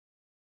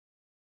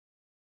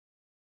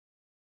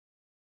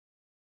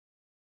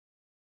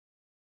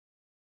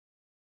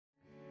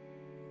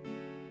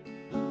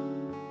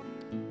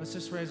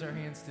Let's just raise our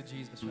hands to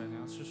Jesus right now.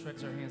 Let's just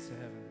raise our hands to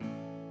heaven.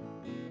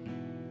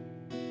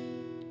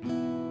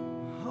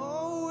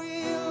 Oh,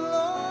 we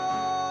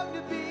long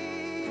to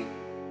be.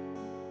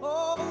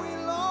 Oh, we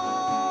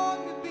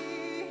long to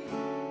be.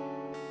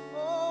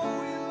 Oh,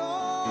 we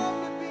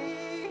long to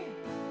be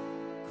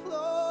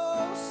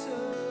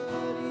closer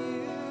to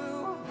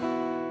you.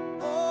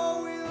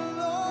 Oh, we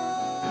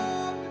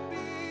long to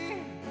be.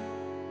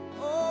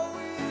 Oh,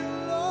 we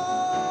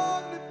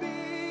long to be.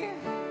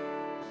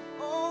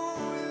 Oh,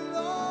 we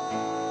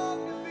long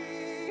to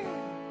be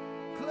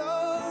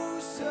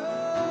closer.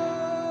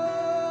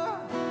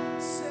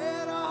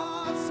 Set our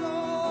hearts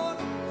on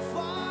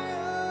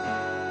fire.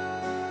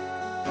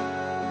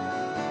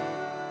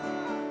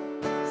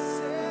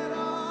 Set our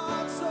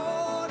hearts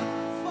on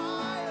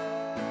fire.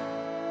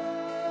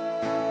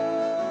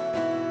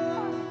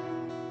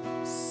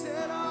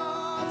 Set our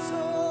hearts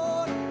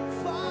on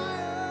fire.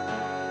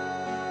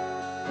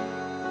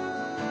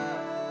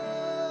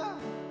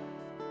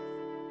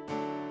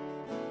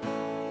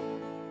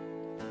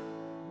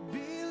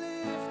 Be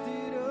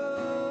lifted up.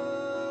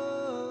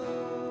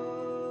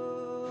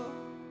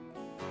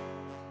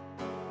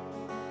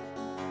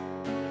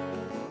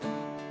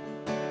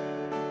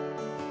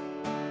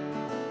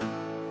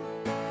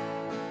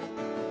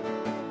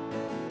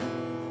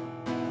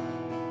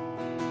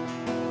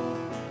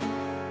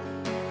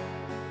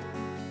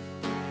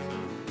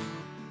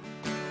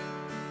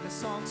 This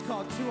song's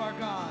called To Our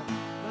God.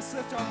 Let's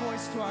lift our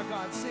voice to our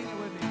God. Sing it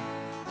with me.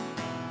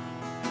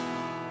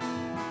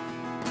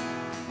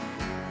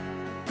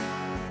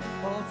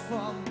 Up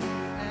from the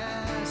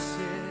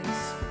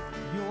ashes,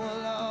 your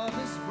love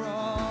has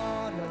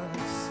brought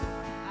us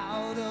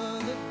out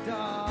of the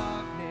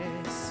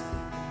darkness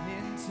and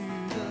into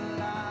the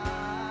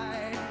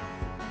light,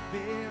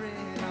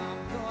 bearing our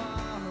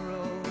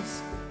sorrows,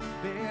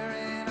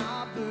 bearing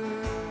our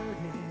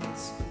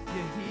burdens,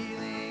 you're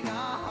healing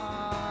our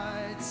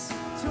hearts.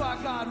 To our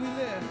God we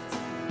lift.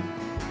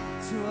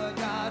 To our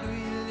God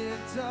we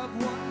lift up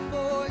one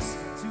voice.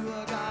 To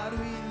our God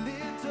we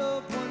lift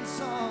up one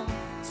song.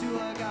 To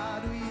our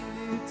God we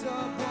lift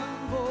up one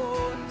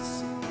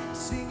voice,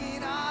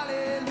 singing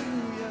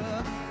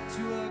hallelujah.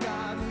 To our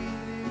God we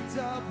lift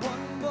up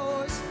one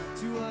voice.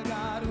 To our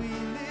God we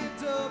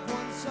lift up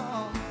one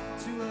song.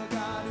 To our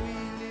God we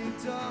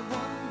lift up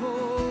one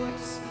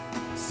voice,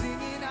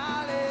 singing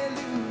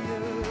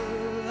hallelujah.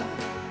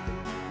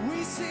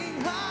 We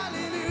sing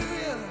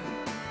hallelujah.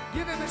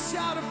 Give him a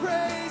shout of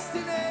praise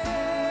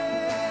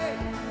today.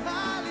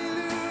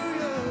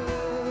 Hallelujah.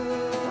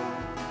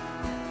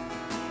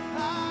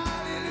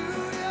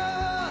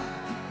 Hallelujah.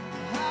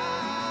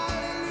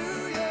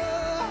 Hallelujah.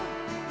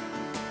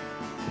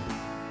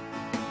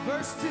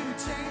 Verse 2,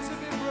 chains have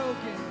been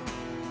broken.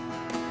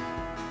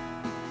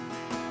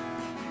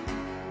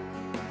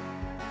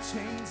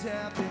 Chains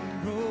have been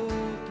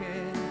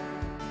broken.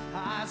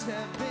 Eyes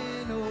have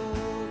been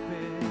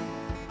opened.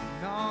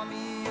 An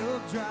army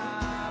of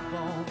dry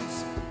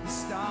bones is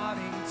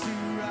starting to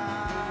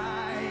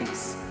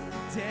rise.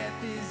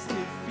 Death is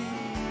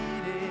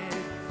defeated.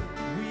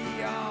 We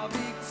are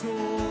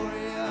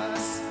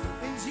victorious,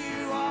 and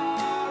you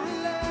are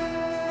alive.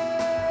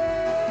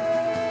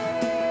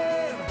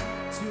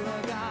 To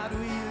our God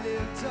we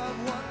lift up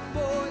one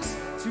voice.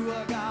 To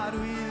our God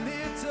we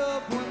lift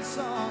up one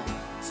song.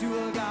 To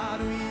our God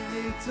we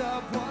lift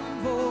up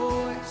one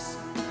voice,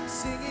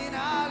 singing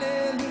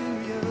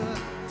hallelujah.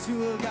 To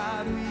our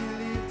God we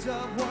lift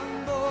up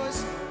one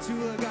voice. To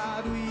our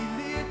God we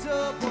lift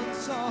up one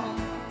song.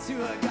 To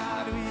our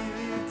God we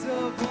lift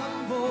up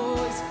one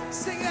voice.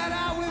 Sing that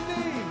out with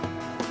me.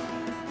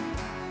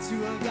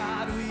 To our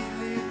God we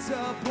lift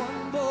up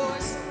one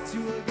voice. To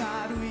our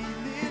God we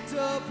lift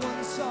up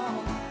one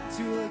song.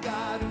 To our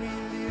God we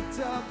lift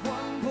up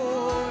one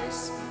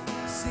voice,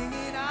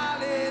 singing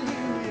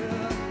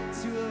hallelujah.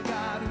 To our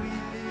God we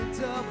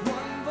lift up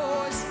one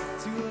voice.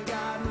 To our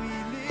God we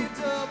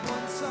lift up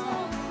one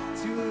song.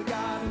 To our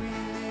God we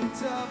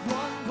lift up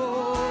one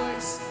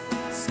voice,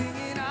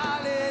 singing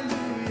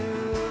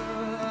hallelujah.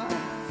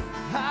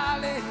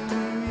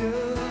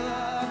 Hallelujah.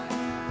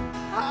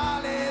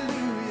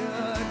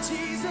 Hallelujah.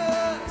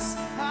 Jesus.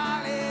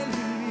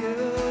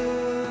 Hallelujah.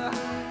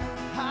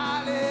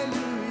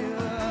 Hallelujah.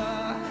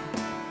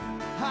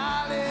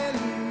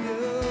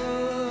 Hallelujah.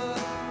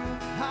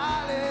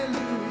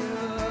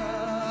 Hallelujah.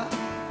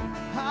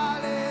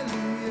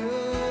 Hallelujah.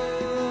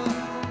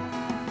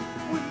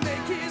 We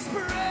make his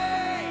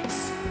praise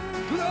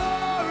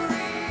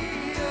glorious,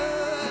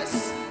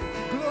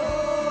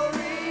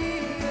 glorious,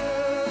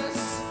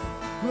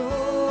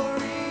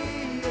 glorious.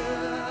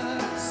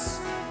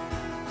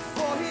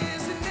 For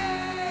his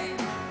name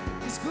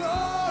is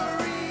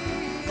glorious,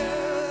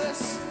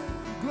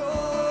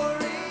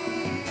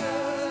 glorious,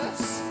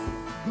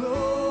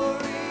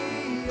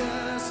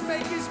 glorious.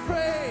 Make his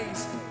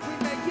praise. We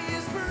make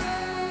his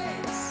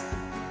praise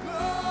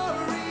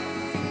glorious,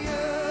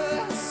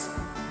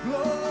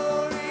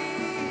 glorious,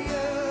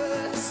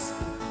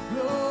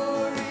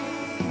 glorious.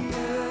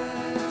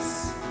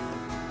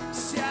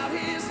 Shout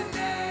his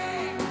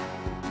name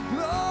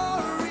glorious.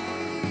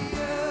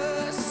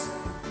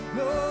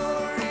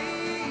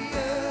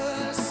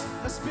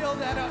 build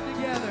that up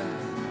together.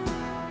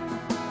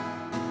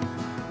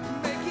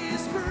 Make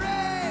his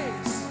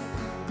praise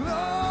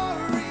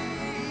glorious,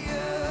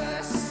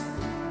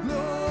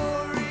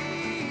 glorious,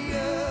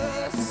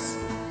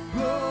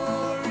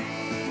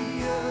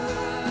 glorious.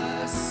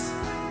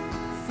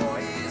 For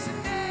his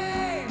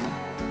name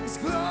is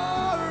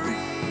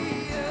glorious,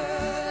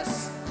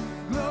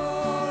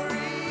 glorious,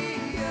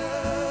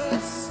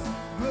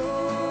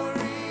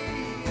 glorious.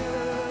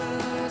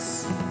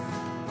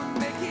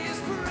 Make his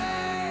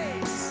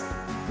praise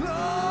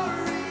glorious,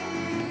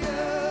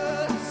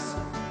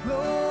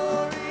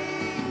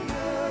 glorious,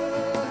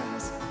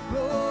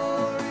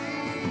 glorious.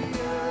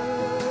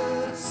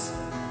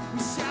 We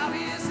shout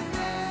his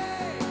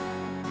name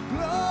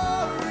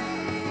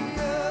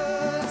glorious,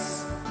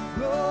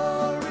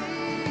 glorious.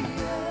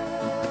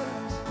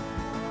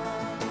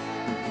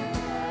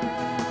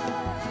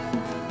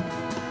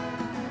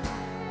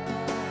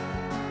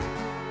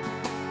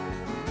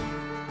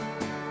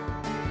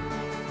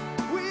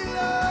 We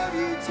love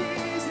you,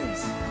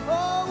 Jesus.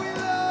 Oh, we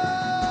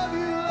love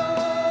you,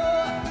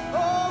 Lord.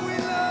 Oh, we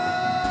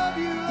love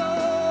you,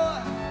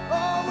 Lord.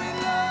 Oh, we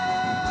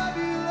love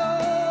you,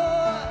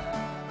 Lord.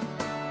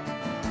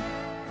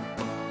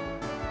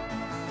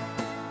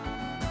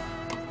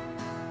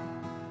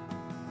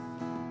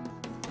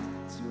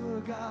 To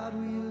our God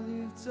we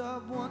lift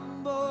up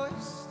one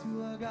voice.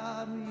 To our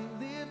God we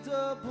lift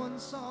up one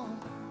song.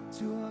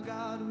 To our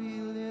God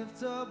we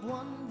lift up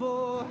one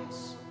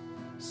voice,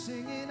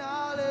 singing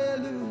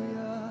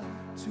hallelujah.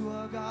 To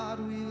our God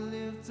we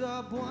lift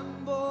up one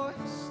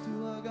voice.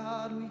 To our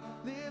God we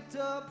lift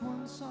up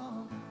one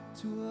song.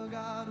 To our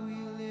God we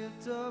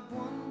lift up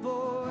one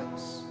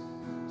voice,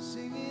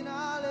 singing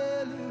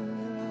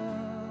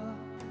hallelujah.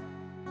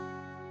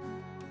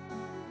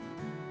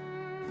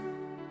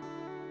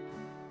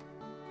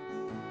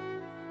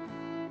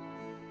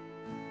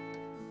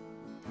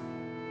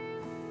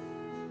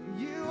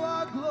 You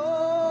are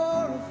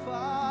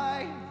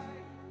glorified.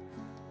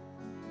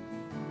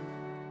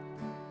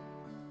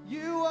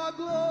 You are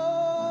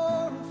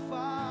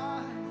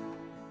glorified.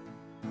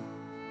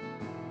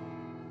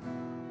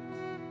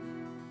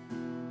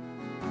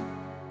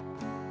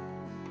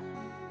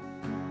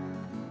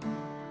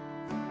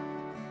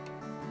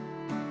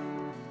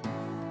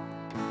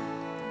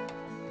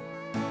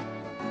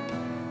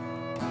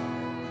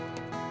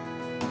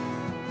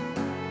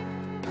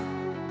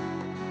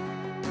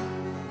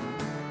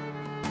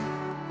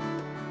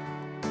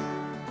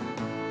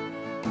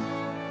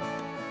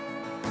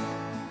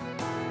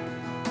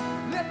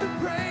 Let the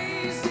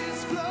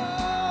praises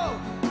flow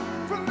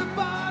from the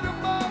bottom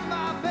of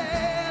my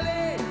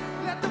belly.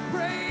 Let the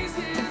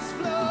praises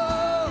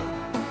flow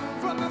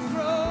from the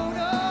throne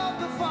of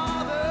the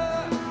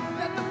Father.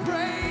 Let the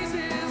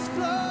praises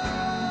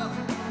flow.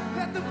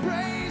 Let the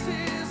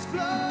praises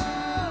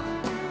flow.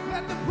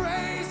 Let the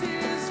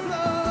praises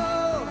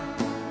flow.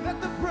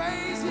 Let the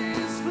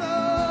praises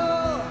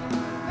flow.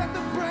 Let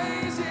the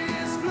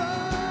praises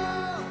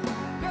flow.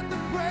 Let the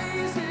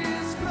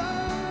praises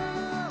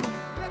flow.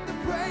 Let the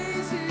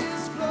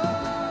praises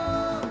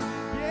flow.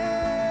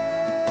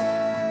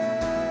 Yeah.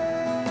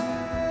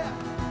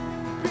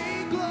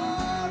 Be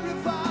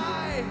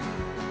glorified.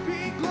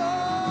 Be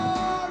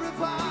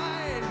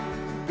glorified.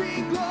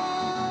 Be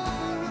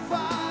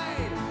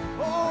glorified.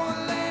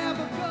 Oh, Lamb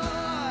of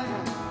God.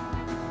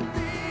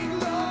 Be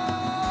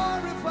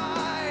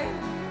glorified.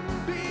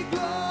 Be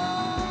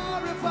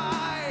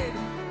glorified.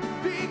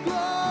 Be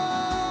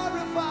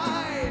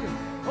glorified.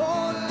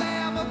 Oh,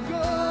 Lamb of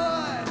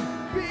God.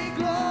 Be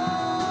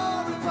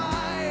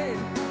glorified.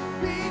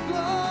 Be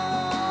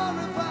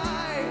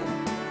glorified.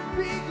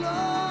 Be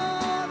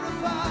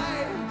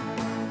glorified.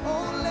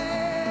 Oh,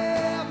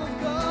 Lamb of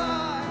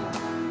God.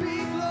 Be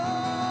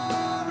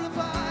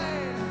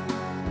glorified.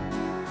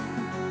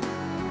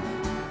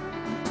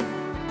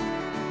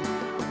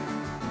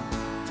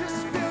 Just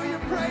spill your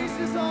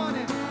praises on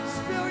him.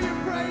 Spill your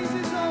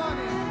praises on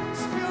him.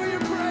 Spill your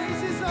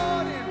praises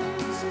on him.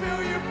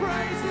 Spill your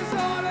praises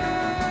on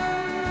him.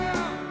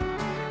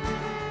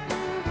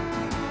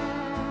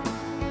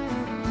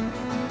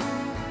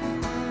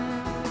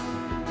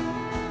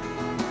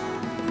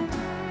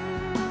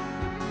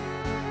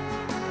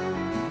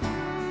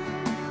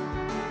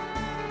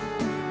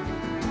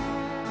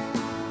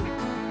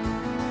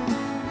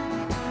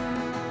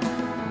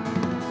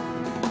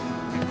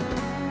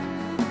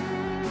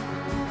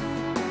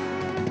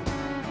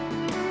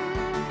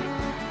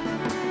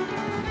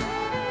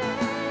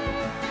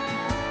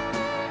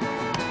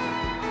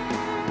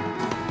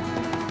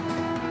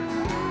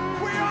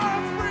 We are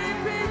a free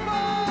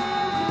people.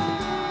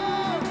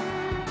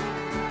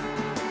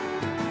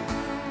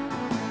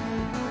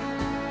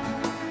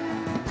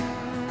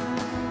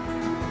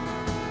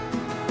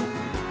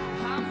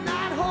 I'm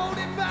not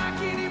holding back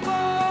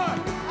anymore.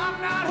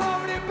 I'm not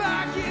holding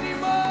back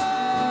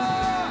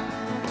anymore.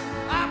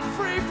 I'm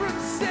free from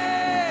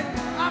sin.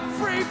 I'm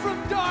free from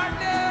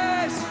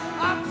darkness.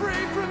 I'm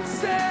free from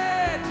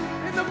sin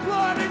in the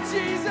blood of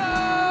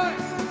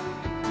Jesus.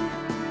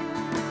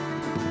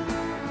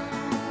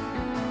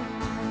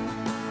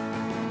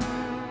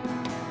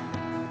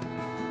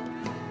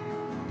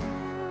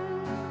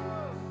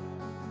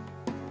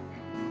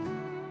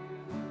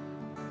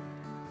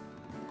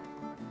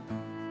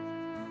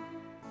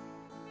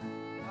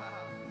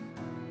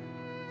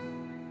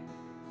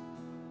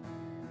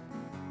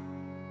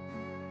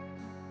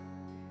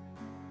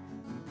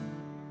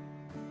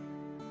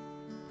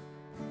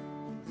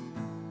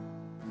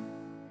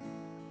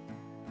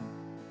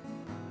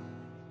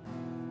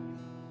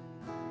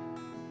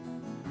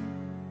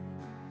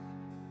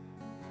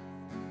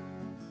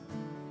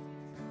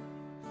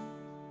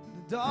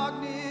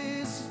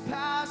 Darkness is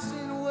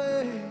passing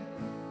away,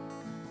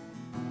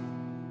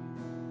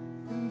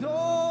 and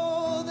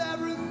all that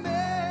remains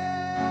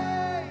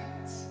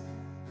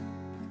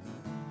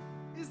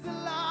is the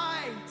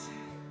light.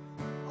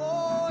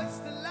 Oh, it's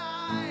the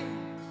light.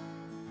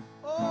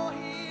 Oh,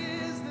 He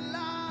is the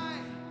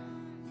light.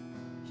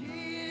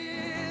 He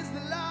is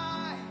the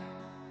light.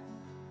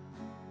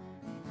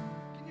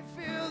 Can you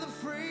feel the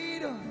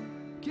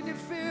freedom? Can you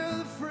feel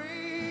the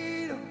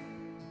freedom?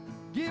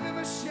 Give Him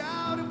a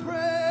shout of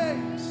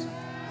praise.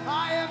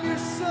 I am your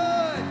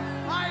son.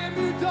 I am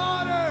your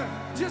daughter.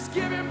 Just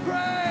give Him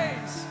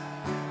praise.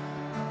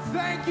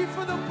 Thank you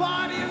for the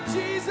body of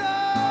Jesus.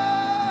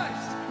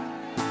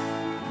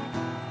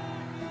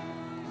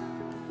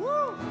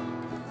 Woo!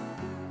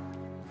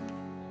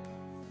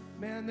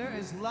 Man, there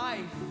is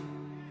life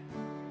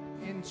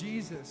in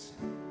Jesus.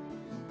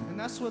 And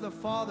that's where the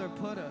Father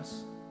put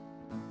us.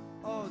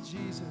 Oh,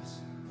 Jesus.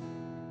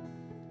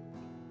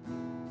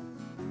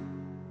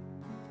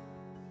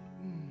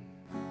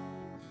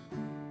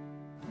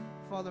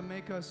 Father,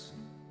 make us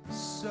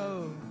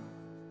so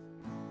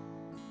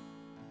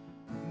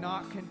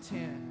not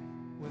content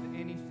with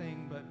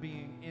anything but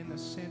being in the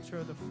center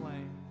of the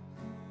flame.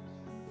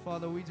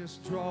 Father, we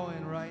just draw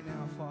in right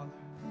now, Father.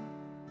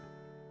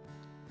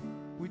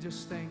 We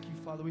just thank you,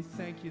 Father. We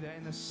thank you that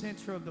in the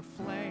center of the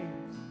flame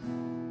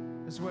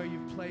is where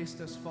you've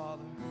placed us,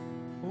 Father.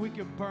 Where we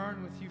could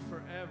burn with you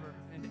forever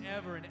and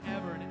ever and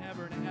ever and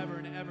ever and ever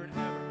and ever and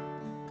ever.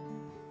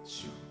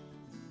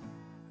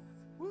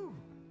 Woo.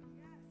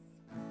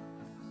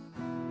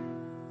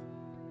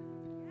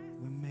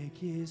 We make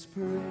His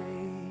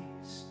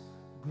praise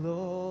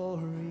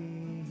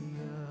glorious,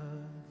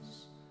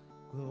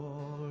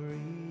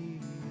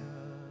 glorious,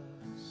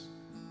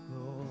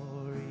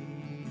 glorious.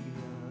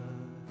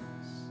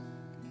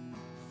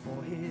 For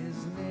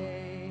His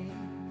name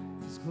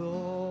is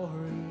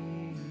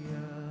glorious,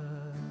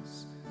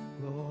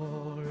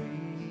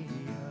 glorious,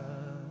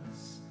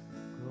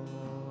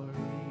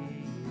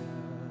 glorious.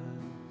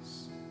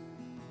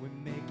 We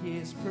make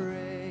His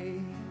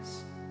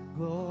praise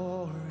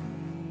glorious,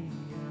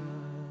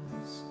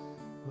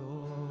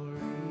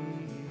 glorious,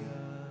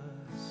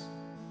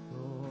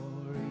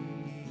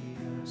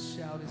 glorious.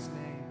 Shout His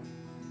name.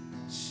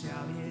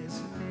 Shout His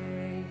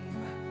name.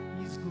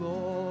 He's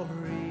glorious.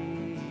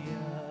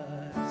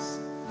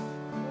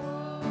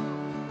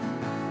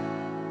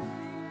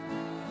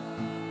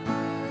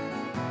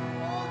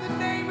 Oh, the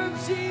name of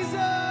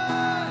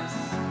Jesus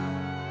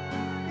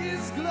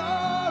is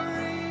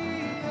glorious.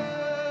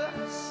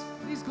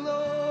 He's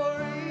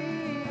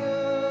glorious,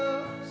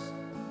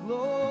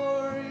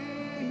 glorious.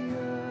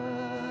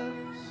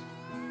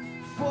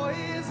 For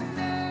His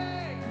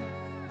name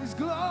is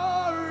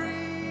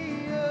glorious,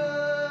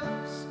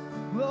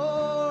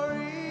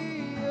 glorious,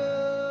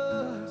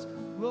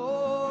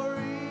 glorious.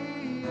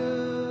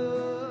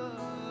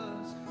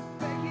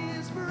 Make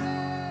His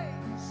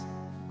praise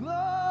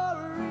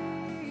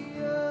glorious,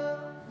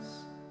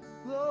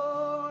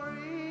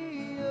 glorious,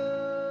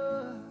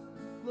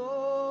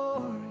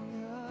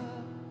 glorious.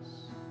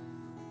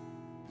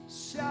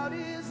 Shout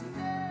His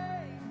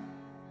name,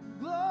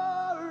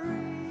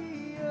 glorious,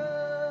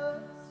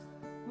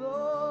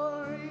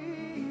 glorious,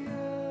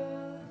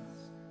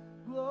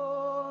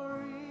 glorious.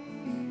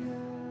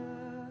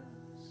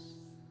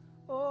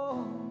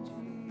 Oh,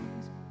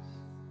 Jesus.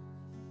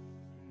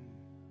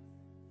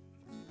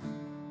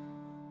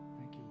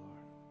 Thank you,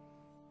 Lord.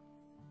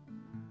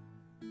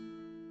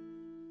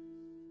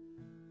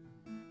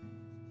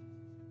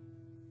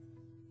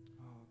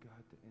 Oh,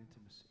 God, the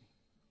intimacy.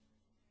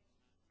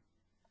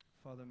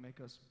 Father, make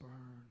us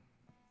burn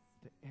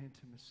the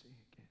intimacy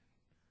again.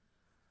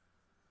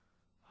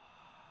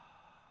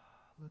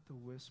 Let the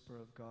whisper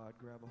of God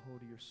grab a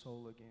hold of your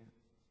soul again.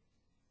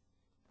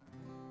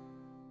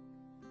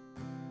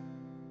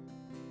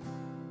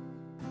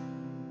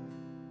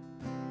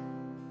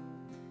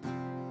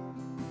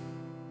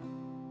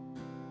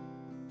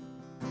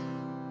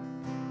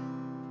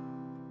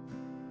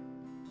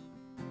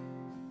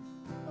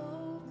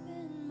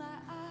 Open my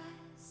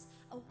eyes,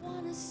 I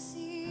want to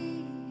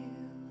see you.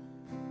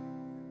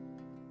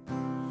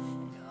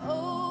 And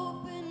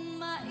open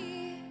my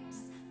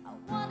ears, I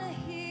want to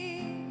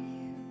hear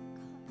you.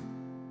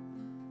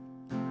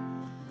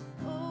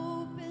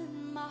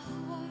 Open my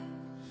heart.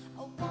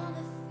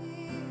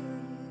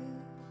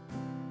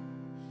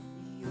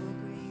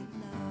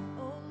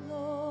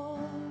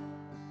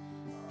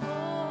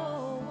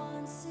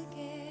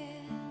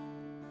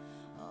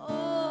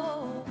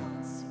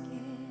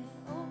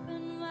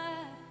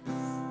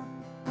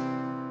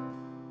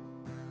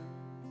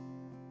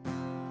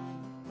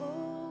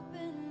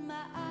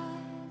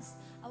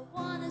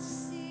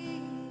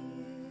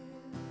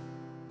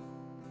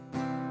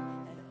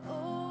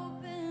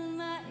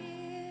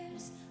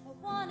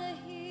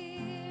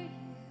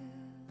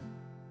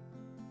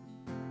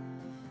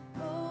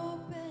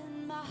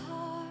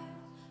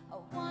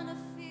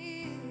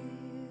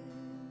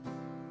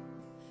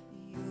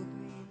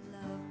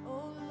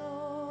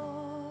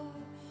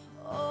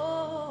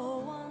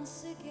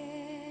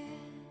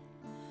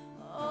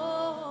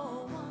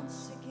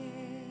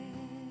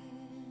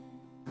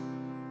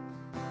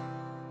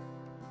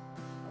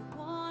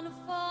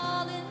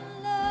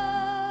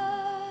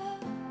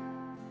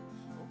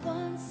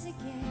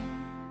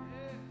 again.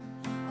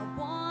 I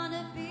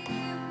wanna be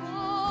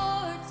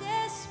more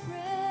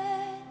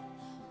desperate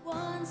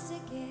once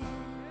again.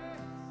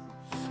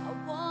 I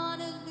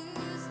wanna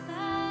lose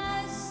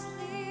my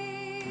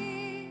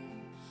sleep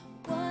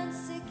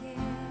once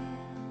again.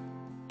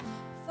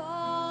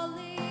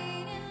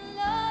 Falling in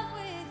love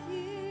with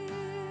you.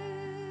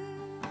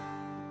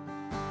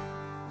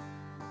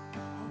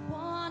 I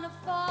wanna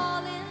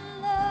fall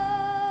in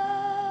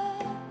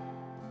love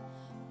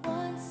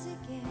once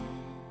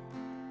again.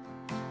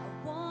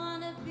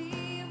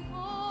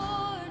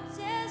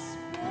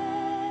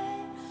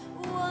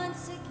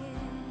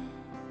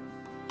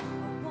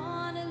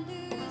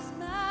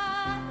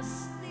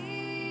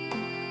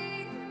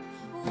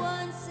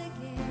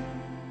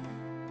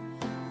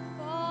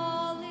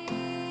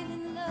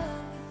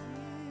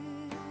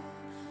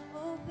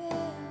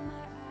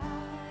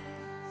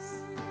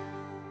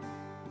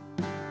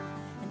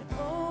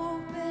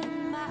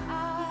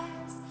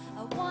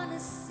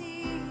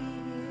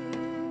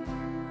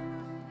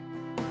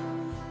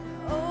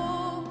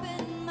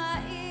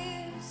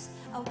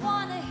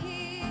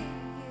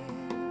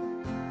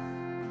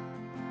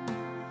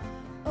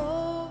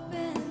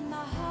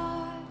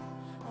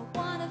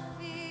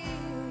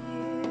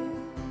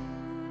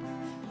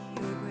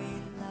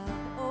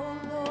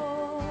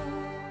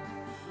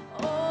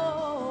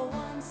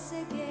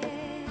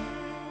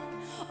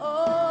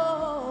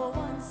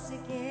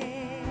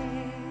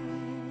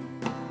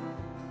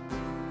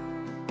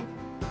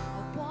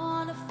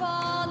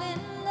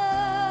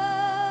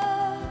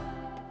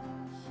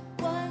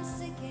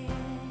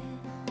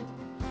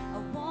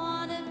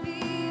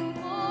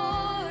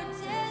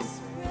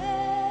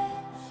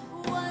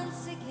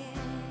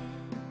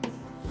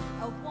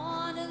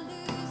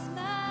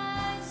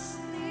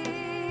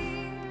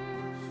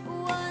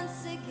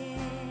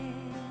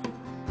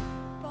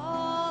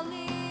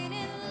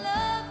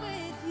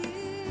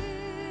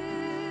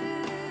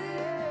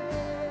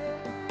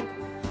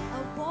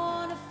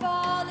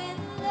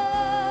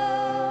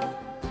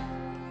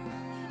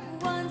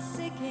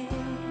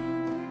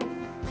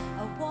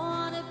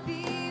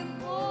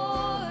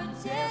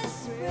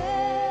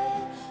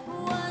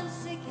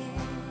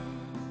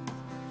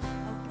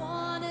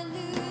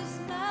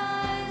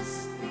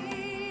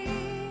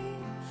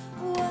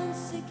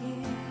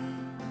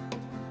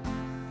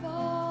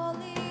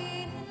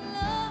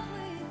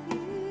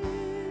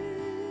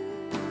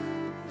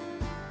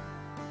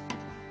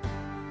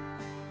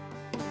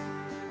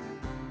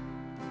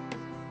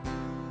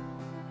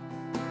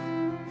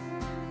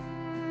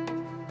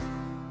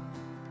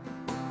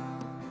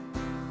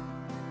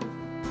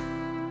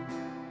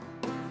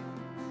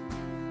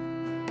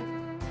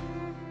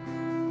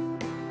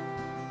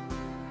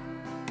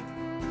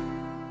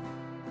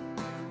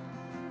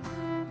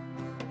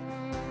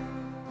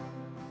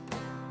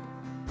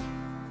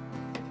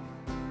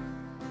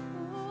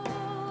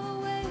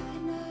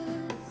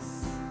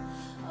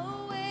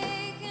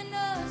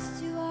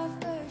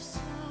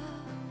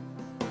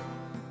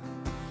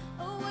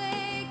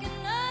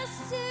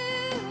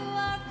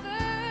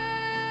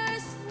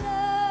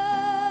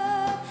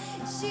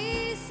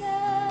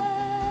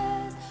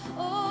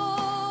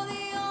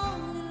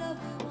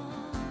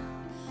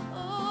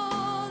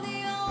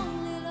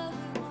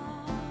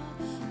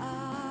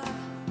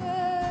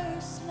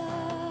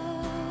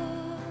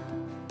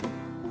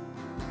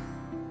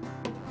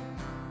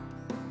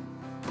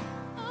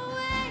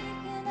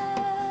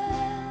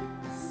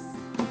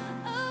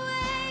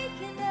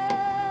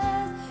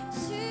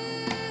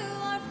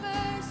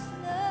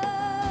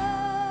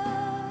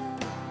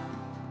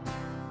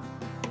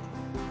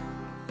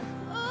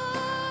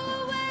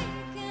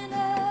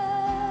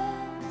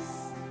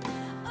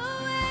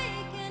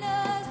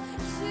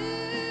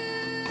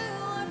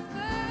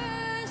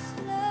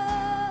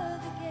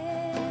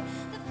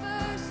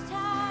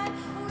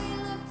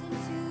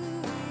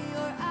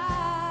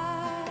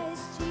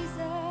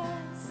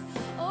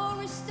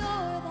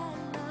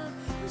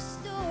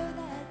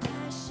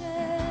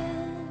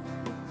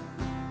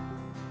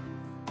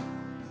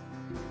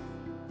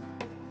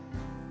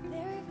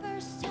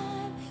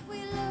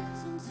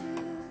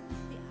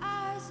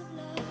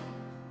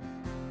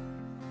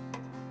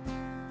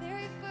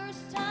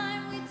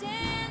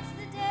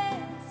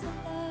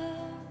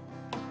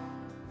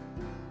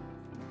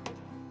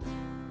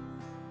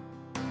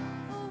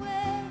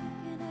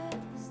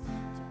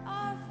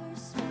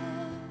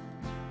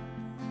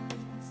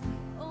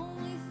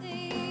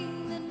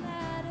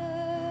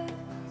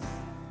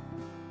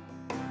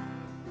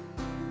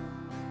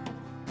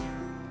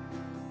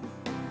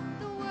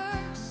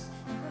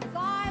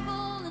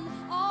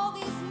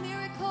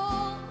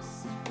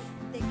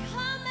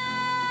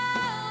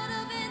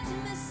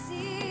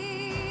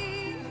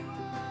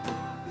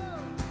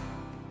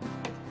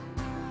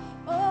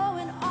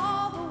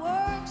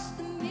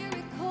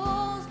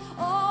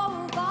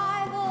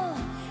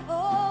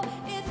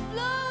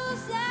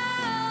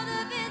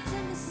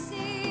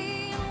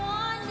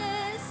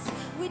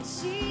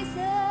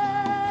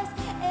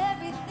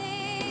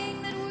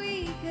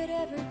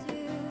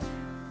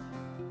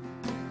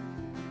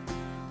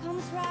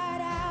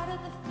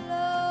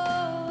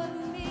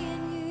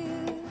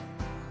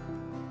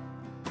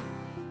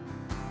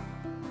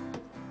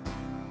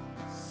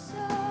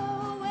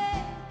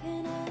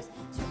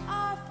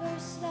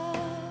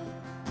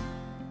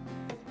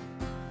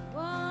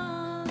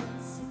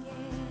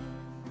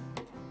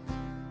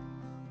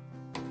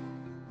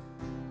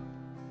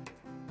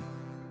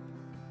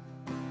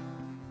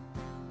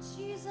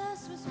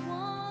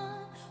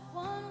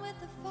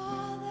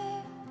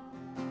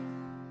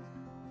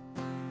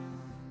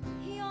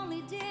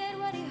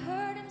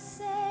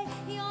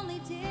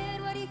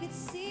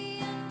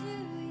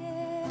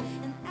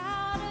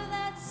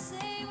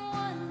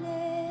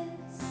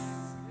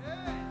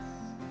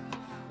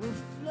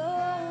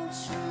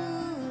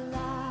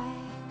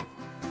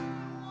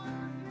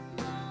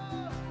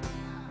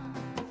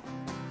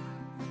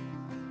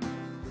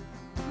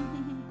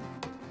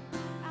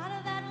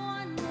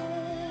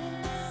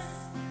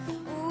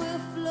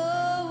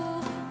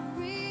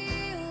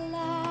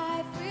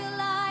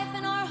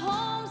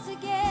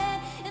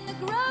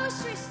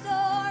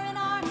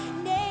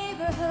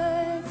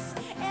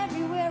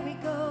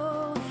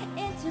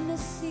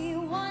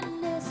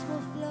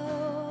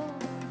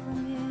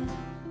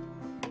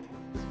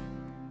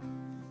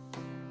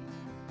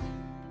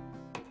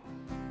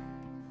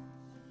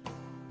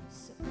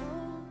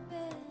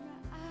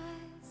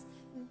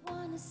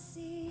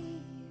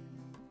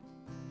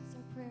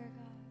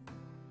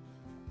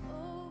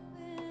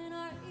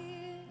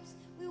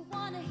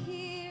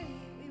 hear you.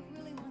 We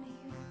really want to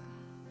hear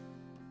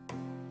you,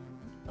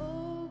 God.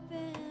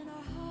 Open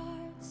our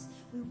hearts.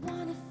 We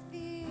want to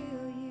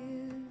feel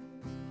you.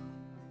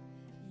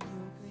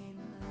 Your great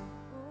love,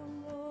 oh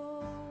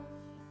Lord.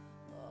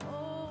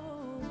 Oh,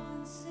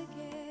 once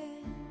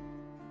again.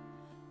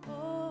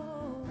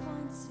 Oh,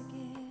 once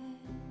again.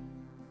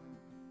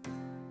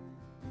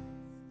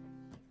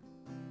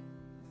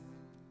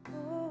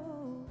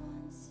 Oh,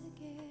 once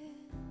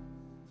again.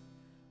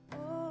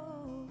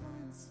 Oh,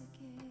 once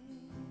again.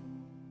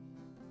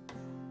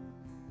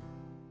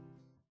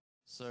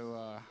 So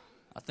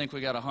I think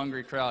we got a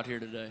hungry crowd here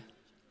today.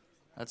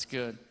 That's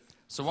good.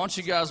 So why don't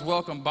you guys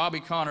welcome Bobby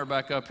Connor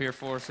back up here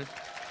for us. God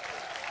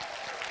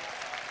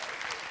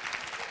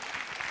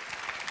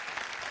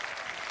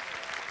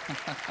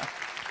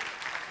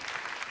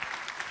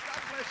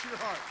bless your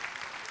heart.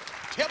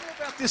 Tell me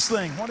about this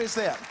thing. What is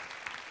that?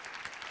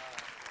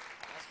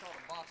 That's called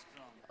a box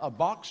drum. A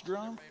box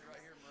drum? Made right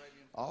here in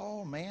Moravian.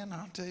 Oh, man,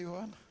 I'll tell you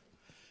what.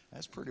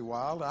 That's pretty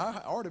wild.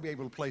 I ought to be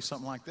able to play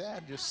something like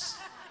that. Just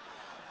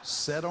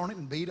set on it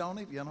and beat on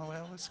it. You know,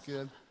 well, it's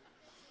good.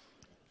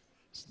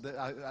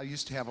 I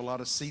used to have a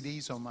lot of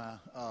CDs on my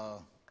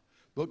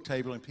book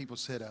table, and people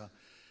said,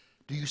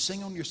 do you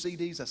sing on your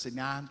CDs? I said,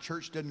 nah,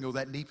 church doesn't go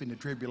that deep into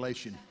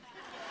tribulation.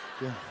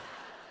 Yeah.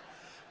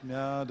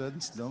 No,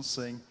 don't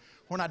sing.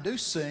 When I do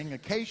sing,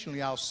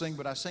 occasionally I'll sing,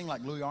 but I sing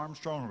like Louis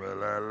Armstrong. Well,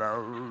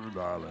 hello,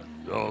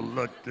 darling, you're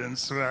looking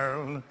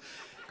swell.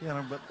 You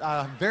know, but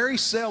I very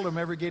seldom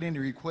ever get any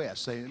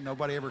requests.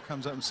 Nobody ever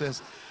comes up and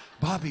says,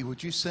 Bobby,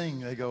 would you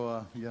sing? They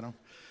go, you know,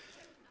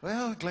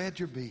 well, glad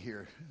you'll be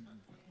here.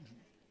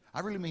 I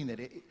really mean that.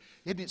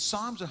 Isn't it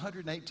Psalms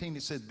 118?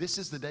 It said, this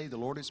is the day the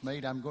Lord has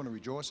made. I'm going to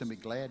rejoice and be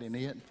glad in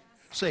it.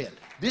 Say it.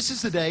 This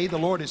is the day the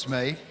Lord has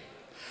made.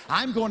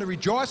 I'm going to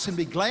rejoice and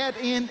be glad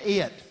in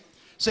it.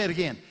 Say it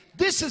again.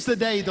 This is the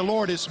day the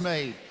Lord has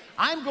made.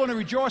 I'm going to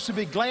rejoice and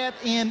be glad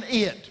in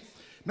it.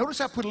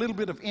 Notice I put a little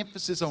bit of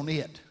emphasis on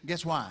it.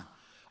 Guess why?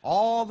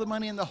 All the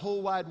money in the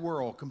whole wide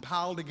world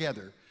compiled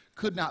together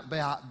could not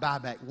buy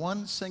back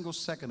one single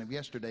second of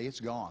yesterday. It's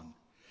gone.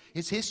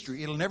 It's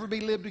history. It'll never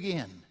be lived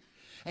again.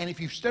 And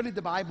if you've studied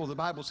the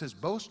Bible says,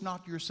 boast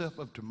not yourself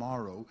of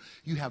tomorrow.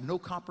 You have no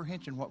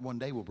comprehension what one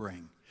day will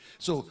bring.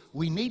 So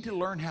we need to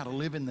learn how to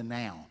live in the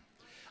now.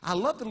 I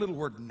love the little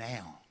word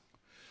now.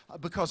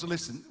 Because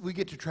listen, we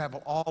get to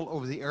travel all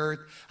over the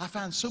earth. I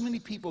find so many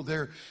people,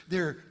 they're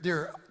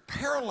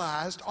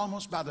paralyzed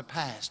almost by the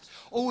past.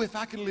 Oh, if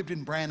I could have lived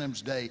in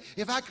Branham's day,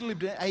 if I could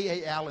have lived in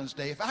A.A. Allen's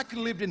day, if I could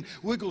have lived in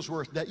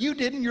Wigglesworth's day. You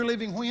didn't. You're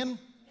living when?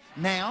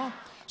 Now.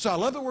 So I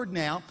love the word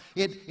now.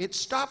 It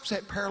stops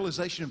that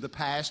paralyzation of the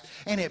past,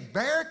 and it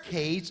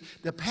barricades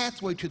the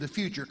pathway to the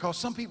future. Because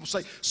some people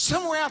say,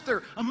 somewhere out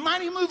there, a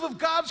mighty move of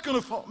God's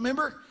going to fall.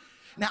 Remember?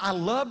 Now, I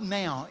love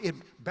now. It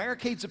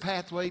barricades the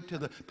pathway to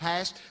the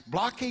past,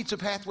 blockades the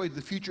pathway to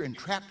the future, and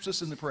traps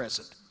us in the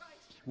present.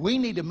 We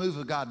need to move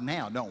of God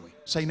now, don't we?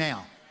 Say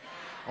now.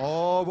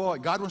 Oh, boy.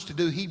 God wants to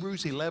do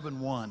Hebrews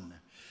 11:1.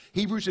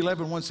 Hebrews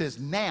 11:1 says,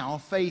 now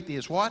faith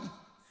is what?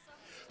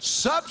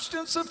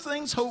 Substance of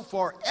things hoped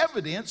for,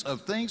 evidence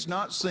of things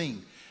not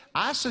seen.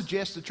 I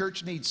suggest the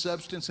church needs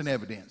substance and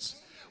evidence.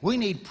 We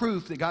need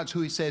proof that God's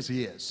who He says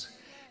He is.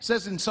 It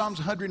says in Psalms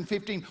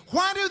 115,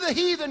 why do the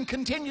heathen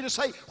continue to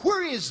say,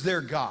 where is their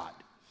God?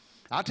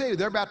 I'll tell you,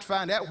 they're about to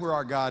find out where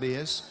our God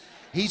is.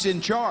 He's in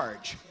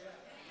charge.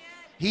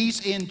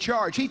 He's in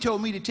charge. He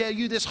told me to tell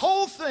you this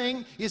whole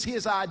thing is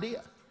His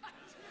idea.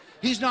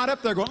 He's not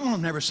up there going, oh, I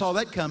never saw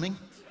that coming.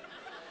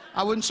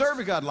 I wouldn't serve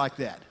a God like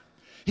that.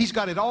 He's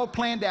got it all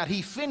planned out.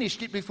 He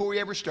finished it before He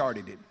ever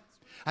started it.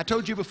 I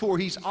told you before,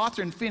 He's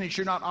author and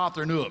finisher, not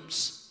author and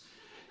oops.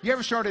 You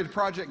ever started a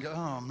project,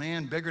 oh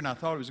man, bigger than I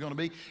thought it was going to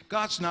be?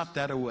 God's not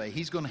that away.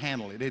 He's going to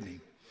handle it, isn't He?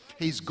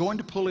 He's going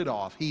to pull it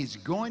off. He's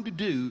going to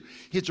do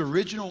His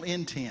original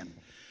intent.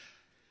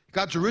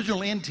 God's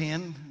original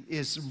intent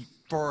is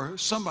for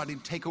somebody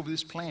to take over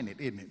this planet,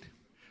 isn't it?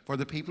 For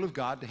the people of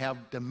God to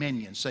have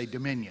dominion. Say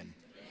dominion.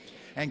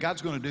 And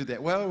God's going to do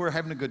that. Well, we're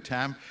having a good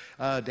time.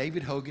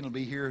 David Hogan will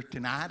be here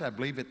tonight, I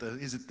believe,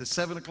 is it the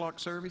 7 o'clock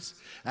service?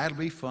 That'll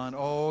be fun.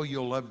 Oh,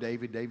 you'll love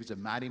David. David's a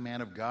mighty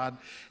man of God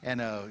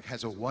and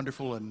has a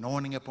wonderful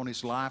anointing upon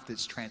his life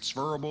that's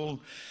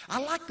transferable.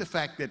 I like the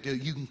fact that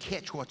you can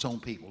catch what's on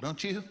people,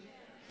 don't you?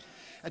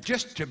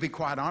 Just to be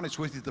quite honest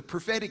with you, the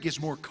prophetic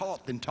is more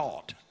caught than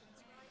taught.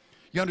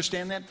 You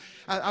understand that?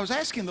 I was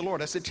asking the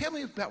Lord, I said, tell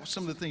me about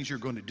some of the things you're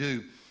going to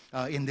do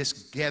in this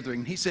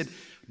gathering. He said,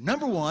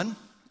 number one,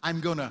 I'm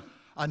going to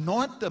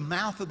anoint the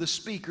mouth of the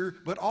speaker,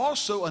 but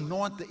also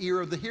anoint the ear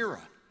of the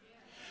hearer.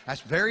 That's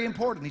very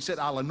important. He said,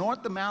 I'll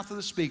anoint the mouth of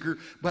the speaker,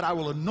 but I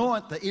will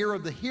anoint the ear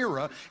of the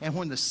hearer. And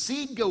when the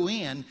seed go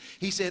in,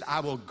 He said,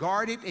 I will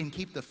guard it and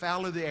keep the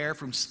fowl of the air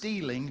from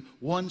stealing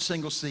one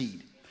single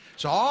seed.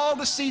 So all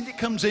the seed that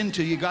comes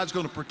into you, God's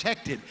going to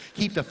protect it.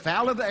 Keep the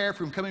fowl of the air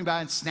from coming by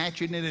and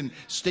snatching it and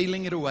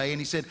stealing it away. And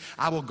He said,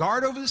 I will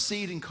guard over the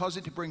seed and cause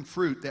it to bring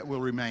fruit that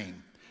will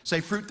remain. Say,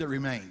 fruit that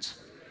remains.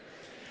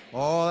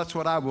 Oh, that's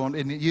what I want,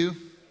 isn't it you?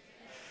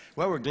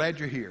 Well, we're glad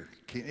you're here.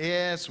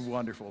 Yeah, it's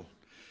wonderful.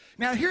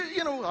 Now, here,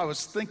 I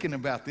was thinking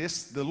about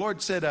this. The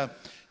Lord said,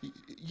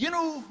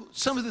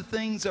 some of the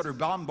things that are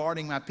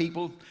bombarding my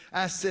people.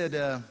 I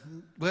said,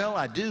 well,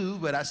 I do,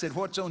 but I said,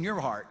 what's on your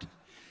heart?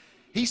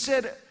 He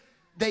said,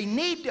 they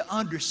need to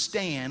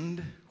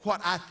understand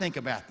what I think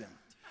about them.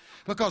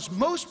 Because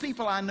most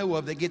people I know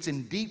of that gets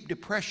in deep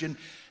depression,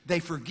 they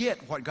forget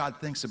what God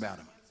thinks about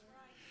them.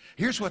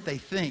 Here's what they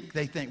think.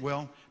 They think,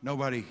 well,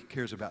 nobody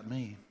cares about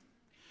me.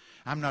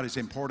 I'm not as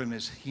important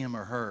as him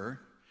or her.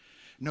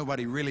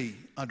 Nobody really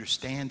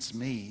understands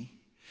me.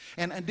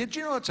 And did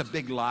you know it's a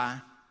big lie?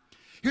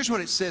 Here's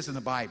what it says in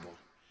the Bible.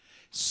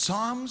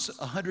 Psalms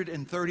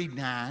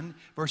 139,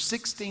 verse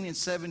 16 and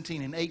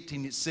 17 and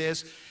 18, it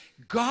says,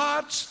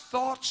 God's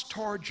thoughts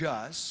towards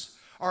us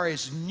are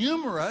as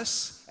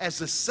numerous as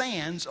the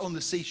sands on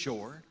the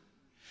seashore,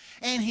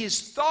 and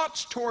his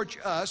thoughts towards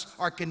us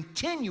are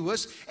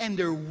continuous, and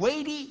they're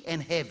weighty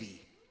and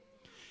heavy.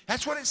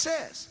 That's what it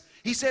says.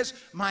 He says,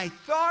 my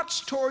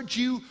thoughts towards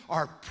you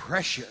are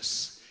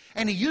precious.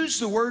 And he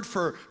used the word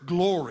for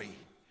glory.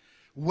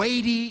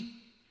 Weighty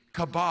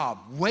kebab,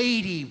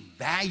 weighty,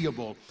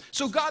 valuable.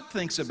 So God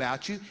thinks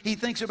about you. He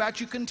thinks about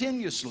you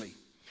continuously.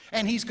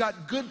 And he's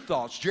got good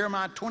thoughts.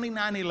 Jeremiah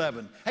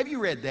 29:11. Have you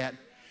read that?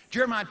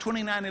 Jeremiah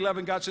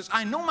 29:11, God says,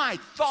 I know my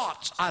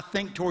thoughts I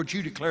think towards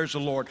you, declares the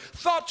Lord.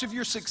 Thoughts of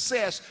your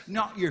success,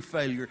 not your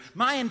failure.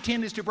 My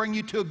intent is to bring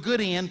you to a good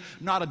end,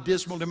 not a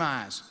dismal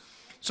demise.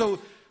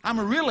 So I'm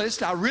a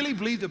realist. I really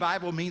believe the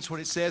Bible means what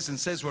it says and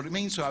says what it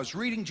means. So I was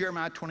reading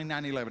Jeremiah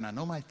 29:11. I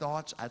know my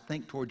thoughts I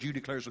think towards you,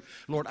 declares the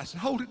Lord. I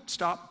said, hold it,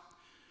 stop.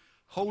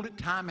 Hold it,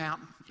 time out.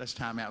 That's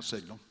time out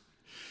signal.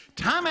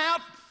 Time out.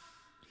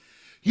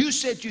 You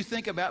said you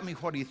think about me.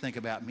 What do you think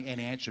about me? And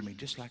he answered me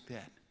just like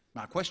that.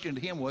 My question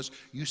to him was,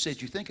 you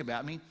said you think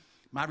about me.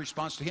 My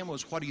response to him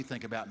was, what do you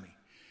think about me?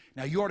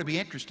 Now, you ought to be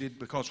interested,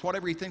 because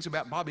whatever he thinks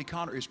about Bobby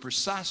Conner is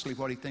precisely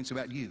what he thinks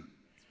about you.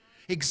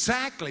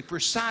 Exactly,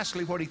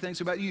 precisely what he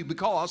thinks about you,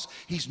 because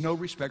he's no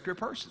respecter of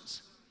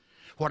persons.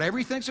 Whatever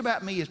he thinks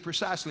about me is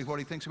precisely what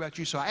he thinks about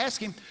you. So I asked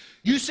him,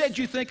 you said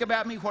you think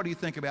about me. What do you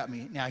think about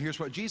me? Now, here's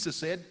what Jesus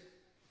said.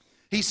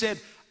 He said,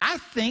 I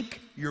think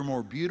you're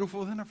more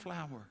beautiful than a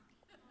flower.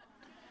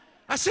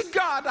 I said,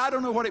 God, I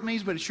don't know what it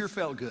means, but it sure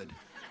felt good.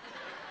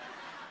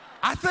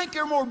 I think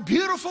you're more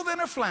beautiful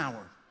than a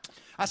flower.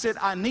 I said,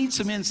 I need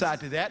some insight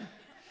to that.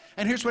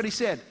 And here's what he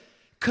said.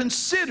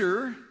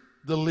 Consider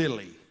the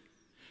lily.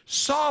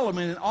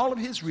 Solomon in all of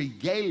his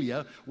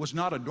regalia was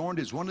not adorned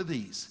as one of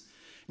these.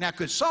 Now,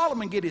 could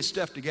Solomon get his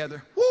stuff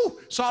together? Woo!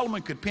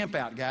 Solomon could pimp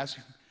out, guys.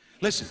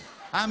 Listen,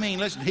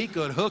 he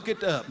could hook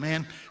it up,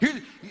 man.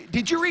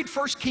 Did you read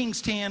 1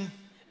 Kings 10?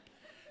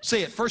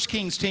 Say it, 1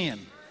 Kings 10.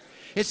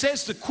 It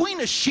says the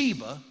Queen of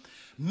Sheba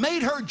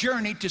made her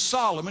journey to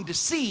Solomon to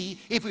see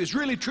if it was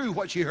really true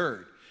what she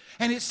heard.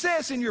 And it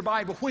says in your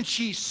Bible, when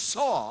she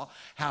saw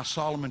how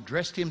Solomon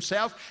dressed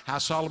himself, how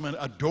Solomon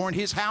adorned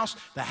his house,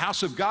 the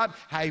house of God,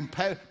 how he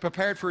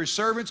prepared for his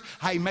servants,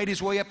 how he made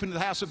his way up into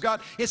the house of God,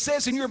 it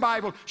says in your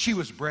Bible, she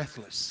was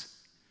breathless.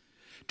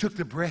 Took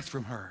the breath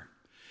from her.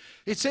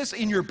 It says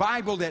in your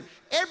Bible that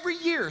every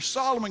year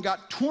Solomon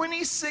got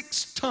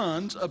 26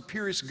 tons of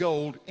purest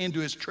gold into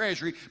his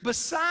treasury,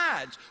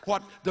 besides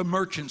what the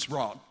merchants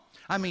brought.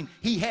 I mean,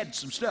 he had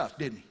some stuff,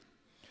 didn't he?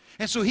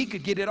 And so he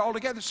could get it all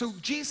together. So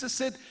Jesus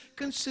said,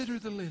 consider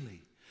the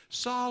lily.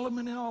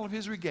 Solomon in all of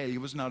his regalia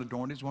was not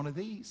adorned as one of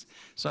these.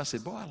 So I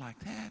said, boy, I like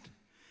that.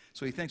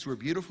 So he thinks we're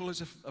beautiful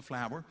as a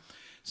flower.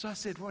 So I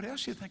said, what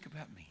else do you think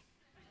about me?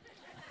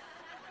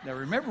 Now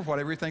remember,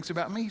 whatever he thinks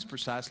about me is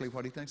precisely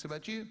what he thinks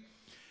about you.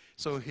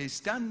 So he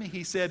stunned me.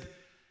 He said,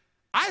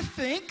 I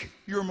think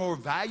you're more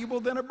valuable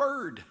than a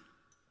bird.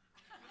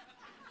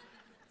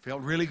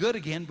 Felt really good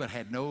again, but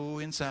had no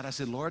insight. I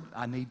said, Lord,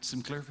 I need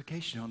some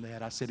clarification on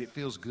that. I said, it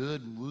feels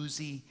good and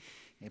woozy,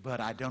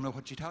 but I don't know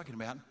what you're talking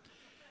about.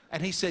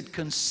 And he said,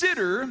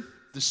 consider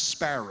the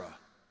sparrow.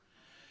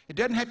 It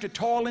doesn't have to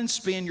toil and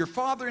spin. Your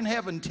Father in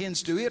heaven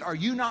tends to it. Are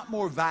you not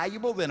more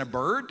valuable than a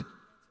bird?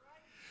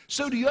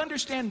 So do you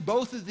understand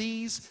both of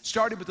these?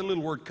 Started with the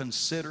little word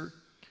consider.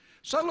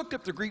 So I looked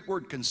up the Greek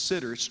word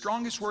consider,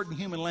 strongest word in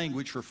human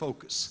language for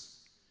focus.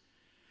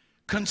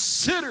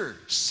 Consider,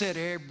 set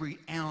every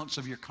ounce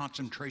of your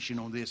concentration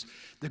on this.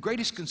 The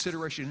greatest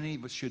consideration any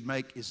of us should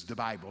make is the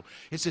Bible.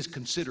 It says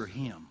consider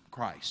him,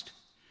 Christ.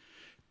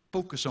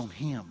 Focus on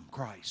him,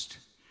 Christ.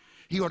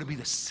 He ought to be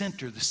the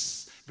center, the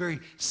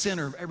very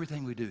center of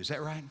everything we do. Is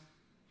that right?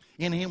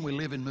 In him we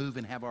live and move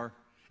and have our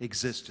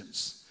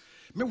existence.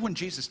 Remember when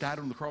Jesus died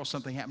on the cross,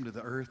 something happened to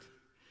the earth?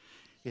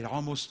 It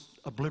almost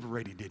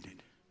obliterated, didn't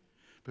it?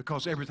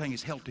 Because everything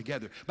is held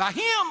together. By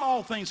him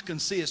all things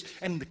consist.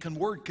 And the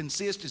word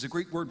consist is a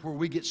Greek word where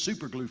we get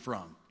super glue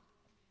from.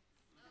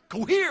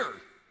 Cohere.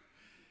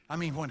 I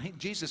mean, when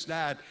Jesus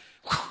died,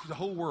 the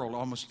whole world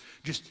almost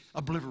just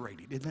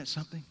obliterated. Isn't that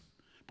something?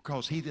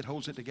 Because he that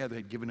holds it together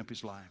had given up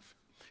his life.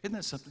 Isn't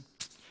that something?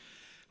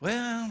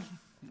 Well,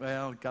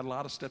 got a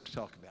lot of stuff to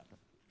talk about.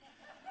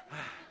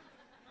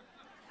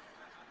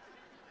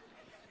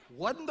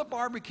 Wasn't the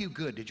barbecue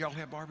good? Did y'all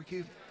have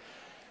barbecue?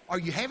 Are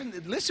you having,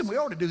 listen, we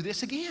ought to do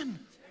this again.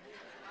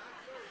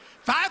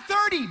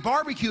 5:30,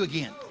 barbecue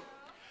again.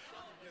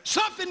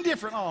 Something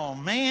different. Oh,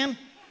 man.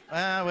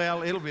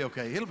 Well, it'll be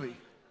okay. It'll be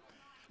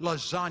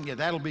lasagna.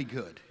 That'll be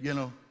good, you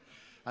know.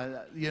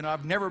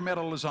 I've never met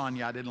a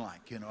lasagna I didn't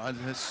like, you know.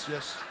 It's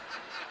just,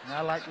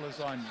 I like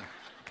lasagna.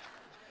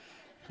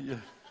 Yeah.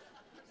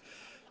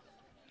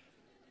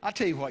 I'll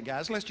tell you what,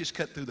 guys, let's just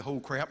cut through the whole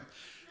crap.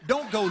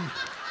 Don't go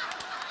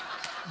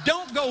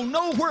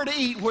nowhere to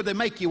eat where they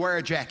make you wear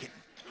a jacket.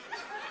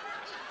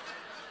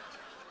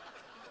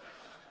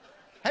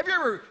 Have you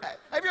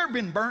ever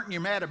been burnt and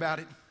you're mad about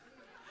it?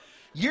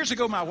 Years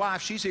ago, my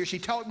wife, she's here, she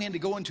talked me into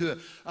going to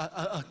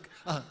a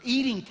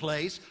eating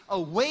place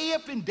way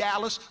up in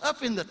Dallas,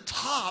 up in the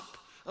top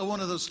of one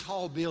of those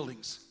tall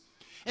buildings.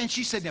 And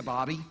she said, now,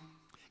 Bobby,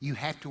 you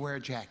have to wear a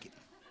jacket.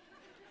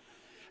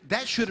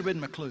 That should have been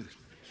my clue.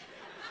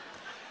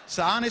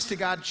 So honest to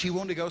God, she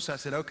wanted to go, so I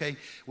said, okay.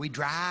 We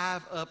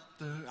drive up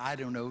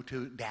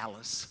to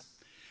Dallas.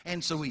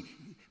 And so we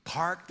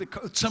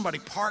somebody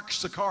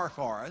parks the car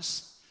for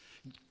us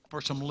for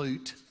some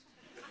loot.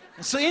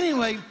 And so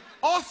anyway,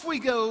 off we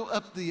go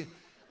up the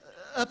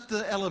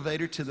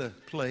elevator to the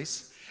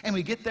place. And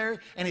we get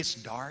there, and it's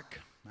dark.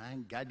 My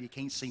God, you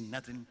can't see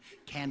nothing.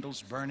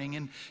 Candles burning.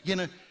 And,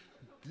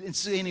 and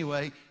so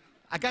anyway,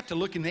 I got to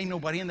look, and there ain't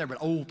nobody in there but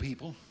old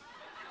people.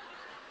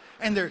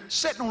 And they're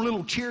sitting on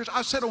little chairs.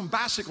 I sat on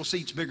bicycle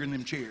seats bigger than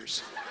them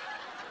chairs.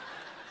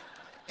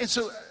 And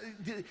so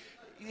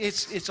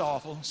it's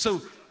awful.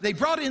 So they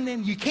brought in,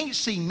 then you can't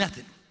see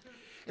nothing.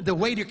 The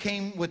waiter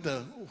came with the,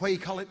 what do you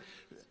call it?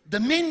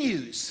 The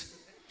menus.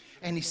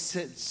 And he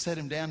set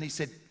him down. And he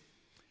said,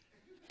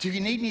 do you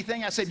need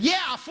anything? I said,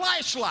 yeah, a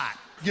flashlight,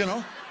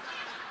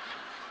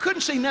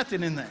 Couldn't see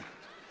nothing in there.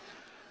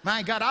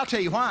 My God, I'll tell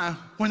you why.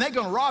 When they're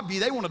going to rob you,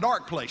 they want a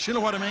dark place. You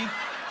know what I mean?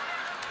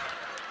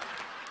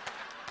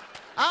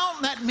 Out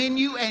on that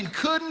menu and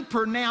couldn't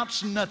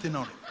pronounce nothing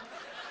on it.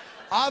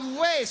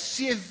 Avouez,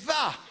 c'est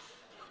va.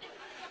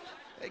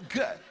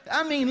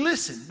 I mean,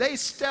 listen, they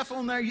stuff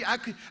on there.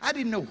 I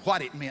didn't know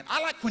what it meant.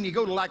 I like when you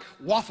go to like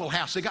Waffle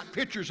House. They got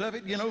pictures of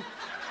it,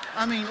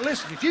 I mean,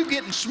 listen, if you're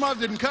getting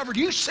smothered and covered,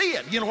 you see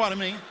it. You know what I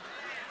mean?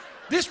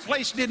 This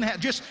place didn't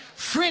have just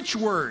French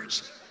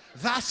words.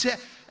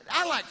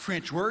 I like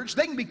French words.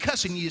 They can be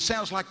cussing you. It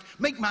sounds like,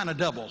 make mine a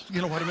double.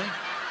 You know what I mean?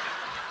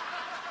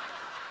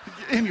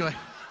 Anyway.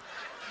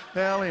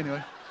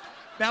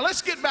 Now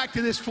let's get back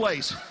to this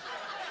place.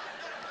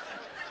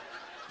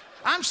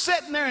 I'm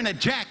sitting there in a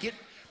jacket,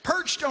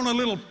 perched on a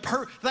little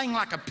thing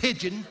like a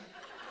pigeon.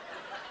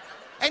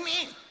 I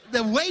mean,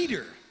 the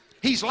waiter,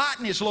 he's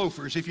lighting his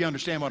loafers, if you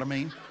understand what I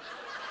mean.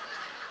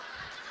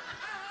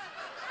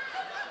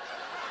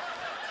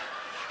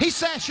 He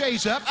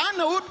sachets up. I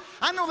know it.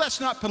 I know that's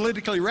not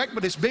politically correct,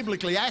 but it's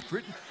biblically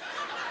accurate.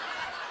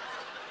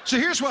 So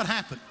here's what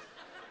happened.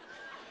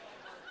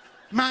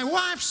 My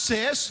wife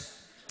says,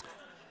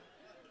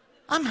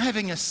 I'm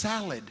having a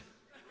salad.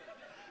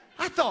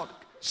 I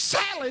thought,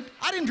 salad?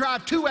 I didn't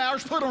drive 2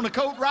 hours, put on a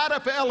coat, ride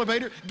up an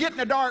elevator, get in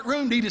a dark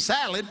room to eat a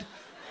salad.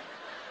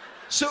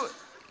 So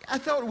I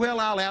thought, well,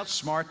 I'll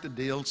outsmart the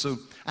deal. So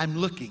I'm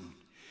looking.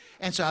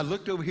 And so I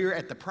looked over here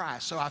at the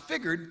price. So I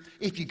figured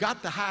if you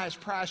got the highest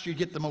price, you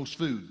get the most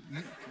food.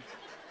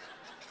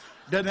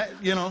 Doesn't that,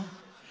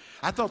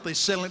 I thought they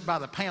sell it by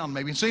the pound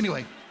maybe. So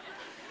anyway,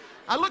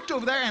 I looked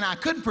over there and I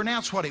couldn't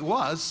pronounce what it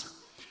was.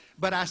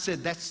 But I said,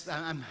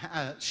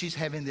 she's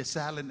having this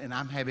salad and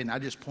I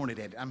just pointed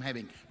at it. I'm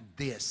having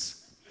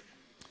this.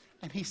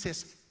 And he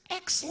says,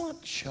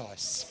 excellent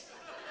choice.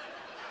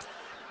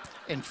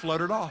 And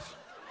fluttered off.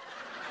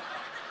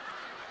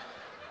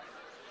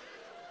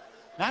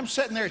 I'm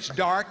sitting there, it's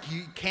dark,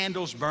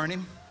 candles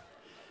burning.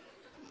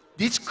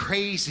 It's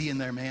crazy in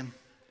there, man.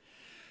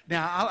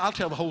 Now, I'll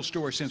tell the whole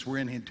story since we're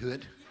into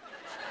it.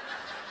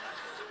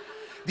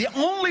 The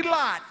only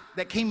light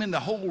that came in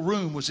the whole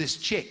room was this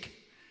chick.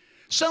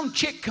 Some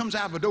chick comes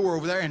out of a door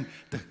over there and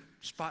the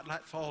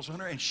spotlight falls on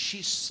her and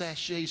she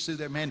sachets through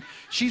there, man.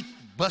 She's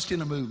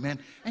busting a move, man.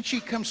 And she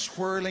comes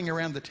swirling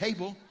around the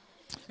table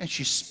and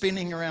she's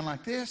spinning around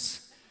like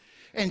this.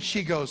 And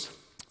she goes,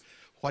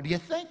 what do you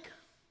think?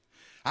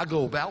 I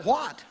go, about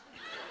what?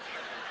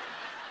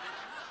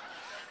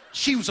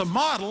 She was a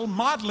model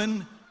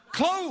modeling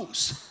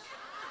clothes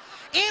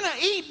in an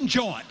eating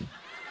joint.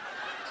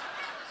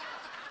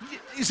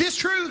 Is this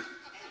true?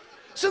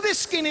 So this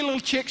skinny little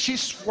chick, she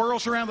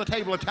swirls around the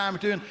table a time or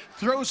two and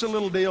throws a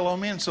little deal on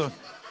me. And so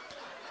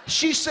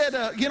she said,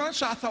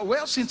 so I thought,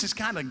 well, since it's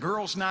kind of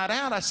girls' night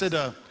out, I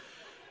said,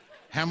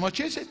 how much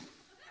is it?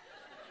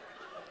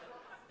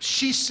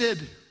 She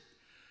said,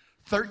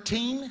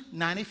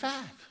 $13.95.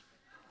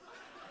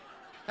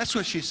 That's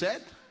what she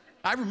said.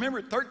 I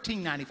remember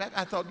 $13.95.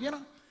 I thought,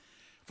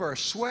 for a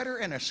sweater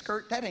and a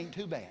skirt, that ain't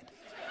too bad.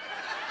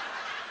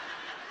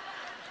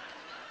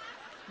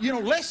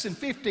 Less than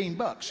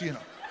 $15,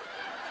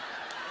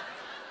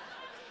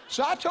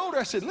 So I told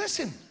her, I said,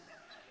 listen,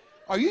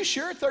 are you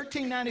sure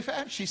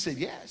 $13.95? She said,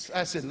 yes.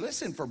 I said,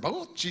 listen, for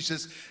both? She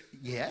says,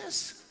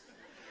 yes.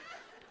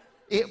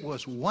 It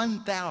was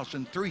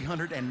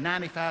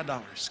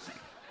 $1,395.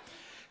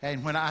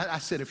 And when I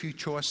said a few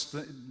choice,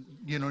 I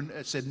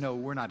said, no,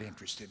 we're not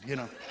interested,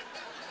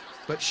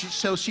 But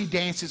she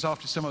dances off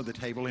to some other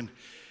table, and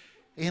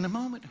in a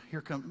moment,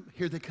 here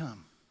they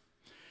come.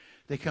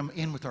 They come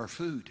in with our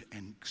food,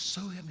 and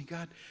so help me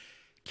God,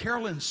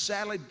 Carolyn's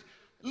salad.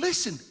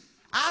 Listen,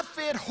 I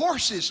fed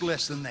horses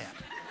less than that.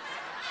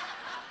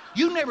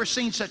 You never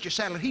seen such a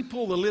salad. He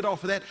pulled the lid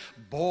off of that.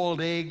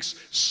 Boiled eggs,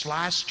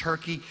 sliced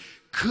turkey.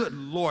 Good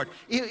Lord.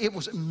 It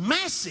was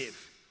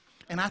massive.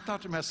 And I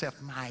thought to myself,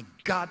 my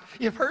God,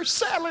 if her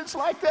salad's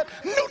like that,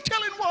 no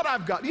telling what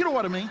I've got. You know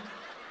what I mean?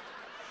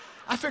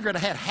 I figured I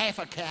had half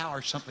a cow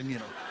or something,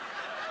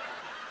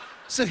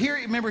 So here,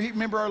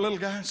 remember our little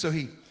guy? So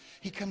he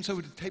comes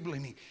over to the table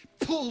and he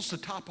pulls the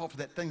top off of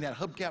that thing, that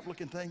hubcap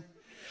looking thing.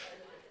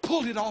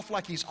 Pulled it off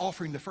like he's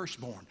offering the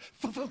firstborn.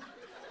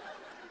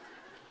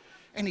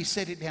 And he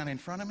set it down in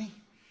front of me.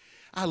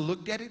 I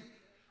looked at it.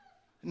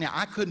 Now,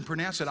 I couldn't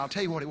pronounce it. I'll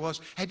tell you what it was.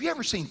 Have you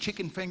ever seen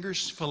chicken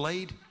fingers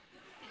filleted?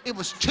 It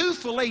was 2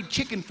 filleted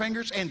chicken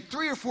fingers and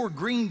 3 or 4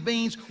 green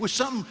beans with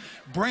something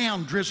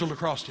brown drizzled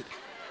across it.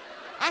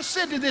 I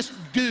said to this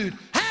dude,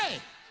 hey,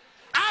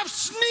 I've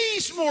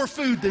sneezed more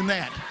food than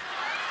that.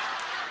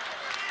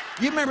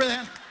 You remember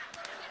that?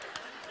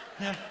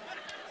 Yeah.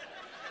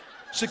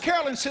 So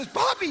Carolyn says,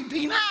 Bobby,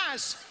 be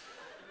nice.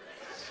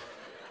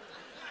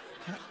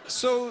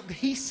 So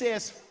he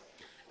says,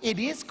 it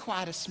is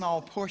quite a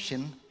small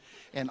portion.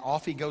 And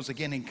off he goes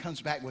again and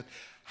comes back with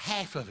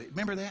half of it.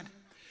 Remember that?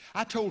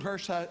 I told her,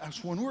 so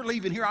when we're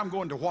leaving here, I'm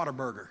going to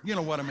Whataburger. You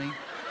know what I mean?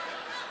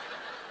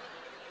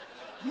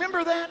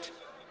 Remember that?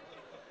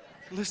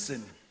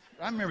 Listen,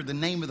 I remember the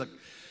name of the,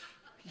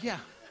 yeah.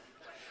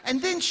 And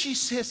then she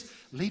says,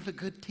 leave a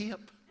good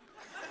tip.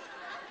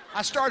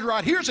 I started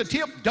right, here's a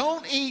tip,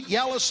 don't eat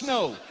yellow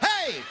snow.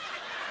 Hey!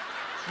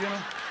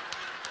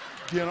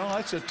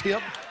 That's a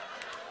tip.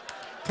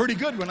 Pretty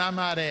good one, I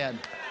might add.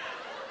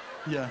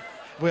 Yeah,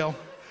 well,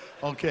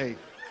 okay.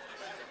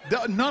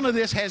 None of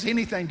this has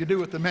anything to do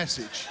with the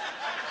message.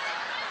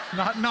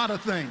 Not a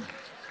thing.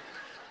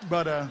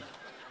 But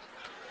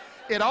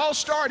it all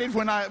started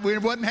when we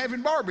wasn't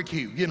having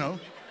barbecue,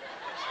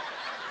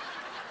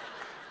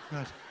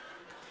 But,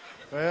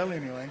 well,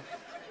 anyway.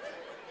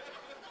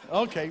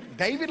 Okay,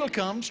 David will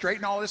come,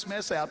 straighten all this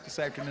mess out this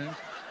afternoon.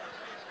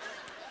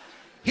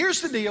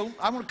 Here's the deal.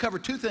 I'm going to cover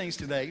 2 things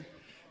today.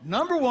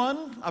 Number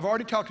 1, I've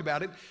already talked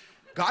about it.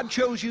 God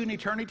chose you in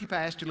eternity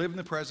past to live in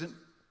the present,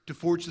 to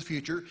forge the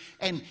future.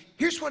 And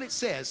here's what it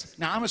says.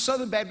 Now, I'm a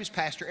Southern Baptist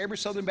pastor. Every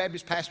Southern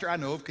Baptist pastor I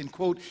know of can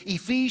quote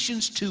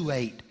Ephesians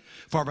 2:8.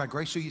 For by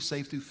grace are you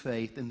saved through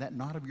faith, and that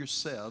not of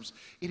yourselves.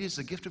 It is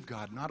the gift of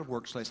God, not of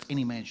works, lest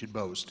any man should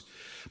boast.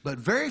 But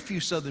very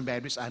few Southern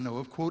Baptists I know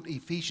of quote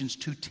Ephesians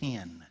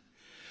 2:10.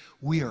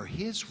 We are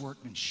his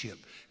workmanship,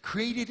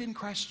 created in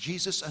Christ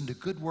Jesus unto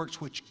good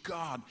works, which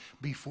God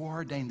before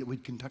ordained that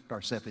we'd conduct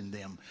ourselves in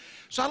them.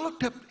 So I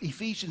looked up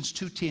Ephesians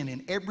 2:10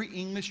 in every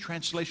English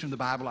translation of the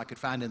Bible I could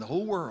find in the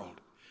whole world.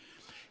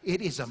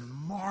 It is a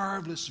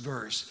marvelous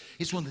verse.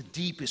 It's one of the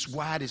deepest,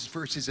 widest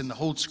verses in the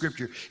whole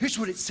Scripture. Here's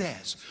what it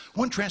says.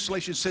 One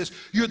translation says,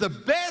 you're the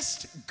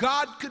best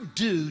God could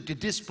do to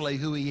display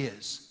who he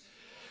is.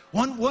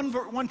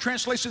 One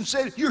translation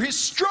said, you're his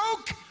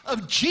stroke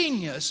of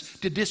genius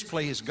to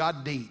display his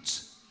God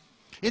deeds.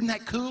 Isn't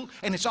that cool?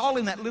 And it's all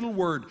in that little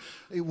word,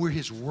 we're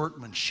his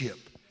workmanship.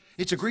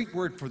 It's a Greek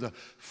word for the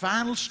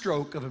final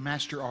stroke of a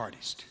master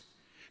artist.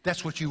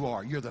 That's what you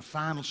are. You're the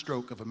final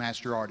stroke of a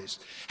master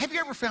artist. Have you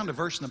ever found a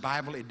verse in the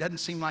Bible, it doesn't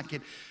seem like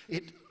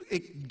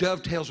it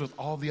dovetails with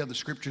all the other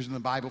scriptures in the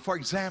Bible? For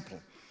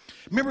example,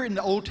 remember in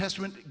the Old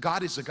Testament,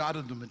 God is the God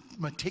of the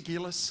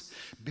meticulous.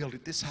 Build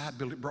it this high,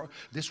 build it broad,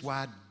 this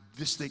wide,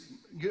 this thick.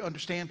 You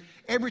understand?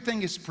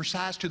 Everything is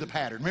precise to the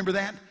pattern. Remember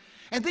that?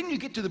 And then you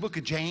get to the book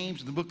of James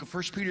and the book of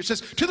 1 Peter. It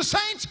says, to the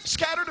saints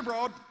scattered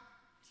abroad.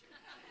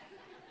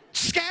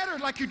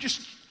 Scattered like you're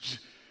just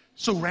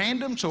so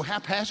random, so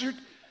haphazard.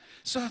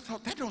 So I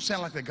thought, that don't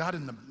sound like the God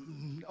in the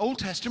Old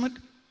Testament.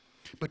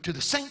 But to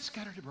the saints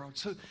scattered abroad.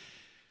 So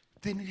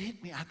then it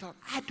hit me. I thought,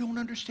 I don't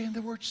understand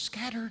the word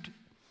scattered.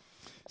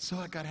 So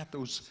I got out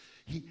those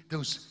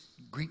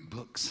Greek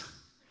books.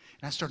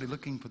 And I started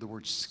looking for the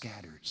word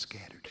scattered.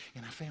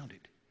 And I found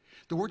it.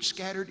 The word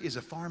scattered is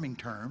a farming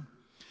term.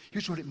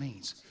 Here's what it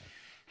means.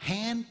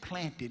 Hand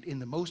planted in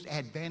the most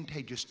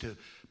advantageous to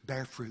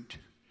bear fruit.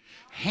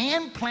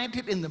 Hand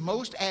planted in the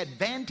most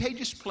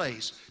advantageous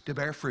place to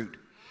bear fruit.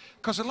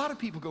 Because a lot of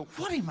people go,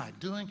 what am I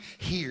doing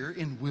here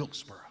in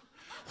Wilkesboro?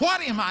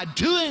 What am I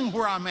doing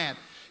where I'm at?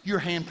 You're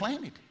hand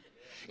planted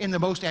in the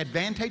most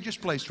advantageous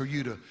place for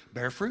you to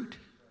bear fruit.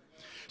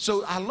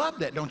 So I love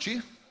that, don't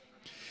you?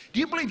 Do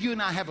you believe you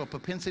and I have a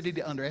propensity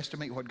to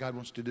underestimate what God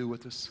wants to do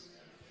with us?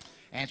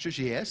 Answer is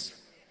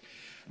yes.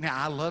 Now,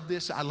 I love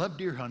this. I love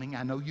deer hunting.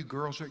 I know you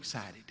girls are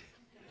excited.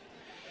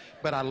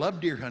 But I love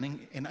deer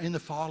hunting. And in the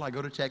fall, I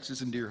go to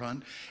Texas and deer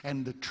hunt.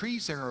 And the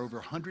trees there are over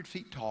 100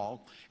 feet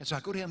tall. And so I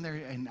go down there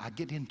and I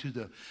get into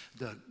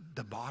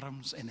the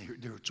bottoms. And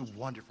it's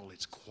wonderful.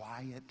 It's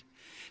quiet.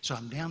 So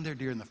I'm down there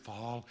during the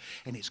fall,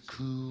 and it's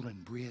cool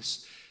and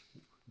brisk.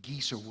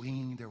 Geese are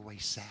winging their way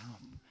south.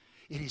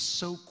 It is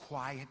so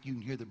quiet, you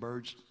can hear the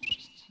birds.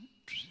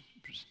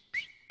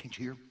 Can't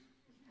you hear?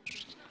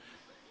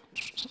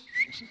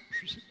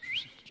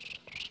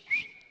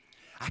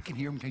 I can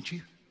hear them, can't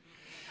you?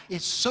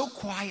 It's so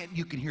quiet,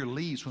 you can hear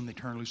leaves when they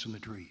turn loose from the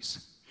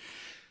trees.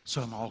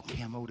 So I'm all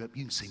camoed up.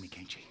 You can see me,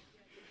 can't you?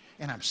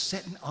 And I'm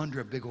sitting under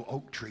a big old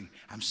oak tree.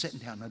 I'm sitting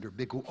down under a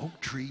big old oak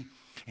tree,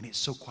 and it's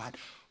so quiet.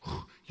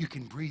 You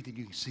can breathe, and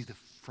you can see the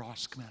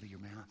frost come out of your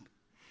mouth.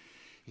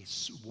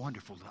 It's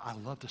wonderful. I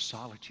love the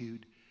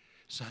solitude.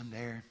 So I'm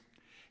there,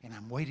 and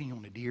I'm waiting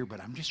on a deer,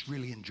 but I'm just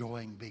really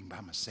enjoying being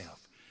by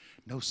myself.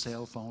 No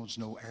cell phones,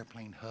 no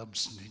airplane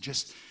hubs,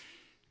 just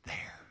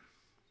there.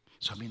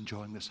 So I'm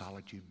enjoying the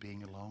solitude,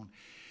 being alone.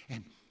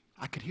 And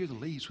I could hear the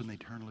leaves when they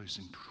turn loose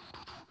and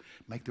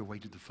make their way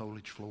to the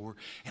foliage floor.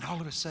 And all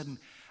of a sudden,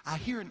 I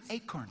hear an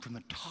acorn from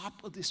the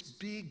top of this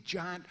big,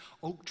 giant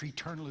oak tree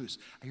turn loose.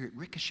 I hear it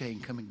ricocheting,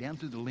 coming down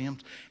through the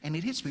limbs, and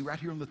it hits me right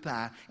here on the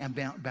thigh and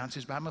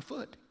bounces by my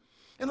foot.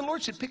 And the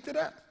Lord said, pick that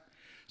up.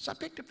 So I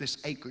picked up this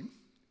acorn,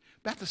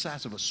 about the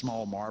size of a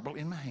small marble,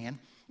 in my hand.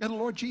 And the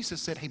Lord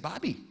Jesus said, hey,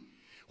 Bobby,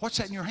 what's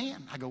that in your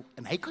hand? I go,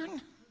 an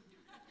acorn?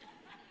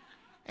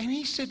 And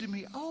he said to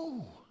me,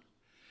 oh,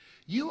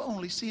 you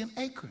only see an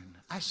acorn.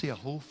 I see a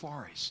whole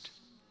forest.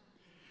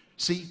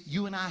 See,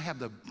 you and I have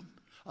the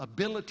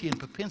ability and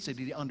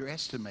propensity to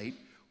underestimate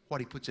what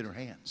he puts in our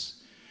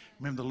hands.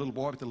 Remember the little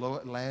boy with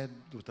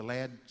the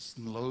lads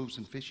and loaves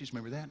and fishes?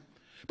 Remember that?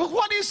 But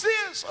what is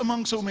this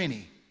among so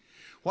many?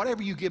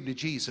 Whatever you give to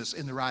Jesus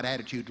in the right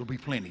attitude, it'll be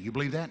plenty. You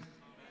believe that?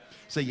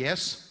 Say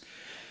yes.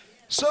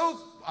 So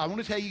I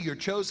want to tell you, you're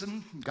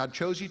chosen. God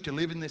chose you to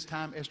live in this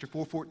time. Esther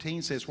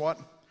 4:14 says what?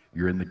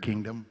 You're in the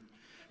kingdom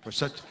for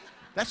such.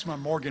 That's my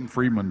Morgan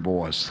Freeman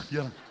voice.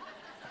 Yeah.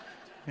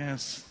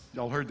 Yes.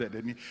 Y'all heard that,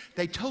 didn't you?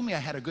 They told me I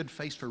had a good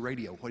face for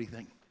radio. What do you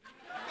think?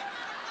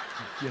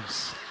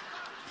 Yes.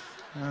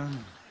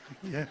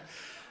 Yeah.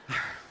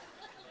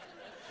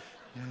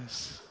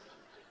 Yes.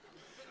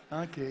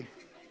 Okay.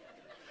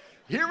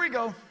 Here we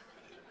go.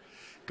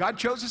 God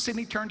chose us in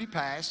eternity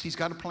past. He's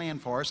got a plan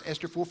for us.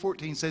 Esther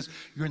 4:14 says,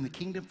 you're in the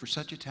kingdom for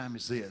such a time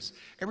as this.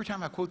 Every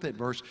time I quote that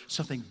verse,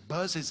 something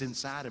buzzes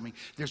inside of me.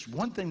 There's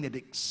one thing that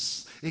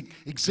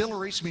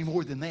exhilarates me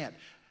more than that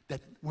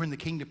we're in the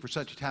kingdom for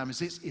such a time as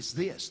this. It's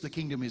this. The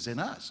kingdom is in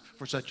us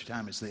for such a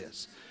time as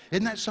this.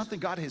 Isn't that something?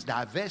 God has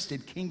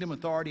divested kingdom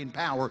authority and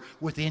power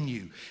within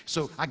you.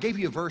 So I gave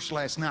you a verse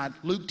last night,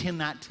 Luke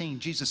 10:19.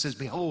 Jesus says,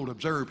 behold,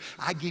 observe,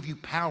 I give you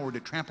power to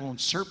trample on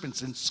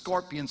serpents and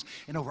scorpions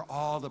and over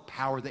all the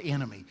power of the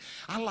enemy.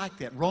 I like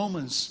that.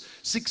 Romans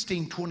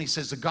 16:20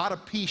 says, the God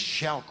of peace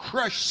shall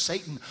crush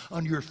Satan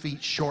under your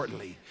feet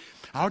shortly.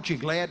 Aren't you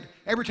glad?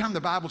 Every time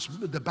the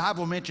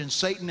Bible mentions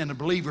Satan and a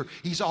believer,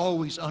 he's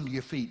always under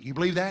your feet. You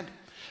believe that?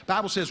 The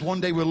Bible says one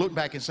day we'll look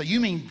back and say,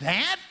 you mean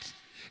that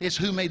is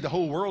who made the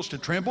whole world to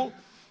tremble?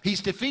 He's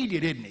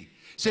defeated, isn't he? It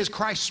says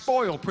Christ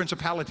spoiled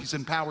principalities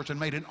and powers and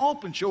made an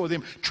open show of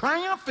them,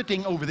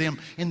 triumphing over them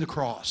in the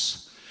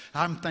cross.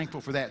 I'm thankful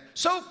for that.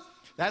 So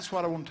that's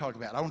what I want to talk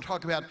about. I want to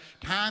talk about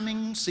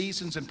timing,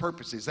 seasons, and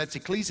purposes. That's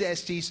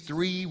Ecclesiastes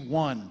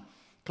 3:1.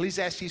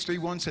 Ecclesiastes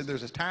 3:1 said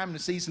there's a time and a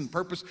season and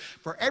purpose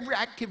for every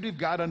activity of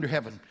God under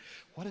heaven.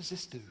 What does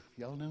this do?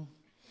 Y'all know?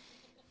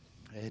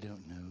 I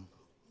don't know.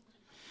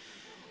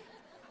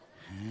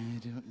 I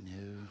don't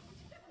know.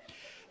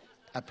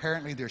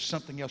 Apparently there's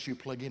something else you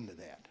plug into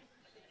that.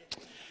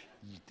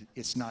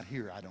 It's not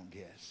here, I don't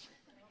guess.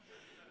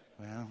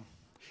 Well,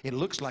 it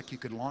looks like you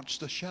could launch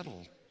the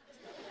shuttle.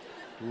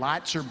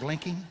 Lights are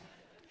blinking.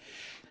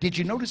 Did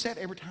you notice that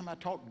every time I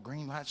talk, the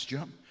green lights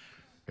jump?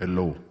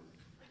 Hello.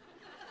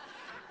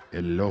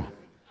 Hello.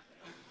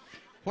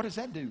 What does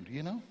that do? Do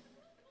you know?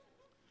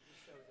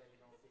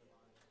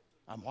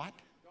 I'm what?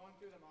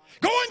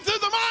 Going through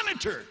the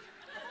monitor.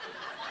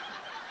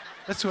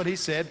 That's what he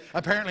said.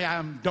 Apparently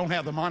I don't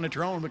have the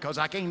monitor on because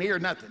I can't hear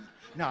nothing.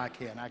 No, I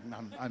can.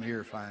 I'm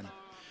here fine.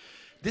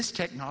 This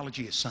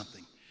technology is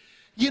something.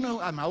 You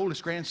know, my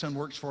oldest grandson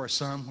works for a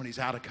son when he's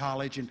out of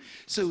college, and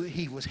so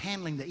he was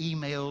handling the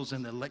emails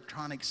and the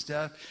electronic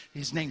stuff.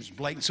 His name's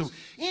Blake. So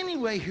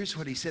anyway, here's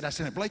what he said. I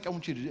said, Blake, I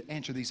want you to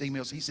answer these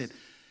emails. He said,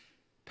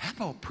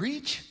 Papa,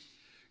 preach?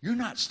 You're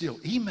not still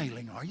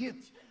emailing, are you?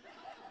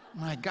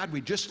 My God,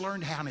 we just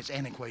learned how, and it's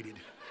antiquated.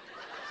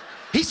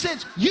 He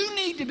says, you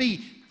need to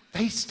be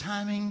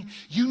FaceTiming,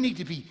 you need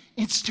to be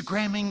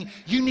Instagramming,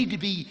 you need to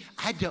be,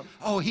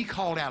 he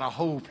called out a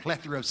whole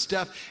plethora of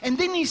stuff. And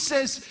then he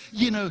says,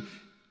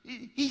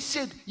 he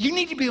said, you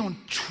need to be on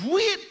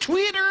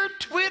Twitter.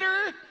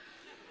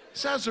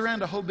 So I was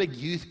around a whole big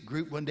youth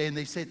group one day, and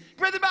they said,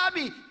 Brother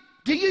Bobby,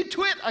 do you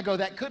twit? I go,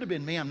 that could have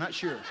been me, I'm not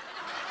sure.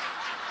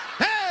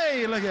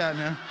 Hey, look at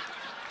that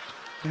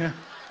now.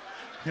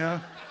 Yeah.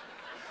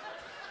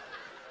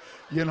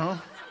 You know,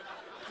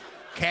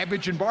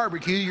 cabbage and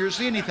barbecue, you'll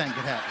see anything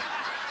could happen.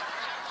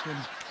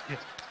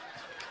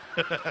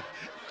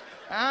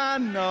 I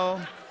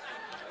know.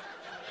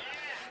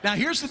 Now,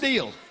 here's the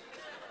deal.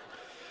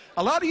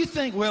 A lot of you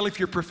think, well, if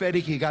you're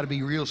prophetic, you got to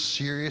be real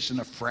serious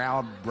and a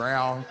proud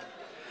brow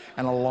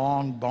and a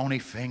long bony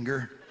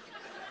finger.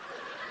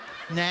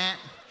 Nah.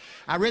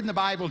 I read in the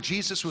Bible,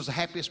 Jesus was the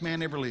happiest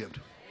man ever lived.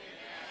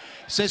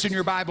 It says in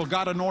your Bible,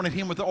 God anointed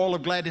him with the oil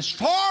of gladness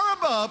far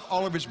above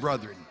all of his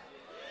brethren.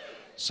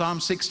 Psalm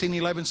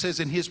 16:11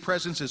 says, in his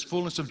presence is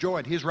fullness of joy.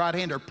 At his right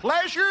hand are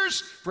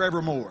pleasures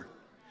forevermore.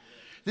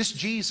 This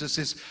Jesus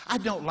is, I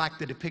don't like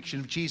the depiction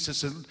of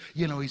Jesus.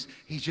 You know,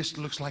 he just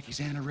looks like he's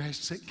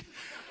anorexic.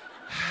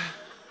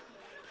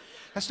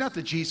 That's not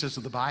the Jesus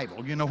of the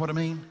Bible. You know what I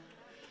mean?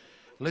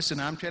 Listen,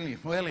 I'm telling you.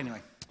 Well,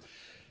 anyway.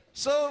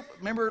 So,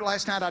 remember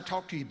last night I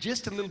talked to you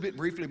just a little bit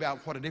briefly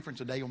about what a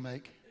difference a day will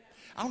make?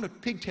 I want to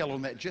pigtail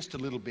on that just a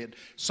little bit.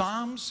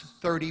 Psalms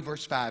 30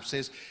 verse 5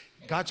 says,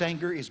 God's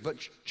anger is but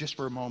just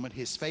for a moment.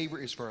 His favor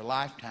is for a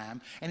lifetime.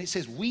 And it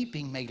says,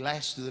 weeping may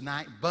last through the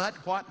night, but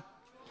what?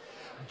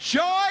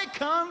 Joy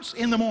comes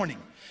in the morning.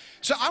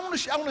 So I want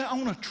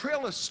to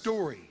trail a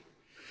story.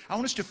 I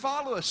want us to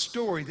follow a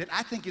story that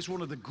I think is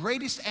one of the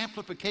greatest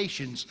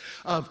amplifications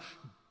of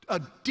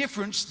a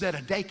difference that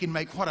a day can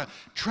make, what a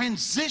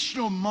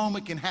transitional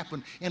moment can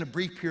happen in a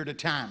brief period of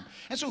time.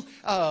 And so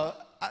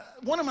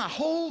one of my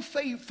whole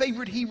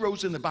favorite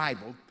heroes in the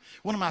Bible,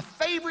 one of my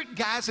favorite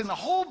guys in the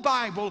whole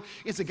Bible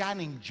is a guy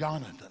named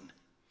Jonathan.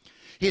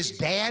 His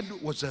dad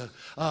was a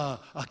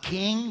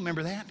king,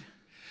 remember that?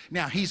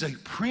 Now, he's a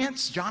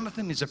prince.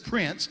 Jonathan is a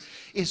prince.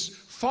 As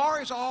far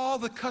as all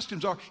the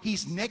customs are,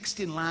 he's next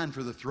in line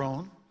for the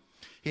throne.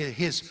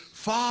 His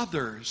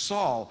father,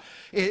 Saul,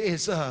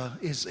 is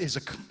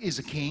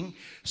a king.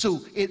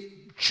 So it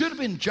should have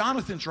been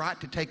Jonathan's right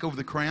to take over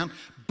the crown.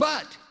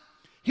 But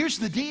here's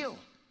the deal.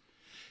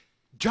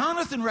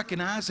 Jonathan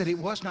recognized that it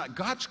was not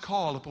God's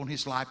call upon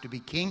his life to be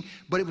king,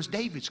 but it was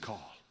David's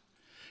call.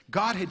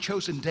 God had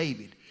chosen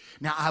David.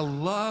 Now, I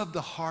love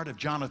the heart of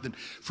Jonathan.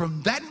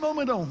 From that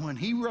moment on, when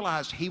he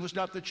realized he was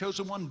not the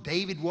chosen one,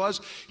 David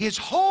was, his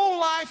whole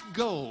life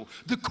goal,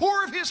 the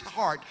core of his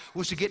heart,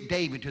 was to get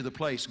David to the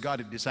place God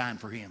had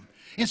designed for him.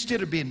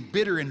 Instead of being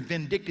bitter and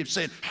vindictive,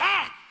 saying,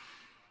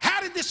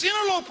 how did this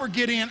interloper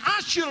get in?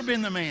 I should have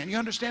been the man. You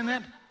understand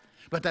that?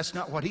 But that's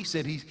not what he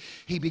said.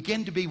 He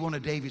began to be one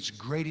of David's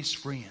greatest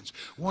friends,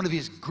 one of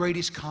his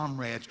greatest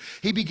comrades.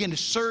 He began to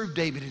serve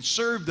David and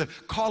serve the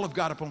call of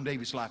God upon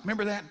David's life.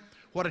 Remember that?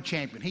 What a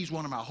champion. He's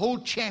one of my whole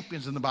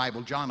champions in the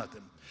Bible,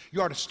 Jonathan.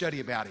 You ought to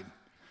study about him.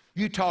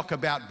 You talk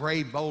about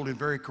brave, bold, and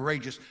very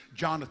courageous.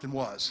 Jonathan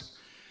was.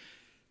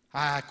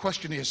 I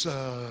question his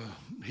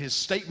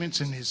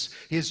statements and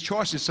his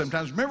choices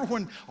sometimes. Remember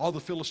when all the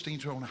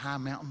Philistines were on a high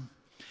mountain?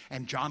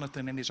 And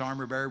Jonathan and his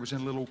armor bearer was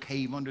in a little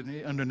cave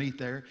underneath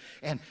there.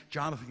 And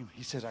Jonathan,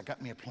 he says, I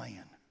got me a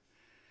plan.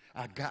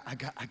 I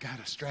got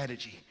a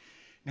strategy.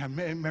 Now,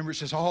 remember, it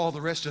says all the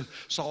rest of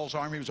Saul's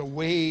army was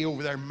way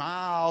over there,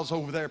 miles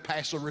over there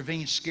past the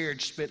ravine, scared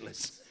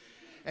spitless.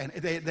 And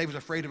they was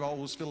afraid of all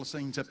those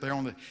Philistines up there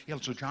on the hill.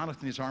 So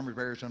Jonathan, his armor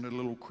bearer, is under a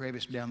little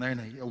crevice down there.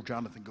 And old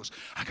Jonathan goes,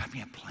 I got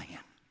me a plan.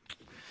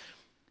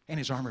 And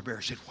his armor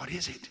bearer said, what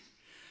is it?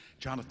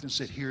 Jonathan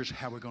said, here's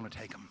how we're going to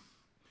take them.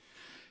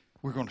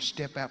 We're going to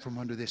step out from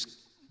under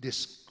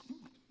this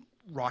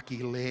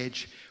rocky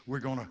ledge. We're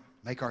going to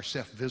make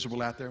ourselves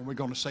visible out there. And we're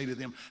going to say to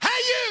them, hey,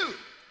 you!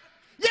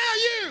 Yeah,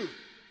 you!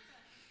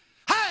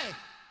 Hey!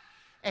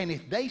 And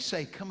if they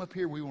say, come up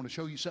here, we want to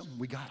show you something,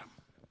 we got them.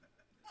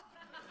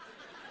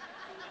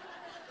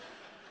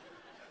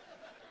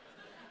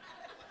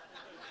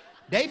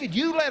 David,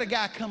 you let a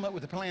guy come up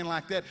with a plan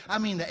like that. I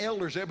mean, the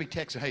elders, they'll be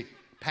texting, hey,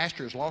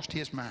 pastor has lost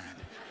his mind.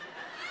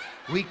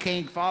 We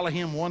can't follow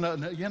him one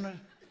another, you know.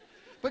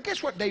 But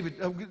guess what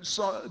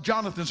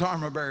Jonathan's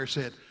armor bearer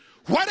said?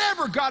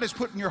 Whatever God has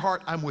put in your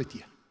heart, I'm with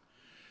you.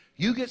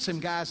 You get some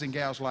guys and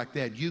gals like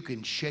that, you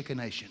can shake a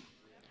nation.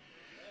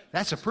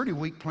 That's a pretty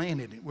weak plan,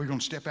 isn't it? We're going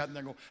to step out and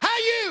they're going, hey,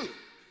 you!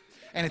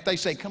 And if they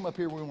say, come up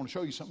here, we want to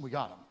show you something, we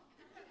got them.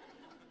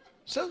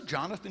 So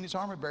Jonathan, his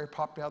armor bearer,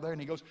 popped out there and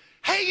he goes,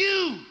 hey,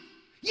 you!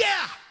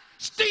 Yeah!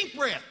 Stink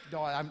breath!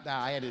 No, I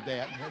added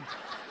that.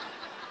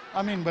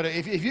 I mean, but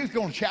if you're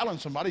going to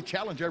challenge somebody,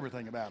 challenge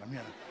everything about them, you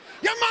know.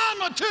 Your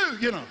mama too,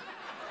 you know.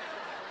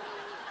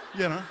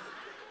 You know.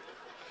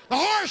 The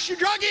horse you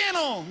drug in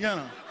on, you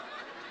know.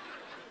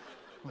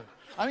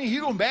 I mean,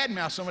 you're going to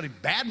badmouth somebody,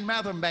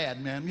 badmouth them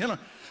bad, man, you know.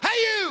 Hey,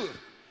 you!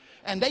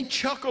 And they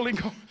chuckle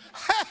and go,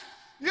 hey,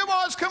 you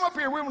boys come up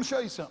here, we want to show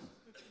you something.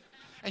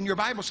 And your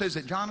Bible says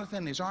that Jonathan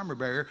and his armor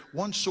bearer,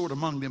 one sword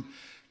among them,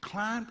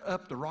 climbed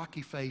up the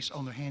rocky face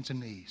on their hands and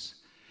knees.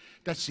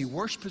 That's the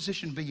worst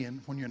position to be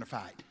in when you're in a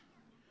fight.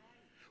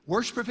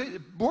 Worst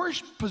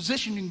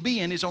position you can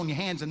be in is on your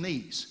hands and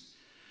knees.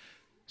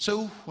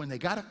 So when they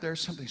got up there,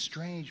 something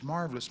strange,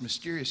 marvelous,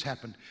 mysterious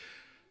happened.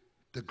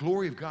 The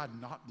glory of God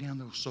knocked down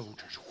those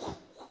soldiers.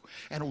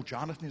 And old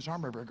Jonathan, his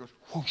armor bearer, goes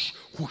whoosh,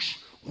 whoosh,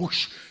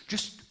 whoosh.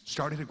 Just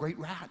started a great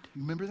riot.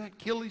 You remember that?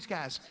 Kill these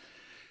guys.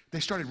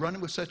 They started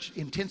running with such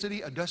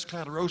intensity, a dust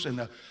cloud arose, and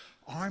the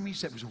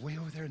armies that was way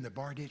over there in the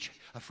bar ditch,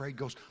 afraid,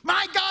 goes,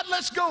 my God,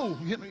 let's go.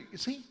 You know,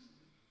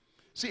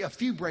 see, a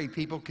few brave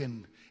people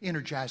can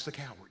energize the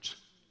cowards.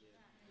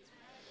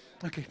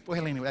 Okay,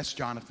 well, anyway, that's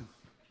Jonathan.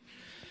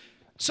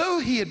 So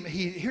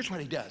here's what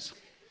he does.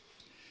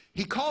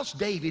 He calls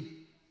David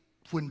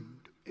when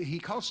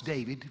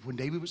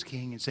David was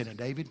king and said, "Now,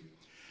 David,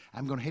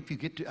 I'm going to help you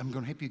get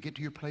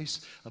to your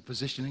place of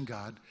position in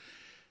God,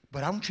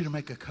 but I want you to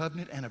make a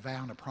covenant and a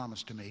vow and a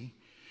promise to me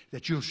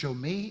that you'll show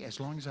me, as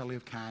long as I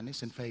live,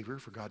 kindness and favor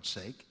for God's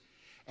sake.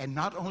 And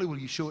not only will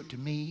you show it to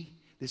me,"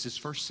 this is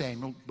 1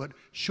 Samuel, "but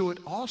show it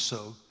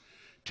also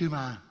to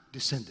my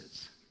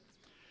descendants."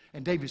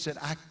 And David said,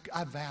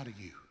 I vow to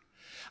you.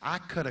 I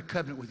cut a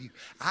covenant with you.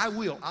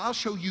 I'll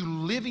show you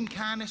living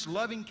kindness,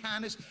 loving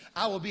kindness.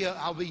 I'll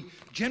be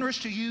generous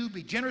to you,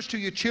 be generous to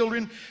your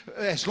children.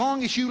 As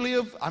long as you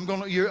live,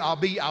 I'll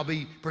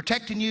be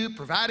protecting you,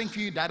 providing for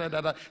you, da da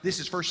da da. This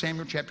is 1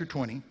 Samuel chapter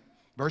 20,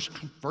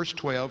 verse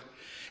 12.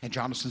 And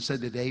Jonathan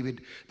said to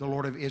David, "The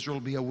Lord of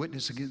Israel be a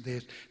witness against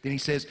this." Then he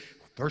says,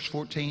 verse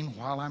 14,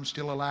 "While I'm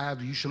still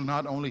alive, you shall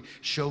not only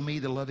show me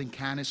the loving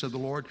kindness of the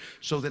Lord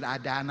so that I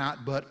die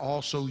not, but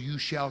also you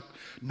shall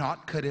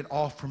not cut it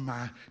off from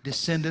my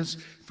descendants,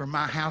 from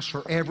my house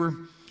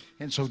forever."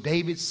 And so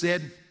David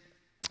said,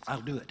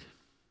 "I'll do it."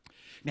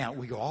 Now,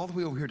 we go all the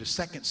way over here to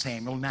 2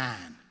 Samuel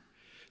 9.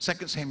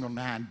 2 Samuel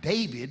 9,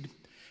 David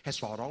has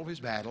fought all of his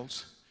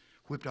battles,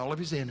 whipped all of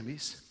his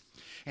enemies,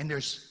 and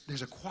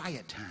there's a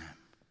quiet time,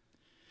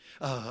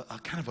 a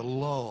kind of a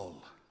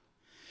lull.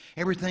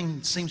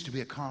 Everything seems to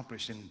be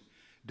accomplished and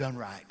done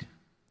right.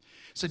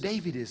 So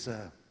David is,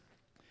 I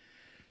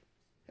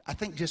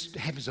think, just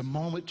has a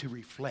moment to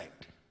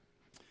reflect.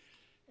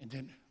 And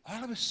then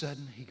all of a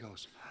sudden he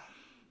goes,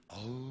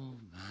 "Oh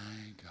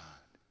my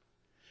God,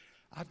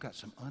 I've got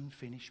some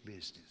unfinished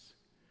business."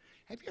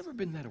 Have you ever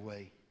been that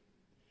way?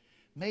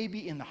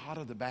 Maybe in the heart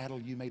of the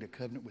battle you made a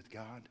covenant with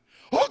God.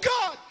 "Oh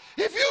God,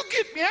 if you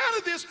get me out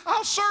of this,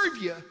 I'll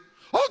serve you.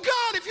 Oh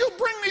God, if you'll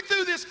bring me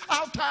through this,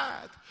 I'll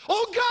tithe.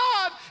 Oh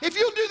God, if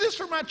you'll do this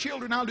for my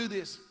children, I'll do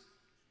this."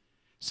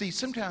 See,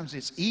 sometimes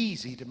it's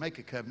easy to make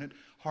a covenant,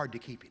 hard to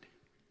keep it.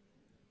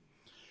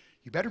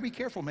 You better be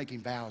careful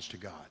making vows to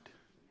God.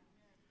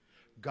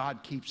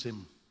 God keeps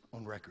them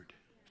on record.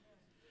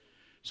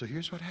 So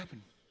here's what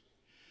happened.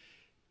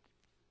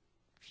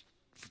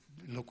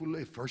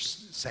 Locally,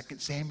 2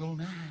 Samuel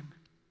 9.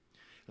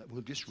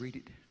 We'll just read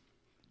it.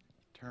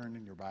 Turn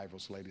in your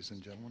Bibles, ladies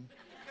and gentlemen.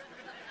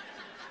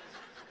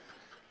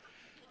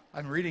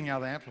 I'm reading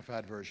out the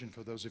Amplified Version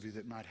for those of you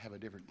that might have a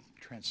different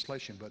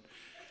translation, but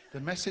the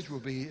message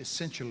will be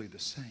essentially the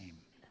same.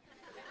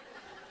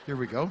 Here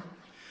we go.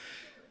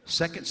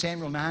 2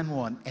 Samuel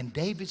 9:1. "And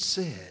David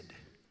said,"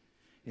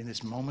 in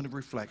this moment of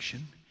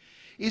reflection,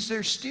 "Is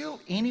there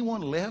still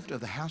anyone left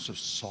of the house of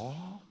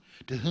Saul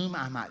to whom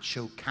I might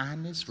show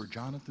kindness for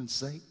Jonathan's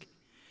sake?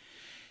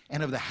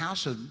 And of the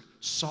house of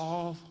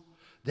Saul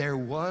there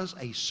was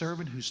a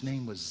servant whose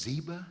name was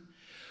Ziba.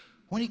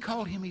 When he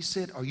called him, he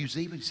said, 'Are you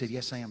Ziba?' He said,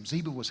 'Yes, I am.'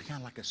 Ziba was kind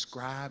of like a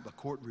scribe, a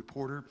court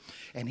reporter,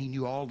 and he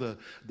knew all the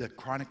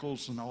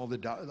chronicles and all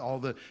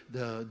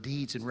the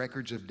deeds and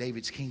records of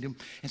David's kingdom.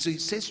 And so he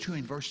says to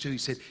him in verse 2, he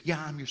said,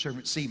 'Yeah, I'm your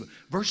servant Ziba.'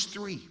 Verse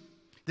 3,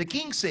 the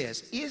king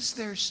says, 'Is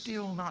there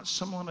still not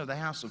someone of the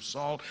house of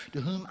Saul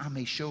to whom I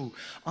may show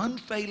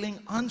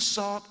unfailing,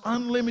 unsought,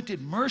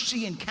 unlimited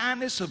mercy and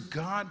kindness of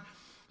God?'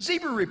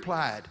 Ziba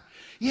replied,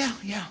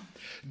 'Yeah.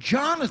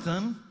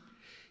 Jonathan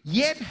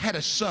yet had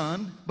a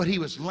son, but he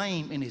was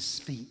lame in his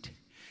feet.'"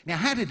 Now,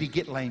 how did he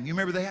get lame? You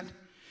remember that?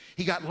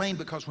 He got lame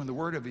because when the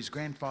word of his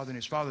grandfather and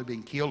his father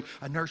being killed,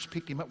 a nurse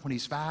picked him up when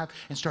he's 5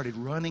 and started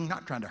running,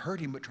 not trying to hurt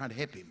him, but trying to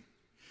help him.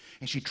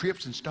 And she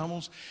trips and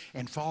stumbles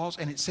and falls,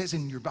 and it says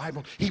in your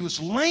Bible, he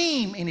was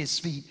lame in his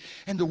feet.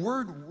 And the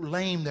word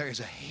lame there is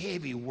a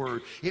heavy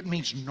word. It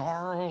means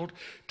gnarled,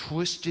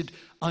 twisted,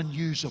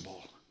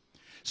 unusable.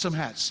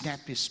 Somehow it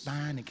snapped his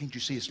spine, and can't you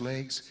see his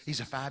legs? He's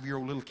a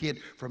 5-year-old little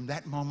kid. From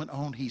that moment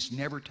on, he's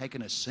never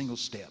taken a single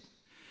step.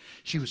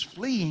 She was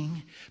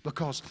fleeing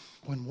because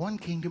when one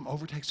kingdom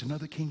overtakes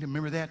another kingdom,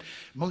 remember that?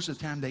 Most of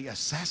the time they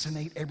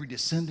assassinate every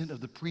descendant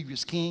of the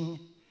previous king.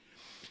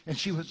 And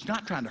she was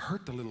not trying to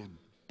hurt the little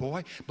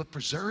boy, but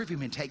preserve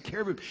him and take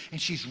care of him.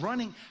 And she's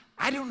running.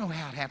 I don't know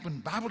how it happened.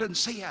 The Bible doesn't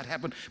say how it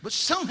happened, but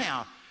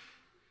somehow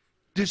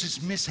there's this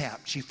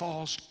mishap. She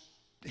falls.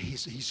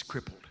 He's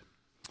crippled.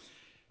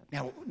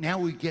 Now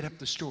we get up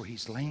the story.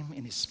 He's lame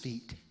in his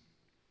feet.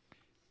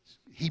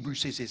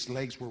 Hebrews says his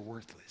legs were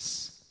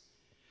worthless.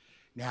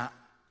 Now,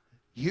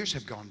 years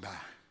have gone by.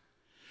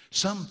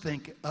 Some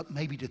think up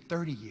maybe to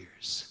 30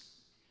 years.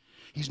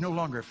 He's no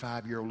longer a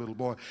 5-year-old little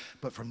boy,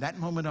 but from that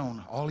moment on,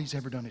 all he's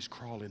ever done is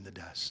crawl in the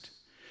dust.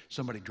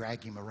 Somebody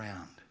drag him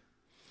around.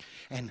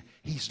 And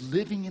he's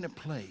living in a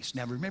place.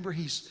 Now, remember,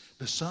 he's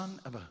the son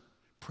of a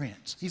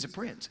prince. He's a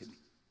prince, isn't he?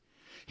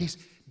 He's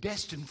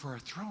destined for a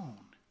throne.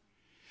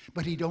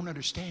 But he don't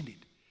understand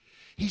it.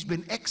 He's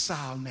been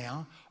exiled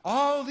now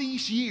all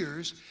these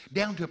years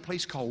down to a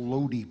place called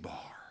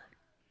Lodibar.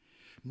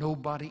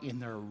 Nobody in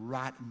their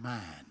right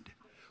mind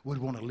would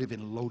want to live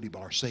in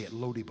Lodibar. Say it,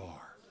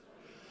 Lodibar.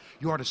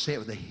 You ought to say it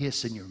with a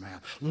hiss in your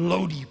mouth.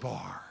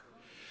 Lodibar.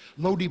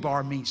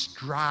 Lodibar means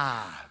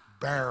dry,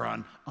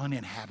 barren,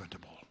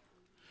 uninhabitable.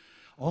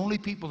 Only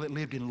people that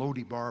lived in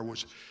Lodibar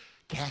was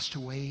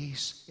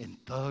castaways and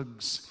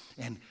thugs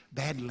and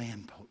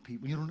badland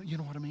people. You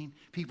know what I mean?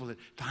 People that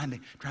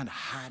trying to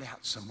hide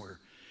out somewhere.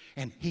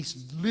 And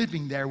he's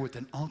living there with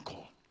an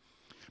uncle,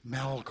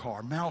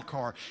 Malchar.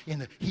 Malchar in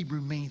the Hebrew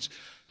means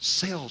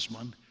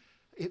salesman.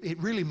 It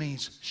really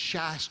means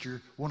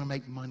shyster, want to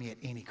make money at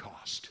any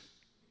cost.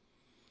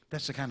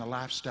 That's the kind of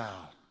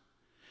lifestyle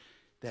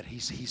that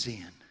he's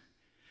in.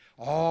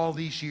 All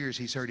these years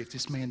he's heard, if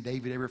this man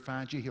David ever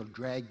finds you, he'll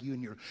drag you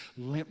in your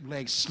limp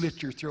legs,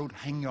 slit your throat,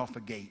 hang you off a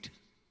gate.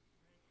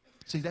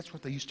 See, that's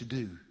what they used to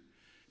do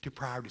to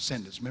prior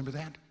descendants. Remember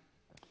that?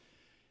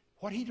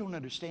 What he don't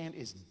understand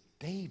is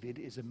David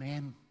is a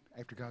man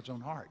after God's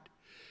own heart.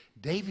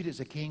 David is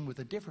a king with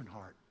a different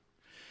heart.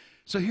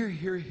 So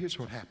here's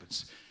what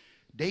happens.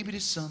 David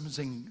is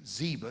summoning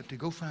Ziba to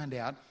go find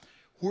out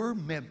where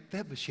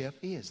Mephibosheth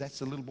is. That's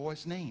the little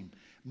boy's name,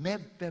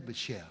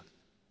 Mephibosheth.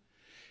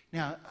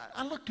 Now,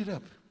 I looked it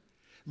up.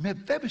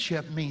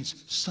 Mephibosheth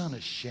means son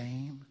of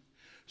shame,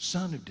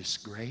 son of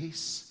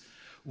disgrace,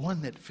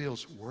 one that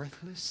feels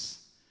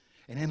worthless.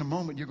 And in a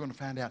moment, you're going to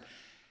find out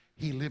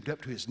he lived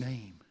up to his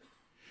name.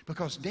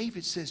 Because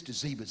David says to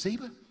Ziba,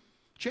 Ziba,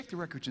 check the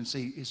records and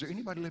see, is there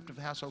anybody left of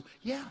the household?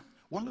 Yeah,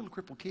 one little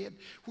crippled kid.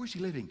 Where's he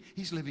living?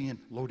 He's living in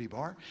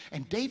Lodibar.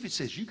 And David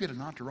says, you get an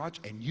entourage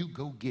and you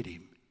go get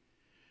him.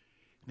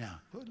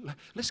 Now,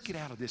 let's get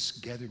out of this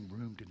gathering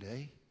room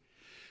today.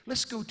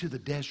 Let's go to the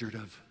desert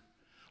of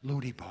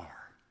Lodibar.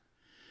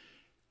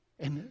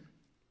 And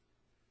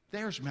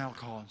there's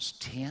Malchon's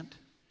tent.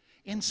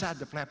 Inside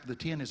the flap of the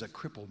tent is a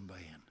crippled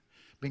man.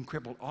 Been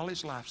crippled all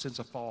his life since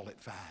a fall at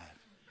 5.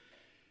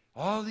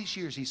 All these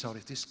years he thought,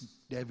 if this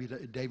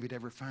David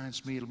ever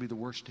finds me, it'll be the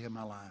worst day of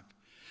my life.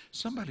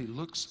 Somebody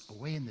looks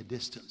away in the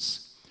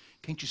distance.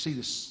 Can't you see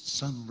the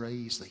sun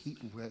rays, the heat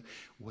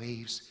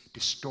waves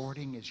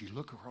distorting as you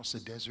look across the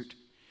desert?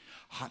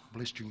 Hot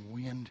blistering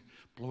wind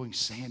blowing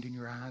sand in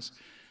your eyes,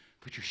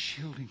 but you're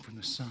shielding from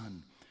the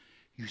sun.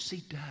 You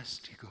see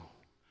dust. You go,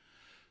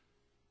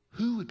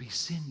 who would be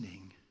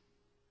sending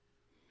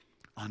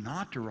an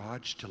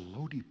entourage to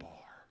Lodibar?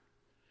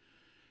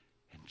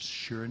 And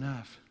sure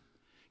enough,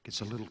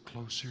 gets a little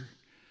closer.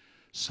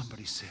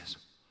 Somebody says,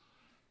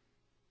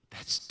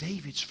 that's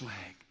David's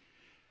flag.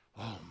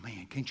 Oh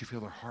man, can't you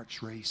feel their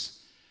hearts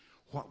race?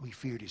 What we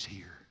feared is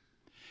here.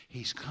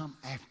 He's come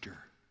after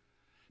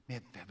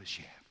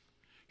Mephibosheth.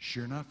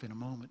 Sure enough, in a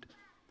moment,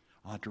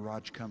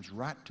 entourage comes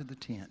right to the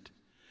tent.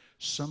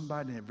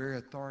 Somebody in a very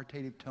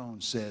authoritative tone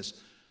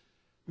says,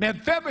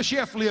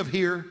 Mephibosheth live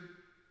here.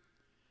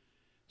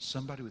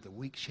 Somebody with a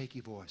weak, shaky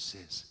voice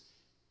says,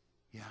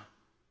 yeah.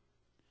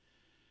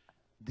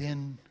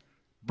 Then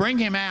bring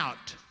him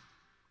out.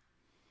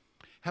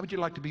 How would you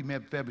like to be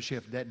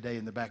Mephibosheth that day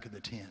in the back of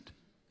the tent?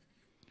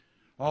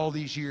 All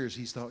these years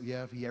he's thought,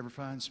 yeah, if he ever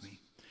finds me,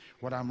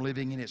 what I'm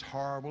living in is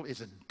horrible.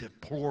 It's a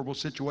deplorable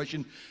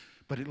situation,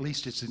 but at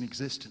least it's in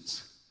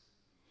existence.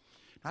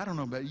 I don't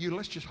know about you.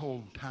 Let's just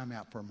hold time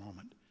out for a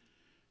moment.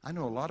 I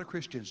know a lot of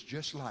Christians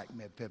just like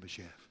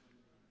Mephibosheth.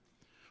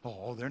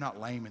 Oh, they're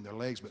not lame in their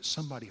legs, but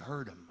somebody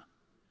hurt them.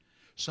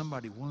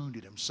 Somebody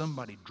wounded them.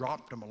 Somebody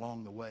dropped them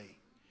along the way.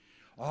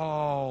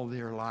 All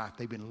their life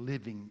they've been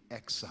living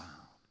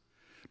exile,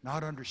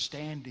 not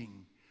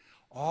understanding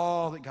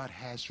all that God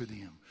has for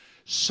them.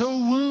 So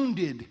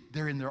wounded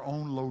they're in their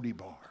own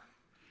Lodibar.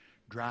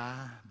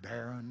 Dry,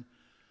 barren,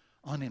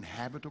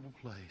 uninhabitable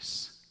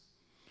place.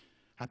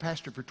 I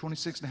pastored for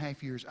 26 and a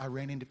half years. I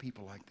ran into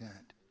people like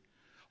that.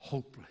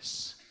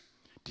 Hopeless,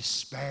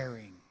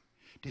 despairing,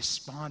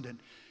 despondent,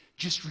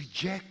 just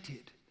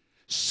rejected.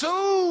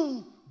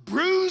 So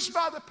bruised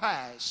by the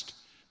past,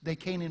 they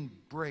can't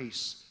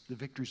embrace the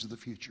victories of the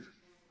future.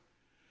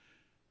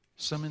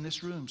 Some in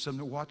this room, some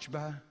that watch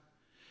by,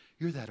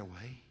 you're that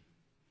away.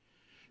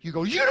 You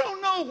go, you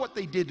don't know what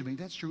they did to me.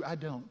 That's true, I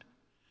don't.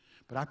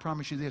 But I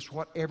promise you this,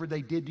 whatever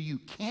they did to you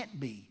can't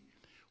be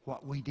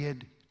what we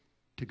did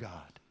to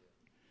God.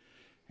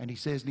 And he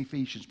says in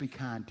Ephesians, be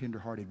kind,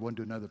 tenderhearted one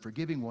to another,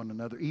 forgiving one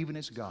another, even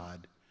as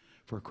God,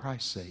 for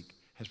Christ's sake,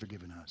 has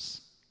forgiven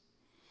us.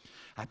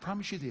 I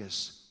promise you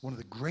this, one of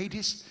the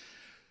greatest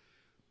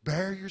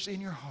barriers in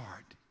your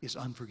heart is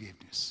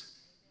unforgiveness.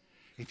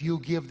 If you'll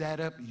give that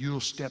up, you'll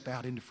step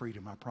out into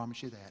freedom. I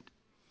promise you that.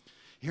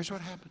 Here's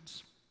what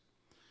happens.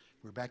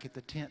 We're back at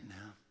the tent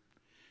now.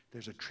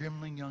 There's a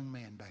trembling young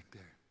man back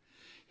there.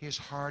 His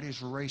heart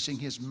is racing.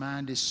 His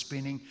mind is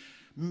spinning.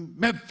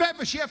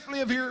 Mephibosheth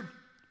live here.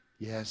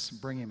 Yes,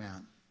 bring him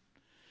out.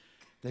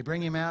 They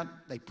bring him out.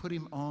 They put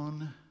him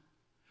on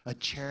a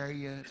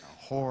chariot,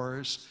 a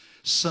horse,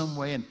 some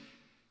way, and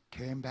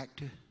carry him back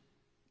to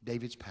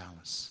David's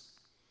palace.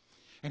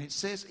 And it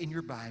says in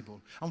your Bible,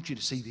 I want you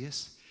to see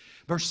this.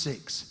 Verse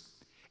 6.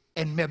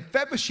 And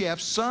Mephibosheth,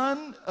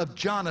 son of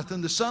Jonathan,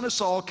 the son of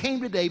Saul,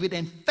 came to David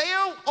and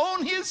fell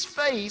on his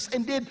face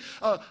and did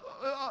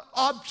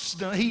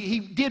obstinate. He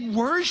did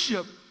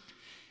worship.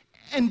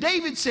 And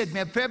David said,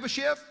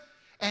 Mephibosheth,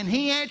 and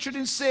he answered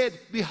and said,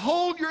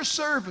 behold your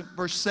servant.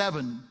 Verse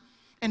 7.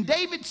 And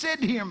David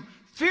said to him,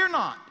 fear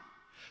not,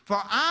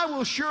 For I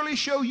will surely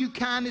show you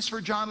kindness for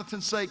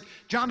Jonathan's sake,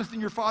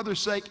 Jonathan your father's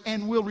sake,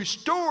 and will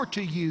restore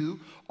to you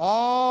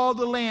all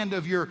the land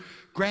of your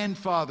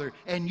grandfather,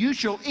 and you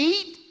shall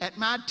eat at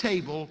my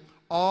table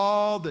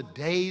all the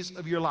days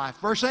of your life.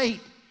 Verse 8,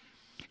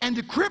 and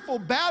the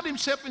cripple bowed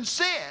himself and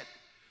said,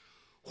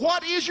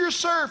 what is your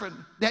servant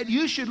that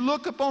you should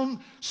look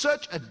upon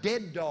such a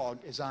dead dog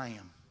as I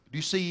am? Do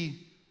you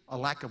see a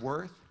lack of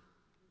worth?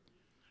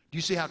 Do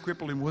you see how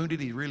crippled and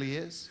wounded he really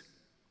is?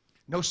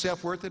 No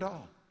self-worth at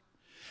all.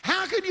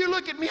 How could you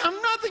look at me?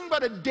 I'm nothing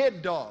but a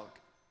dead dog.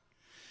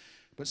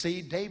 But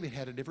see, David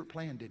had a different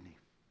plan, didn't he?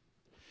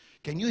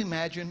 Can you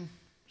imagine?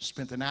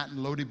 Spent the night in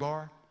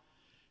Lodibar,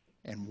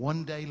 and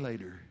one day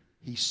later,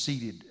 he's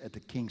seated at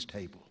the king's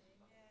table.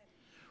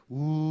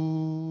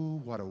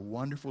 Ooh, what a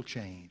wonderful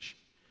change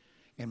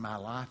in my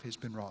life has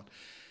been wrought.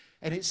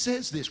 And it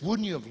says this,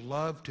 wouldn't you have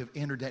loved to have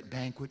entered that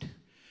banquet?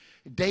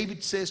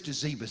 David says to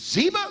Ziba,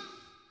 Ziba,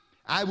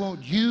 I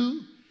want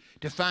you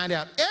to find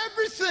out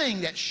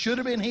everything that should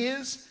have been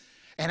his,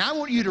 and I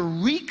want you to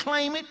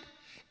reclaim it,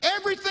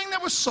 everything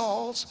that was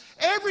Saul's,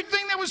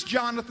 everything that was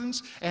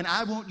Jonathan's, and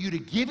I want you to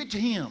give it to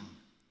him.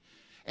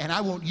 And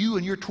I want you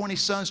and your 20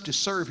 sons to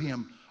serve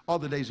him all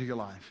the days of your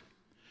life.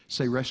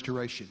 Say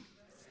restoration.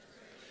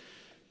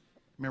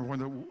 Remember when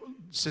the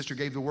sister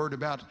gave the word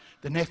about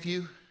the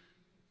nephew?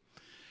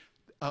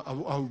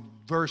 A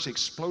verse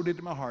exploded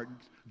in my heart.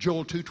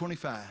 Joel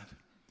 2:25.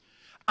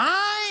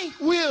 I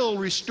will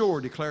restore,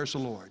 declares the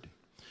Lord.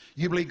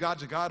 You believe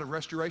God's a God of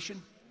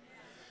restoration?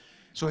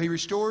 So he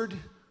restored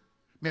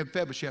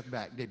Mephibosheth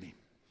back, didn't he?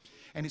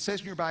 And it says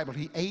in your Bible,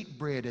 he ate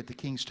bread at the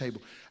king's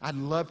table. I'd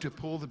love to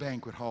pull the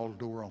banquet hall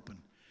door open.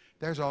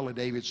 There's all of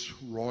David's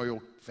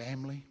royal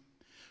family.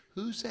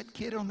 Who's that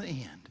kid on the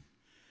end?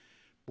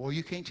 Boy,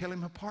 you can't tell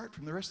him apart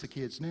from the rest of the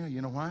kids now.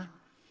 You know why?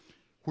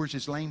 Where's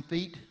his lame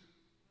feet?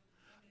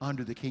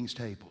 Under the king's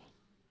table.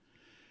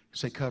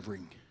 Say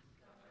covering.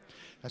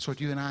 That's what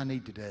you and I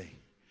need today.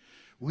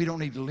 We don't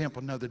need to limp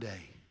another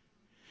day.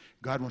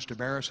 God wants to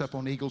bear us up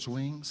on eagle's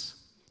wings.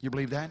 You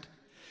believe that?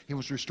 He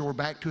wants to restore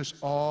back to us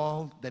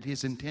all that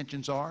his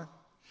intentions are.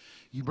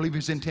 You believe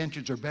his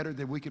intentions are better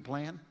than we could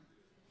plan?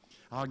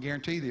 I'll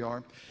guarantee they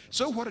are.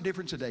 So what a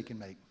difference a day can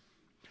make.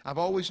 I've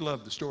always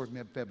loved the story of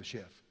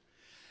Mephibosheth.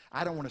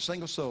 I don't want a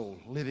single soul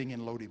living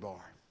in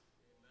Lodibar.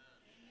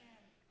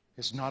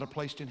 It's not a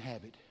place to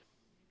inhabit.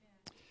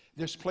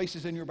 There's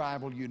places in your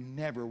Bible you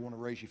never want to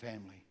raise your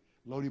family.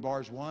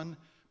 Lodibar is one,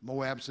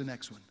 Moab's the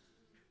next one.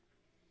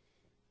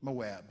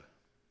 Moab.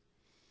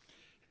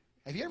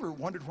 Have you ever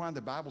wondered why the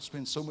Bible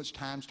spends so much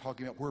time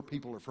talking about where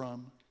people are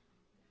from?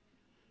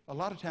 A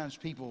lot of times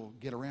people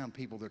get around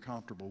people they're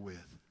comfortable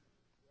with.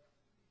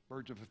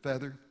 Birds of a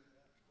feather.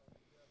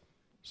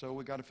 So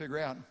we've got to figure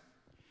out.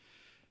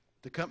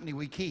 The company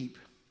we keep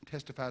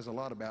testifies a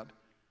lot about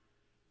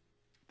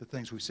the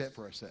things we set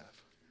for ourselves.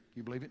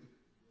 You believe it?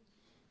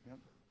 Yep.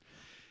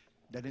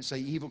 Doesn't it say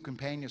evil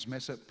companions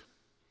mess up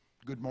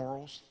good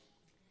morals?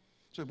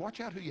 So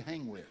watch out who you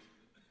hang with.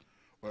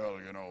 Well,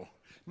 you know.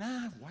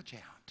 Nah, watch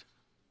out.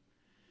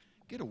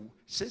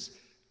 Says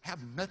have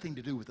nothing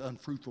to do with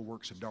unfruitful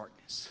works of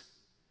darkness.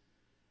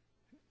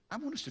 I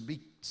want us to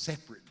be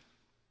separate,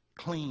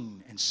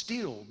 clean, and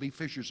still be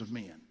fishers of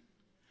men.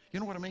 You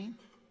know what I mean?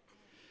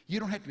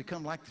 You don't have to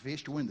become like the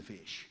fish to win the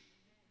fish.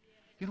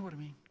 You know what I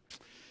mean?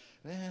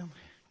 Well,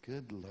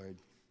 good Lord.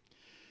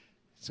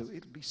 So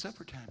it'll be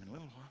supper time in a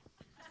little while.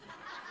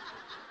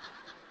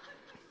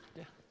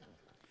 Yeah.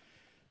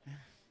 Yeah.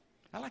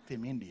 I like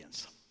them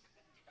Indians.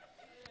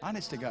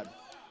 Honest to God.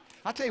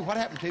 I'll tell you what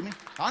happened to me.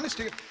 Honest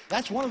to God.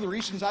 That's one of the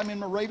reasons I'm in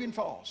Moravian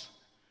Falls.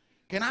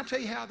 Can I tell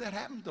you how that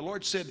happened? The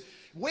Lord said,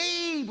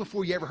 way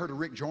before you ever heard of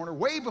Rick Joyner,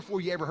 way before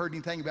you ever heard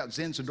anything about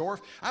Zinzendorf,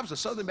 I was a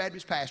Southern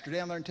Baptist pastor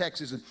down there in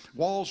Texas, and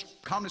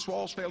communist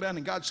walls fell down,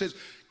 and God says,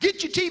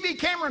 get your TV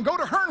camera and go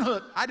to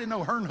Herrnhut. I didn't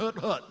know Herrnhut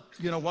Hut.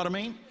 You know what I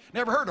mean?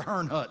 Never heard of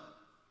Herrnhut.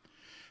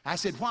 I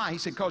said, why? He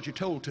said, because you're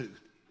told to.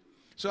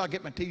 So I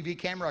get my TV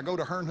camera, I go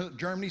to Herrnhut,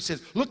 Germany. He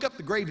says, look up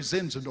the grave of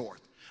Zinzendorf.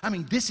 I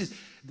mean,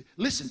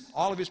 listen,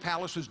 all of his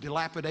palace was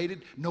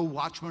dilapidated, no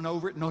watchman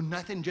over it, no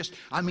nothing,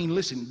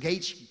 listen,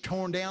 gates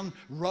torn down,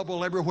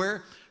 rubble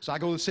everywhere. So I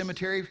go to the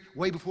cemetery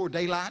way before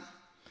daylight.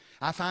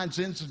 I find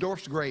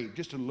Zinzendorf's grave,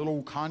 just a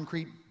little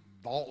concrete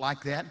vault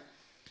like that.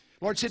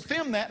 Lord said,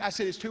 film that. I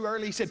said, it's too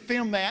early. He said,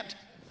 film that.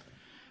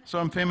 So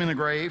I'm filming the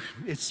grave.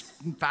 It's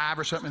 5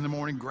 or something in the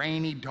morning,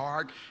 grainy,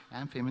 dark.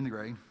 I'm filming the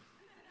grave.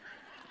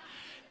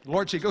 The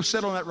Lord said, go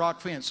sit on that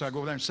rock fence. So I go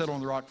over there and sit on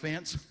the rock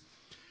fence.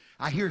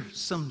 I hear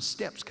some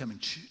steps coming.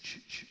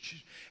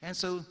 And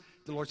so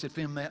the Lord said,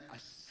 film that. I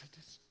said,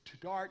 it's too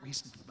dark. He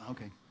said,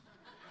 okay.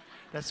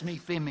 That's me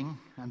filming.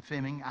 I'm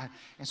filming.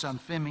 And so I'm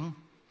filming.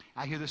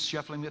 I hear this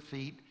shuffling of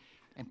feet.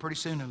 And pretty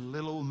soon a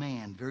little old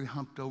man, very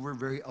humped over,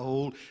 very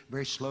old,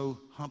 very slow,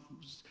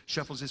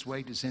 shuffles his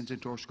way to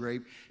Zinzendorf's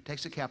grave,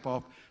 takes the cap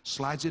off,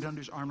 slides it under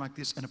his arm like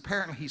this, and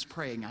apparently he's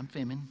praying. I'm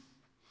filming.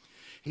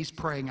 He's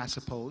praying, I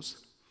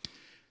suppose.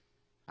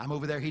 I'm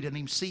over there. He doesn't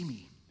even see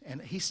me. And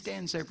he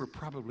stands there for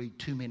probably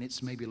 2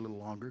 minutes, maybe a little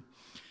longer.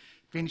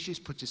 Finishes,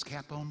 puts his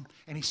cap on,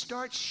 and he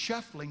starts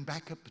shuffling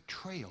back up the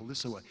trail.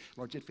 This way.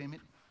 Lord, did you film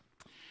it?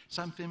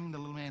 So I'm filming the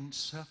little man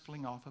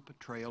shuffling off up a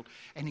trail,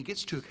 and he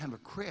gets to a kind of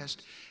a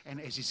crest, and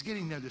as he's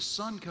getting there, the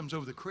sun comes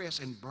over the crest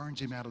and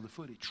burns him out of the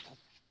footage.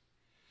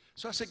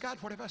 So I said, God,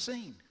 what have I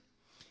seen?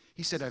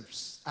 He said,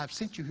 I've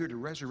sent you here to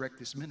resurrect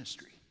this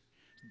ministry,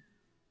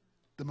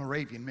 the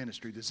Moravian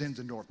ministry, the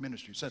Zinzendorf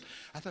ministry. So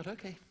I thought,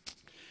 okay,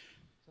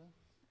 so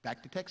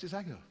back to Texas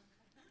I go.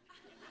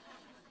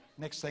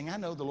 Next thing I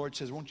know, the Lord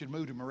says, I want you to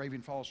move to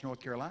Moravian Falls,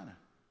 North Carolina.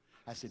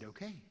 I said,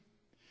 okay.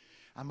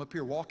 I'm up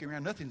here walking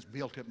around. Nothing's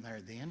built up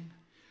there then.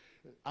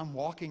 I'm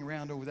walking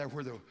around over there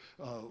where the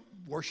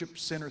worship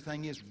center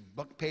thing is,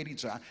 Buck Petty.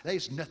 So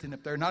there's nothing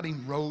up there, not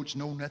even roads,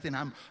 no nothing.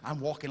 I'm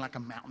walking like a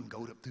mountain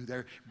goat up through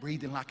there,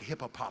 breathing like a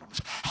hippopotamus.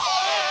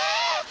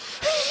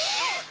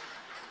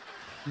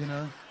 You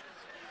know?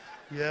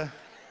 Yeah.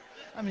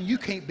 I mean, you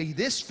can't be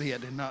this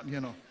fit and not, you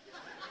know.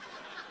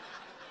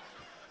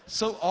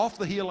 So off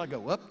the hill I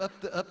go,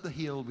 up the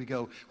hill we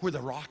go, where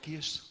the rock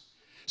is.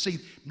 See,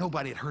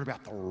 nobody had heard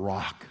about the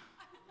rock.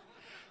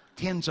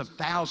 Tens of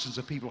thousands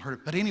of people heard it.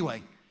 But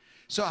anyway,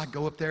 so I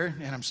go up there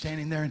and I'm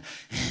standing there and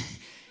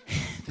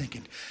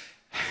thinking,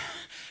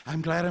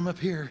 I'm glad I'm up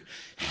here.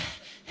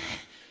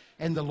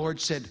 And the Lord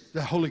said,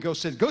 the Holy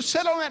Ghost said, go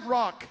sit on that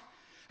rock.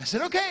 I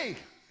said, okay.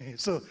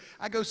 So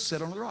I go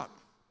sit on the rock,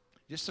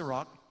 just the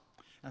rock.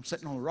 I'm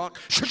sitting on the rock.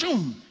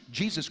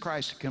 Jesus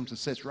Christ comes and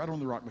sits right on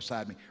the rock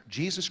beside me.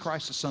 Jesus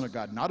Christ, the Son of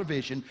God, not a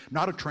vision,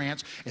 not a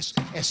trance,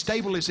 as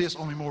stable as this,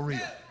 only more real.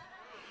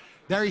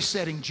 There he's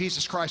sitting,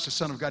 Jesus Christ, the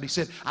Son of God. He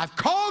said, I've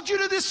called you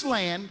to this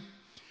land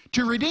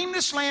to redeem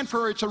this land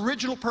for its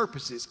original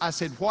purposes. I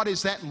said, what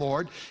is that,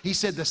 Lord? He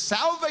said, the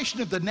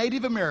salvation of the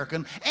Native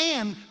American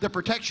and the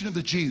protection of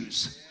the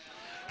Jews.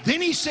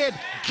 Then he said,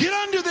 get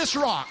under this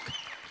rock.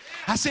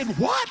 I said,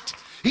 what?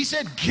 He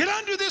said, get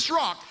under this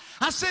rock.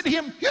 I said to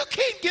him, you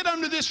can't get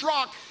under this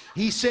rock.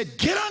 He said,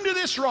 get under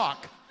this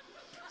rock.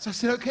 So I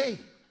said, okay.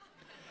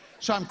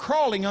 So I'm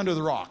crawling under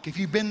the rock. If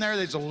you've been there,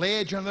 there's a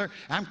ledge under there.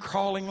 I'm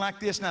crawling like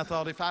this, and I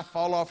thought if I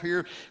fall off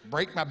here,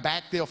 break my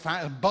back, they'll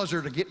find a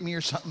buzzer to get me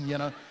or something, you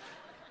know.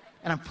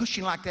 And I'm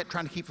pushing like that,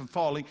 trying to keep from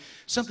falling.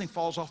 Something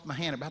falls off my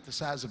hand about the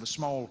size of a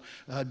small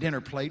dinner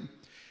plate.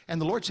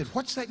 And the Lord said,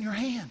 what's that in your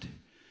hand?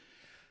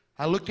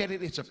 I looked at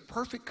it. It's a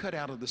perfect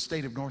cutout of the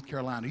state of North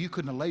Carolina. You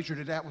couldn't have lasered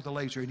it out with a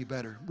laser any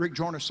better. Rick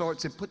Joyner saw it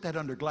and said, put that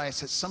under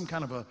glass. It's some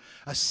kind of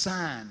a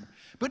sign.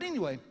 But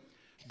anyway,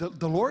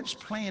 the Lord's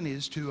plan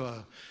is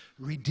to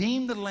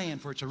redeem the land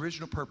for its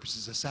original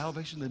purposes, the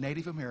salvation of the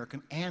Native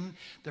American and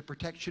the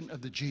protection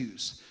of the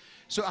Jews.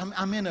 So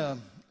I'm in an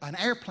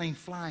airplane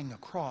flying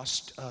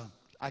across.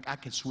 I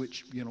can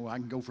switch, you know, I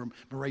can go from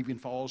Moravian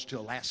Falls to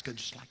Alaska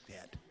just like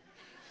that.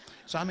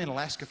 So I'm in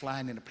Alaska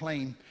flying in a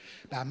plane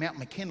by Mount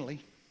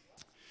McKinley.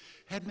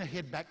 Had my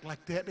head back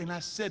like that, and I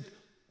said,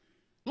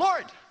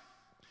 Lord,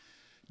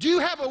 do you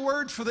have a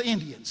word for the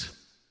Indians?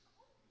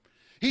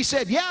 He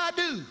said, yeah, I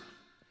do.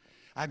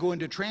 I go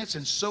into trance,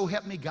 and so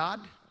help me God,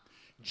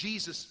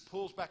 Jesus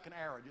pulls back an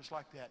arrow just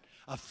like that.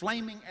 A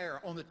flaming arrow.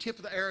 On the tip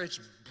of the arrow,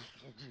 it's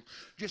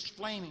just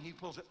flaming. He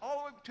pulls it all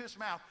the way to his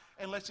mouth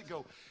and lets it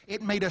go.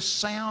 It made a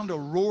sound, a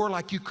roar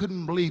like you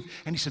couldn't believe.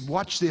 And he said,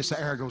 watch this.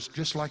 The arrow goes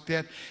just like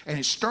that. And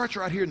it starts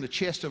right here in the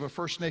chest of a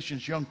First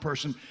Nations young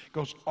person,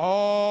 goes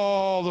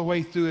all the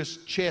way through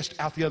his chest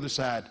out the other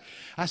side.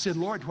 I said,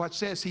 Lord, what's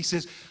this? He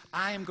says,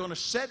 I am going to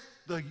set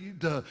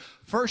the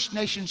First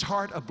Nations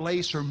heart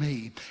ablaze for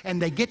me, and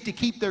they get to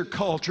keep their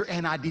culture,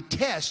 and I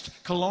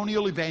detest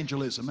colonial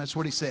evangelism. That's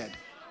what he said.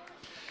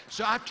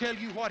 So I tell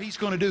you what he's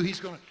going to do. He's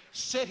going to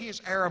set his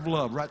arrow of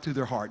love right through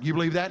their heart. You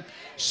believe that?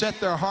 Set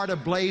their heart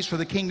ablaze for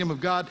the kingdom of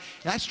God.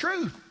 That's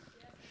true.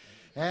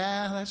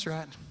 Yeah, that's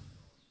right.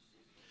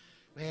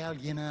 Well,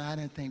 you know, I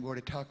didn't think we were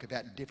to talk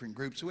about different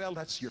groups. Well,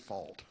 that's your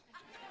fault.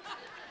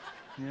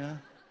 Yeah.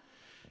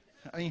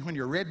 I mean, when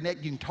you're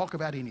redneck, you can talk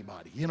about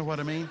anybody. You know what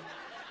I mean?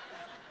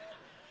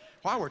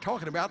 While we're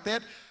talking about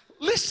that,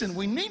 listen,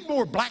 we need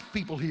more black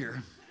people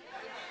here.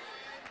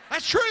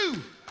 That's true.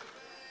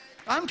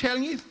 I'm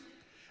telling you,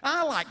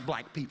 I like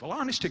black people,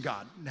 honest to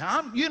God.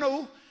 Now,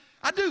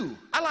 I do.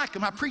 I like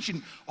them. I preach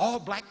in all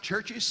black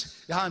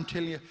churches. I'm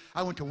telling you,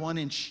 I went to one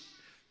in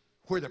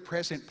where the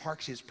president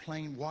parks his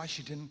plane,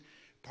 Washington,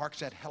 parks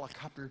that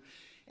helicopter.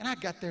 And I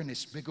got there in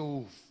this big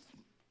old,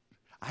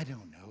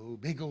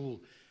 big old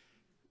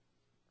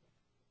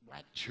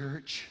black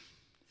church.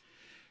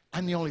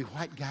 I'm the only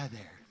white guy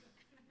there.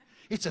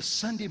 It's a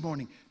Sunday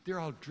morning. They're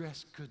all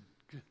dressed good.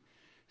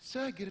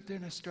 So I get up there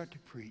and I start to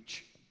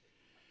preach.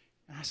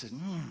 And I said,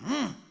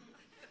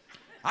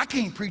 I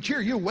can't preach here.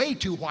 You're way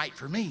too white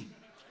for me.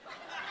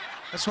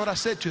 That's what I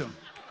said to them.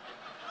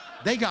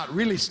 They got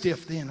really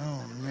stiff then.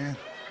 Oh, man.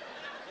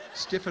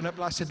 Stiffen up.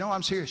 I said, no,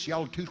 I'm serious.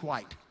 Y'all are too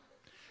white.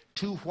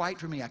 Too white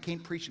for me. I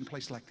can't preach in a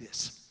place like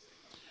this.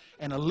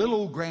 And a little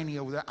old granny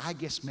over there, I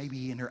guess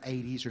maybe in her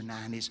 80s or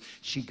 90s,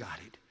 she got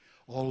it.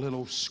 All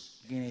little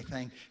skinny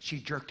thing. She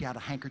jerked out a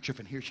handkerchief,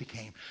 and here she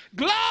came.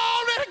 Glory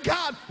to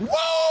God.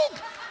 Whoa!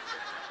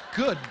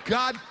 Good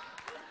God.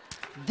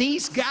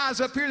 These guys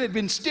up here that have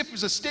been stiff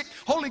as a stick,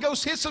 Holy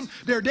Ghost hits them,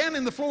 they're down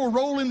in the floor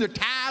rolling, their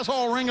ties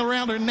all wringing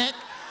around their neck.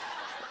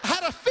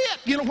 Had a fit,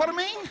 you know what I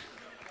mean?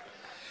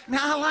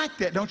 Now, I like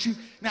that, don't you?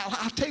 Now,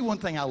 I'll tell you one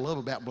thing I love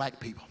about black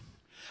people.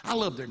 I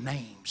love their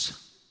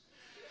names.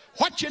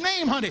 What's your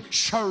name, honey?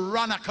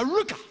 Sharana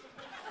Karuka.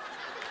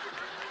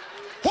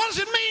 What does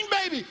it mean,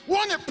 baby?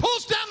 One that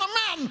pulls down the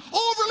mountain,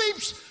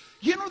 overleaps.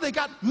 You know, they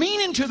got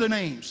meaning to the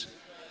names.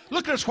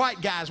 Look at us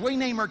white guys. We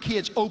name our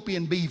kids Opie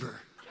and Beaver.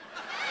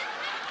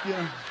 You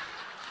know,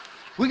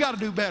 we got to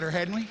do better,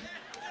 hadn't we?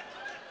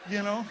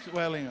 You know,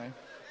 well, anyway.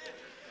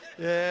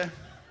 Yeah,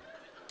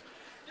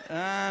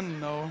 I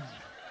know.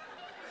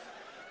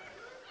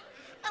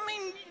 I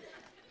mean,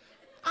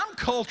 I'm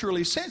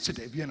culturally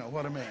sensitive, you know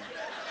what I mean?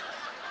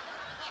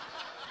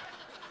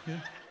 Yeah.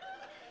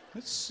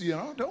 It's, you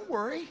know, don't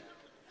worry.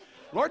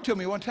 Lord told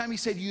me one time, he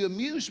said, you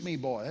amuse me,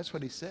 boy. That's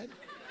what he said.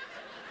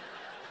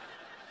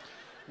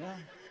 Yeah.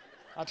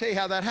 I'll tell you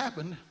how that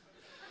happened.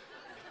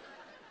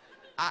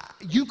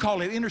 You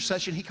call it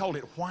intercession, he called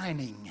it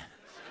whining.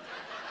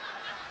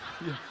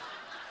 Yeah.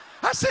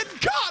 I said,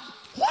 God,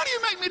 why do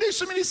you make me do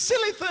so many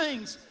silly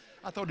things?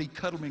 I thought he'd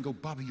cuddle me and go,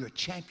 Bobby, you're a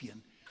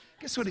champion.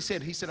 Guess what he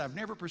said? He said, I've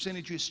never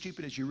presented you as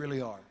stupid as you really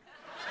are.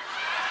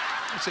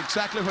 That's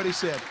exactly what he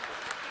said.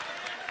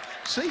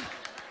 See?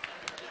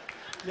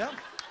 Yeah.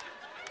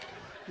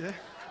 Yeah.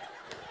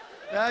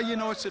 Yeah, you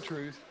know it's the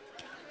truth.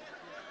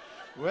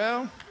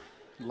 Well,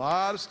 a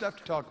lot of stuff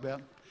to talk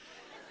about.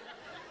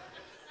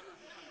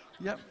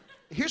 Yep.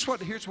 Here's what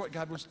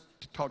God wants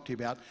to talk to you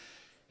about.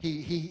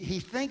 He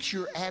thinks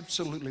you're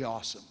absolutely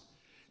awesome.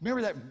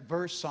 Remember that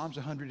verse, Psalms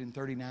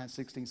 139,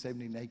 16,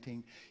 17,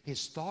 18?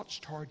 His thoughts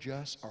towards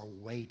us are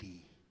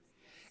weighty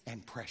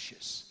and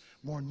precious,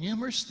 more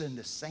numerous than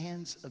the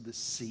sands of the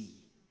sea.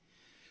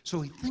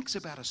 So he thinks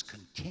about us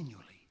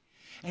continually.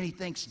 And he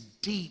thinks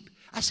deep.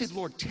 I said,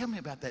 Lord, tell me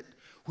about that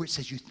where it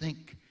says you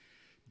think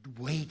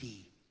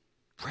weighty,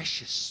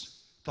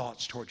 precious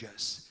thoughts towards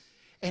us.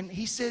 And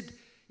he said,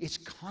 it's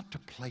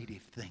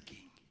contemplative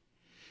thinking.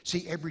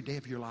 See, every day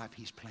of your life,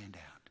 he's planned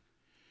out.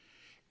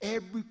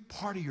 Every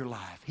part of your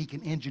life, he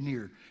can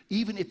engineer.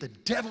 Even if the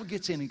devil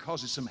gets in and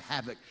causes some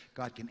havoc,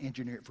 God can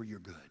engineer it for your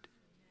good.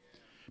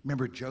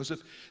 Remember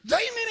Joseph? They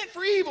meant it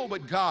for evil,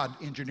 but God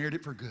engineered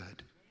it for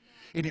good.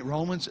 Isn't it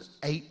Romans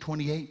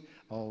 8:28?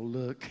 Oh,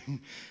 look.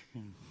 In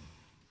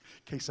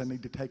case I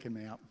need to take a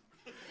nap.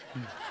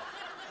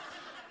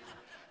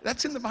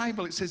 That's in the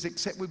Bible. It says,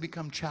 except we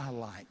become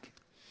childlike.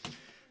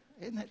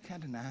 Isn't that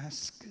kind of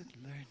nice? Good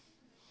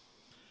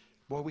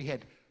Lord.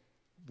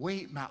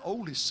 Boy, my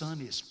oldest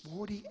son is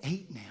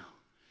 48 now.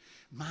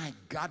 My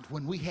God,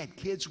 when we had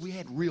kids, we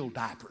had real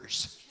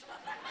diapers.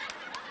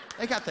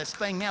 They got this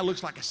thing now,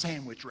 looks like a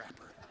sandwich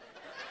wrapper.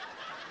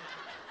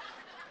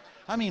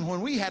 I mean,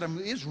 when we had them,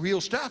 it's real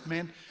stuff,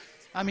 man.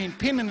 I mean,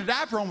 pinning the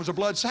diaper on was a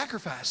blood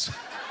sacrifice.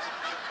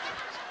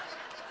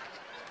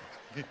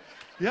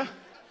 Yeah.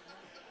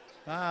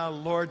 Ah,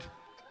 Lord.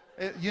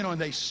 You know,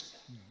 and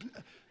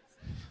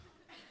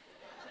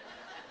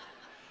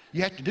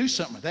you have to do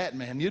something with that,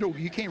 man.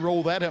 You can't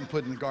roll that up and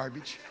put it in the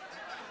garbage.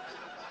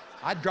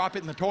 I'd drop it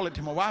in the toilet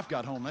till my wife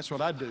got home. That's what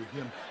I'd do,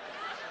 you know.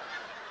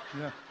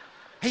 Yeah.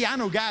 Hey, I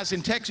know guys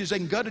in Texas, they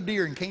can gut a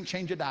deer and can't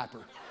change a diaper.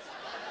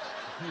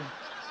 Yeah.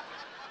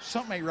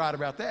 Something ain't right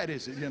about that,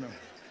 is it, you know?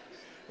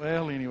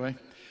 Well, anyway.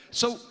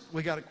 So,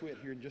 we got to quit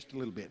here in just a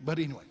little bit. But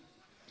anyway,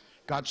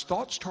 God's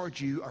thoughts towards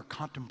you are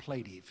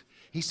contemplative.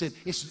 He said,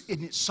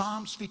 in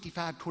Psalms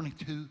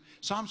 55:22,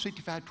 Psalms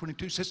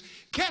 55:22 says,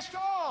 cast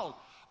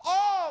all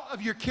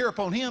of your care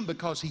upon him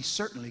because he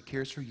certainly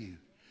cares for you.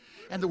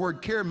 And the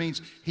word care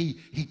means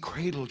he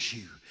cradles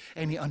you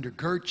and he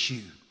undergirds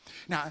you.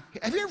 Now,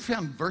 have you ever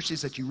found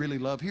verses that you really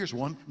love? Here's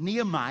one,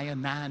 Nehemiah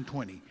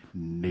 9:20.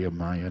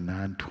 Nehemiah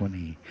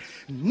 9:20.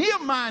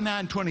 Nehemiah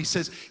 9:20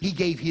 says he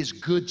gave his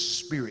good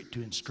spirit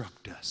to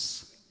instruct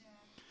us.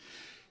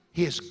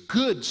 His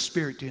good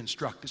spirit to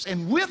instruct us.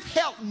 And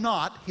withheld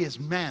not his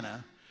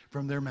manna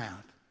from their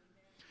mouth.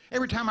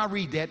 Every time I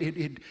read that,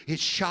 it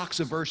shocks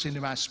a verse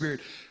into my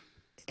spirit.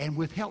 And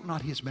withheld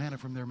not his manna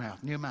from their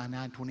mouth. Nehemiah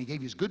 9:20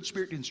 gave his good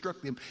spirit to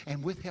instruct them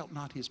and withheld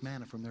not his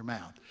manna from their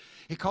mouth.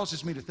 It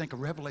causes me to think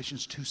of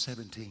Revelations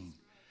 2:17.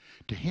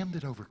 To him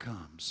that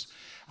overcomes,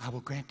 I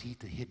will grant to eat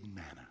the hidden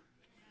manna.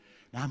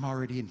 Now I'm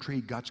already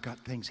intrigued. God's got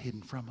things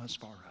hidden from us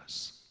for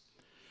us.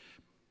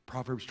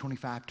 Proverbs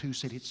 25:2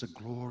 said it's the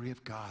glory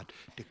of God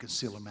to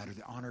conceal a matter,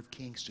 the honor of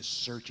kings to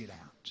search it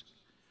out.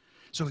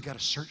 So we got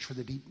to search for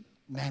the deep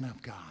manna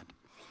of God.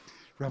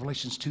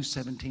 Revelations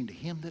 2:17, to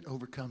him that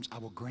overcomes, I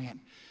will grant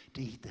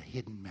to eat the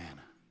hidden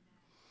manna.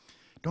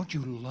 Don't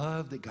you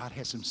love that God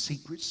has some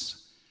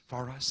secrets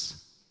for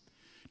us?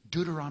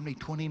 Deuteronomy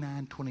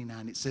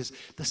 29:29, it says,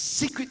 the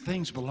secret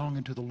things belong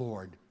unto the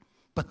Lord,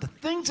 but the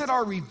things that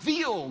are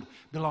revealed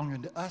belong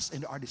unto us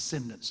and our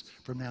descendants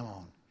from now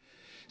on.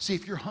 See,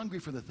 if you're hungry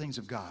for the things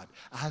of God,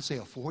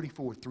 Isaiah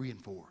 44:3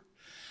 and 4.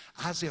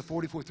 Isaiah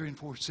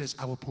 44:3-4 says,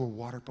 I will pour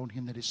water upon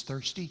him that is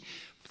thirsty,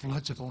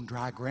 floods upon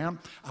dry ground.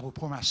 I will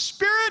pour my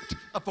spirit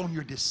upon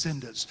your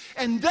descendants,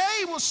 and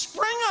they will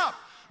spring up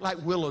like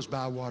willows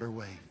by a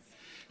waterway.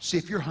 See,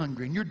 if you're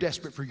hungry and you're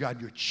desperate for God,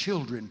 your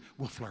children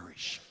will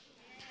flourish.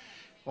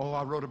 Oh,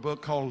 I wrote a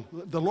book called,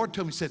 the Lord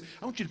told me, said,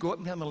 I want you to go up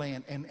and down the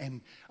land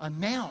and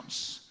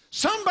announce.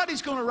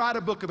 Somebody's going to write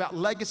a book about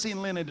legacy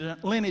and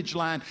lineage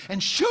line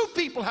and show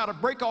people how to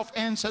break off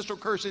ancestral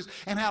curses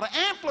and how to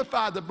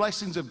amplify the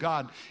blessings of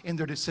God in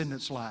their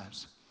descendants'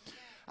 lives.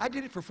 I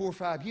did it for 4 or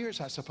 5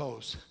 years, I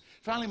suppose.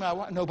 Finally,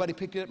 nobody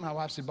picked it up. My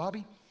wife said,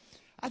 Bobby,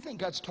 I think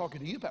God's talking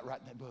to you about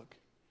writing that book.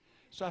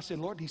 So I said,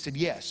 Lord, he said,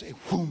 yes.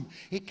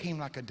 It came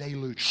like a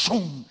deluge.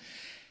 Shoom.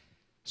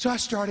 So I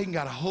started and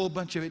got a whole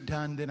bunch of it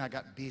done. Then I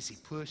got busy,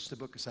 pushed the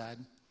book aside.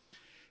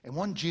 And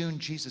one June,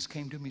 Jesus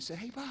came to me and said,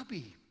 hey,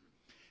 Bobby,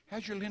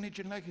 how's your lineage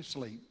and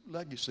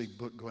legacy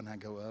book going? I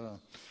go,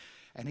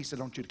 And he said,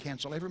 I want you to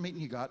cancel every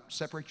meeting you got,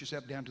 separate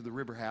yourself down to the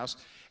river house,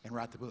 and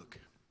write the book.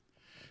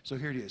 So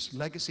here it is,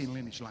 Legacy and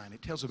Lineage Line.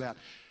 It tells about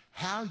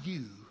how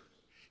you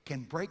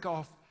can break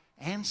off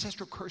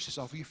ancestral curses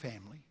off of your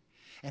family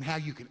and how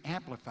you can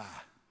amplify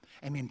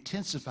and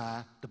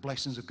intensify the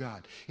blessings of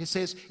God. It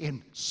says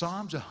in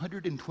Psalms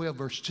 112,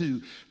 verse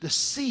 2, the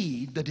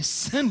seed, the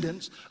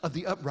descendants of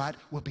the upright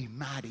will be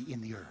mighty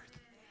in the earth.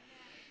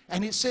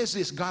 And it says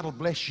this, God will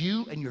bless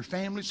you and your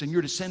families and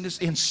your descendants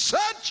in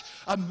such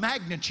a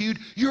magnitude,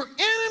 your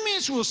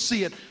enemies will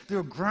see it.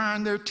 They'll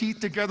grind their teeth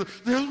together.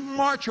 They'll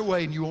march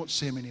away and you won't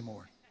see them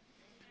anymore.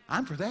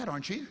 I'm for that,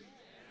 aren't you?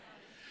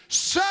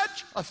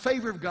 Such a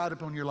favor of God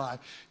upon your life.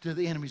 Do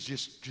the enemies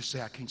just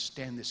say, I can't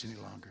stand this any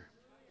longer,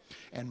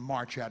 and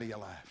march out of your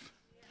life.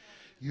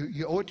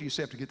 You owe it to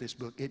yourself to get this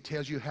book. It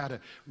tells you how to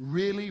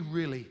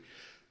really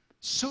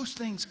sow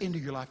things into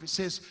your life. It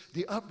says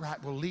the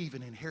upright will leave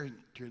an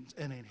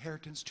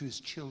inheritance to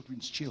his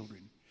children's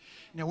children.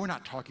 Now, we're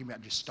not talking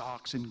about just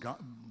stocks and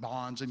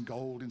bonds and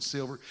gold and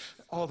silver.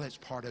 All that's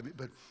part of it.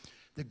 But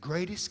the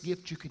greatest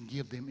gift you can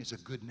give them is a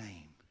good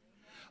name,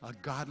 a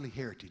godly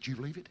heritage. You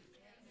believe it?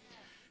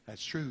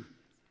 That's true.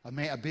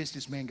 A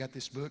businessman got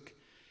this book,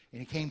 and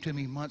he came to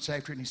me months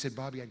after it, and he said,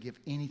 Bobby, I'd give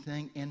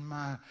anything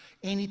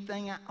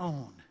I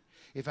own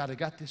if I'd have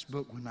got this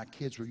book when my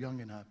kids were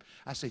young enough.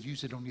 I said,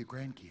 use it on your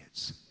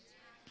grandkids.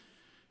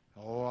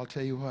 Oh, I'll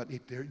tell you what,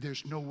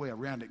 there's no way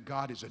around it.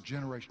 God is a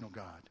generational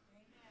God.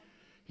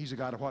 He's a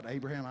God of what?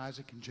 Abraham,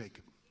 Isaac, and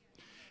Jacob.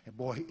 And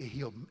boy,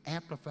 he'll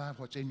amplify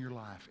what's in your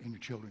life, in your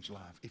children's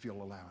life, if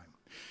you'll allow him.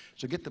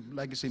 So get the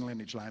Legacy and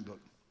Lineage Line book.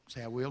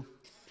 Say, I will.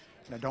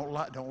 Now, don't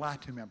lie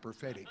to me. I'm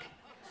prophetic.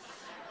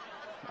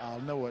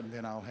 I'll know it, and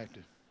then I'll have to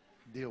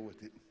deal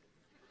with it.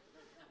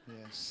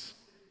 Yes.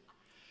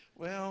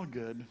 Well,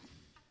 good.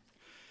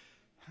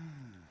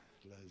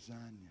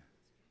 Lasagna.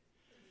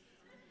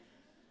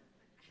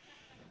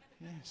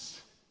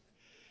 Yes.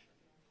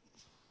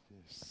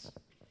 Yes.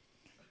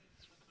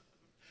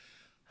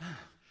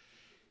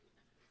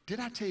 Did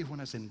I tell you when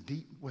I was in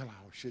deep, well,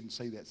 I shouldn't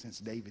say that since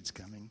David's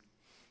coming.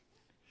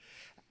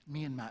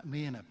 Me and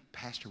a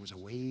pastor was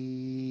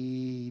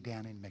away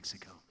down in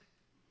Mexico.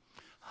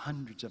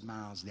 Hundreds of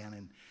miles down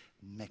in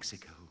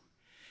Mexico.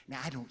 Now,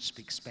 I don't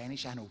speak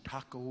Spanish. I know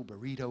taco,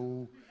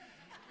 burrito,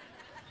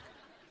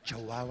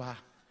 chihuahua.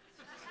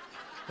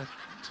 But,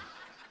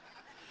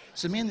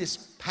 so me and this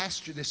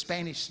pastor, this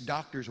Spanish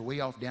doctor, is way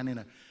off down in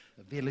a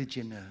village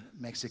in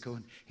Mexico.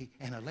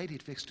 And a lady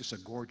had fixed us a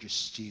gorgeous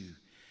stew.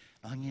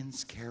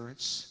 Onions,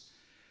 carrots,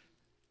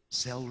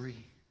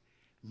 celery,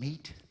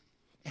 meat.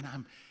 And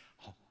I'm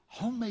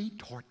homemade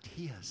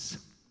tortillas.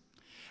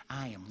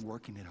 I am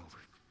working it over.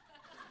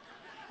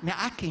 Now,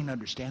 I can't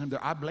understand them. They're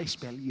habla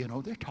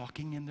español, they're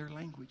talking in their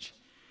language.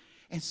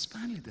 And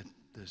finally,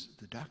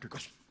 the doctor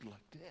goes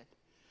like that.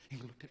 He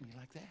looked at me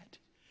like that.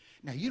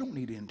 Now, you don't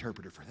need an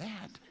interpreter for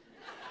that.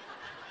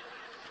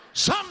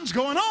 Something's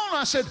going on.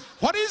 I said,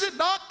 what is it,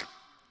 Doc?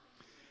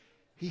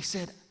 He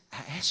said,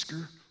 I asked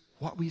her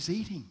what we was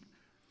eating.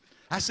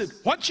 I said,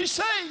 what'd she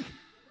say?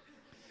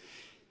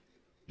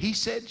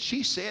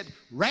 She said,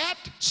 rat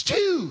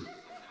stew.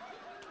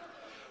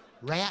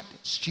 Rat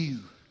stew.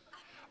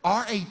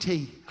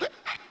 R-A-T.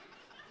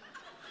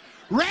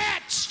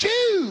 Rat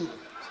stew.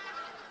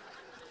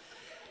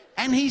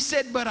 And he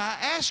said, but I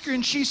asked her,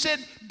 and she said,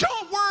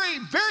 don't worry,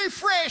 very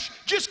fresh,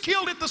 just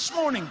killed it this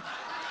morning.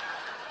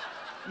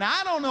 Now,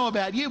 I don't know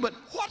about you, but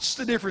what's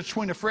the difference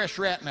between a fresh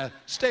rat and a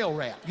stale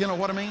rat? You know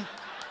what I mean?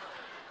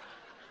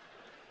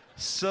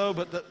 So,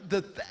 but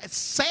the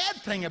sad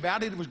thing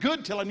about it was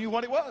good till I knew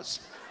what it was.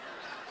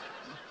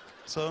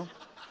 So,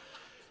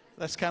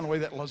 that's kind of the way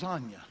that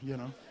lasagna,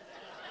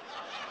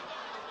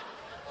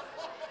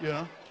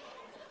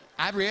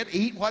 I've read,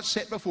 eat what's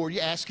set before you,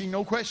 asking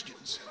no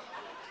questions.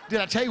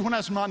 Did I tell you when I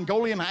was in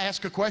Mongolia and I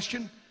asked a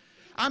question?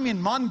 I'm in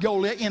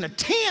Mongolia in a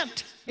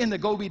tent in the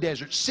Gobi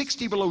Desert,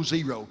 60 below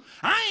zero.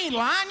 I ain't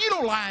lying. You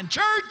don't lie in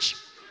church.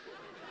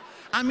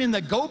 I'm in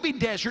the Gobi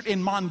Desert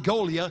in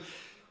Mongolia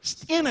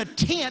in a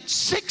tent,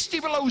 60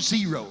 below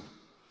zero.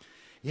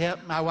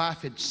 Yep, my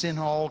wife had sent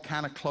all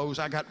kind of clothes.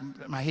 I got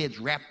my head's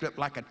wrapped up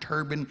like a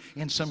turban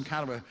in some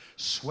kind of a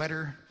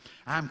sweater.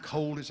 I'm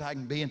cold as I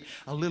can be. And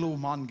a little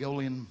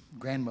Mongolian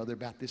grandmother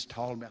about this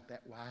tall, about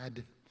that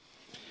wide.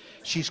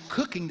 She's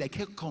cooking. They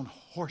cook on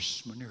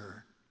horse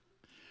manure.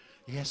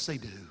 Yes, they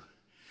do.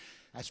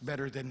 That's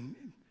better than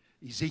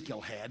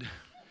Ezekiel had.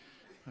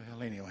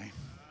 Well, anyway.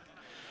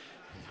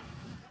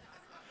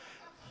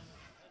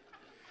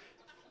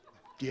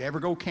 If you ever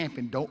go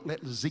camping, don't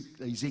let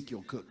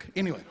Ezekiel cook.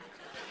 Anyway,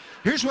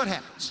 here's what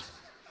happens.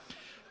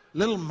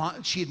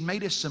 She had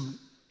made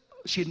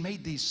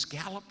these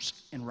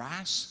scallops and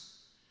rice.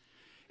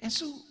 And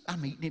so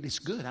I'm eating it. It's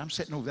good. I'm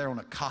sitting over there on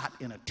a cot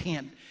in a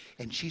tent,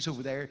 and she's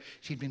over there.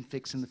 She'd been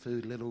fixing the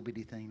food, a little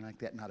bitty thing like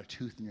that, not a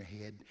tooth in her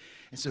head.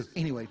 And so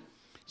anyway,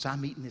 so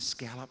I'm eating these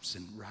scallops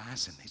and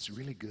rice, and it's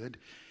really good.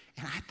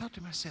 And I thought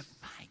to myself,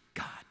 my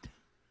God,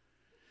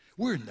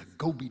 we're in the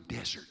Gobi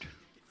Desert.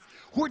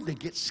 Where'd they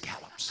get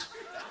scallops?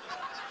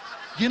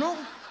 You know,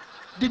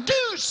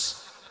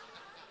 deduce.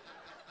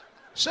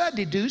 So I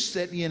deduced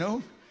that, you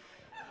know.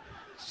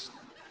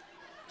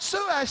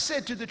 So I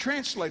said to the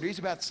translator, he's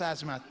about the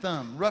size of my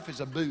thumb, rough as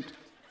a boot.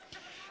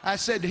 I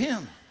said to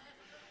him,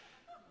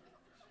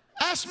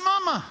 ask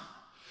Mama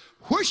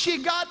where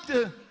she got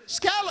the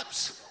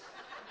scallops.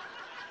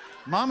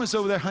 Mama's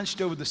over there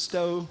hunched over the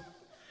stove.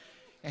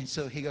 And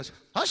so he goes,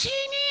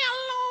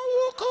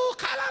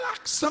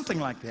 something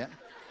like that.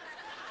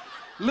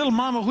 Little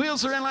Mama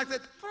wheels around like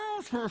that,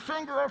 throws her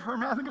finger up her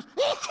mouth and goes,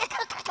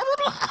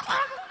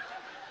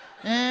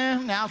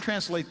 and now I'll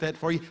translate that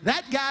for you.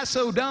 That guy's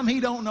so dumb he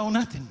don't know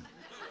nothing.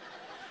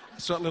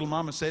 That's what little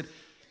Mama said.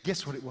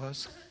 Guess what it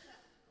was?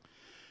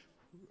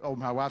 Oh,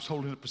 my wife's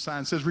holding up a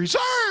sign that says,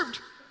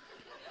 reserved.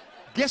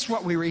 Guess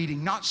what we were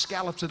eating? Not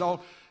scallops at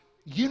all.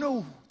 You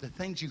know the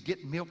things you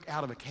get milk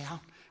out of a cow?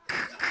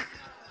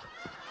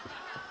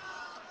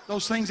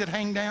 Those things that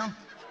hang down?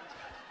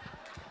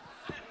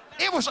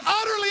 It was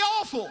utterly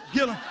awful,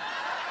 you know.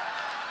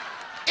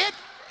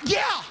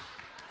 Yeah.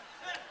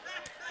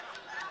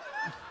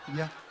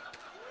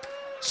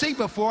 See,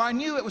 before I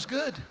knew it was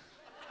good.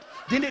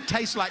 Then it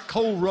tastes like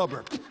cold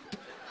rubber.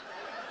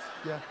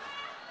 Yeah.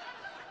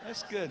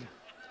 That's good.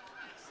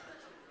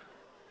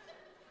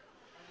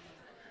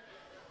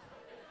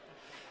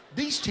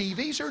 These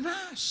TVs are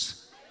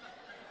nice.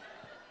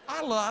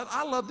 I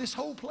love this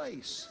whole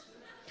place.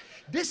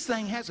 This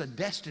thing has a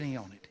destiny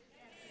on it.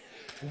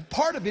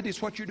 Part of it is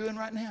what you're doing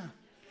right now.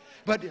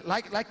 But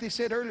like they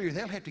said earlier,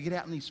 they'll have to get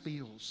out in these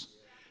fields.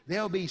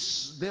 There'll be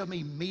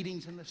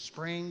meetings in the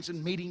springs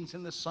and meetings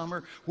in the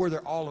summer where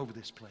they're all over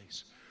this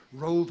place,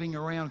 roving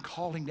around,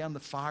 calling down the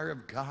fire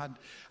of God.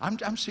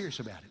 I'm serious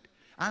about it.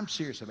 I'm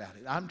serious about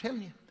it. I'm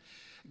telling you.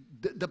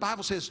 The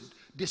Bible says,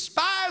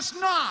 despise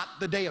not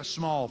the day of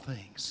small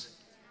things.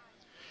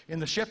 In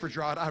the Shepherd's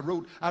Rod, I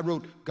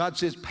wrote, God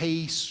says,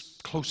 pay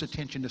close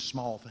attention to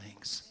small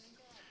things.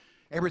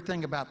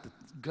 Everything about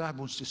God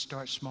wants to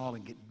start small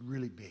and get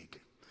really big.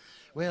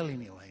 Well,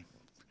 anyway,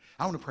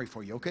 I want to pray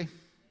for you, okay?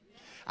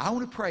 I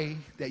want to pray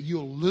that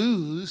you'll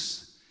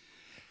lose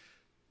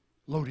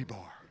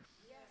Lodibar.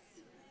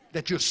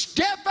 That you'll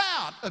step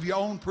out of your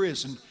own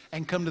prison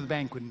and come to the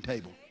banqueting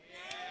table.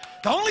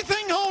 The only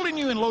thing holding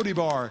you in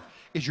Lodibar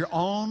is your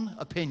own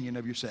opinion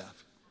of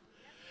yourself.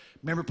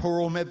 Remember poor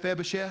old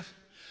Mephibosheth?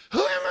 Who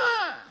am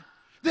I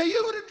that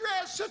you would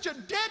address such a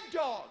dead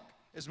dog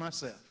as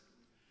myself?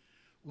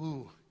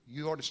 Ooh,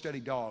 you ought to study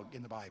dog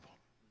in the Bible.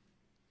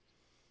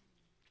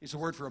 It's a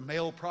word for a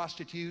male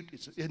prostitute.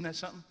 Isn't that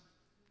something?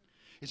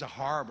 It's a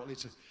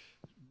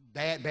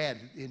bad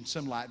in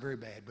some light, very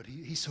bad. But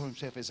he saw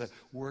himself as a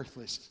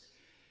worthless,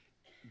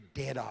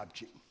 dead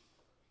object.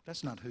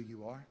 That's not who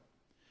you are.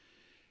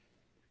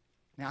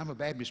 Now, I'm a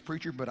Baptist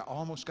preacher, but I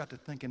almost got to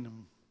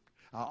thinking,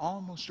 I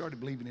almost started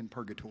believing in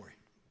purgatory.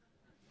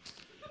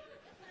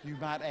 You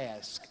might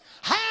ask,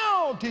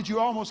 how did you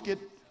almost get?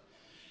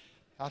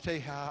 I'll tell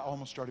you how I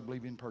almost started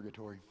believing in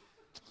purgatory.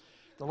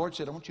 The Lord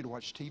said, I want you to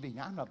watch TV.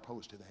 Now, I'm not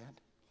opposed to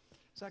that.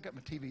 So I got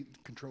my TV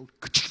controlled.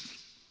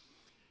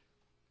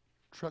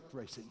 Truck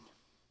racing.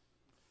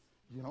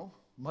 You know,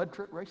 mud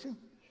truck racing.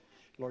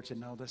 The Lord said,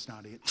 no, that's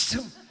not it.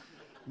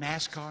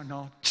 NASCAR,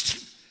 no.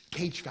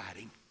 Cage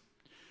fighting.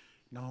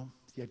 No.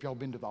 Have y'all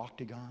been to the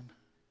octagon?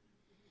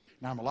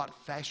 Now, I'm a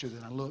lot faster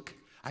than I look.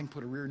 I can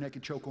put a rear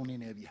naked choke on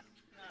any of you.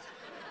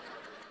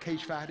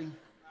 Cage fighting.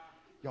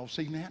 Y'all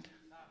seen that?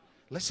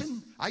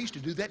 Listen, I used to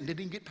do that and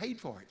didn't even get paid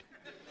for it.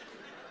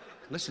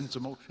 Listen, it's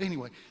a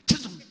anyway.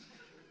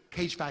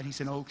 Cage fighting. He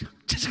said, "Oh,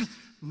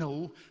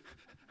 no."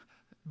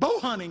 Bow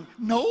hunting.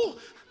 No,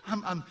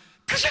 I'm. And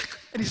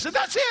he said,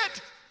 "That's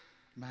it."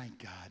 My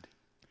God,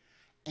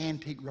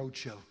 Antique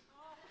Roadshow.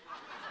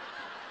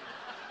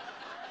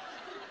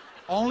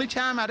 Only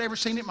time I'd ever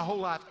seen it in my whole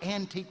life.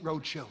 Antique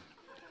Roadshow.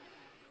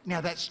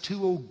 Now that's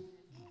two old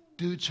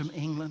dudes from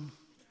England,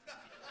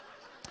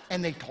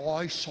 and they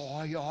I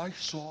saw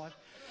it.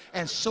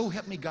 And so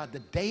help me God, the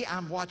day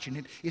I'm watching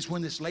it is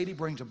when this lady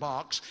brings a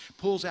box,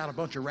 pulls out a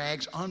bunch of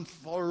rags,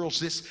 unfurls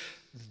this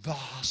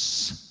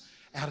vase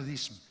out of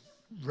these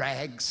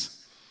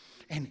rags,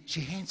 And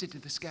she hands it to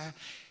this guy,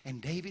 and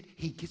David,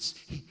 he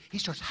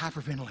starts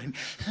hyperventilating.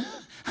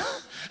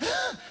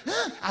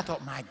 I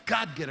thought, my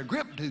God, get a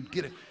grip, dude,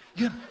 get a,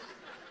 you know.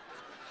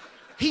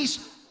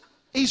 He's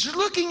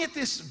looking at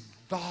this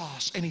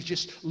vase, and he's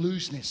just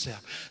losing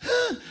himself.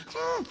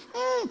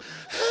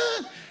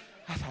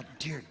 I thought,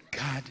 dear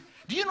God,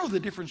 do you know the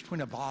difference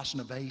between a vase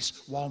and a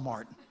vase?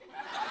 Walmart.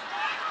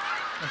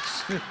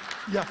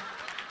 Yeah,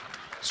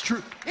 it's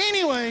true.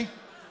 Anyway,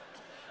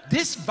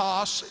 this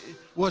vase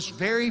was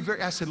very,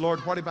 very, I said, Lord,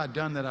 what have I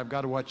done that I've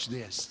got to watch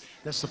this?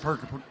 That's the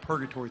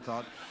purgatory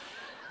thought.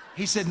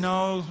 He said,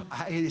 no,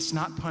 it's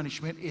not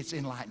punishment, it's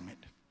enlightenment.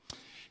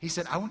 He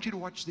said, I want you to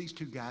watch these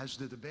two guys.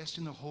 They're the best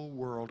in the whole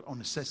world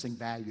on assessing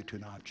value to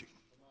an object.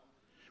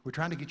 We're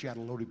trying to get you out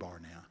of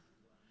Lodabar now.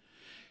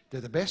 They're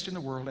the best in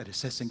the world at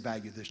assessing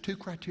value. There's two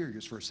criteria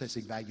for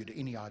assessing value to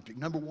any object.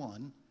 Number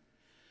one,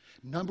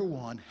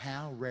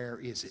 how rare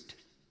is it?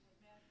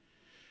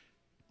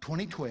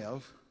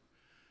 2012,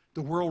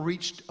 the world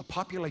reached a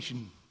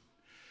population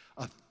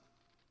of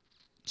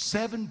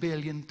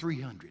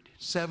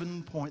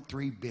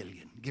 7.3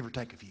 billion, give or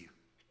take a few.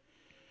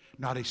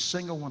 Not a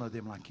single one of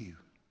them like you.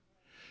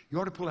 You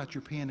ought to pull out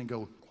your pen and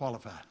go,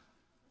 qualify.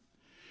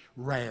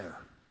 Rare.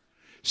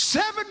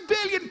 7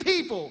 billion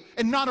people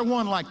and not a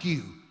one like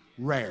you.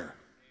 Rare.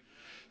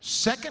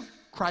 Second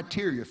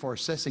criteria for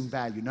assessing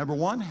value. Number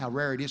one, how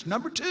rare it is.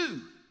 Number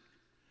two,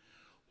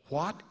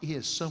 what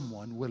is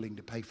someone willing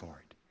to pay for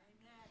it?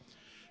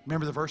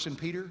 Remember the verse in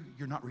Peter?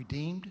 You're not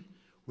redeemed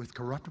with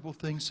corruptible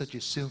things such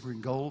as silver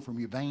and gold from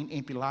your vain,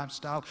 empty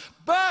lifestyle,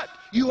 but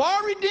you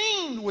are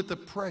redeemed with the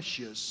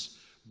precious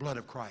blood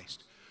of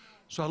Christ.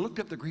 So I looked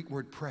up the Greek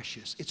word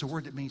precious. It's a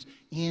word that means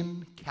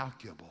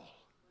incalculable.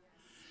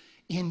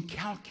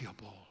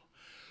 Incalculable.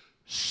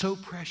 So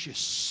precious,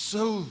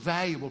 so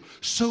valuable,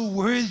 so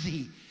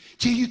worthy,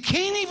 till you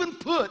can't even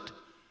put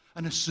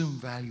an assumed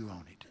value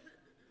on it.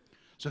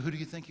 So who do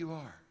you think you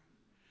are?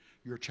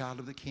 You're a child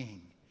of the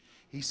King.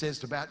 He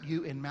says about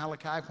you in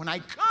Malachi, when I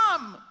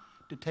come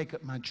to take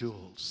up my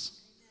jewels.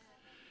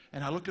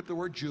 And I looked up the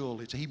word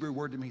jewel. It's a Hebrew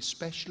word that means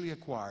specially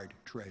acquired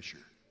treasure.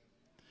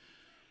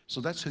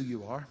 So that's who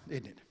you are,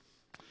 isn't it?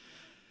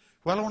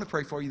 Well, I want to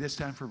pray for you this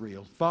time for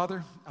real.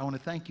 Father, I want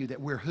to thank you that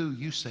we're who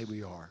you say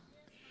we are.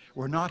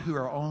 We're not who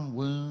our own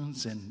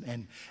wounds and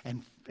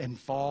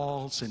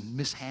falls and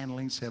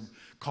mishandlings have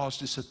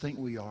caused us to think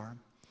we are.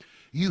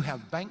 You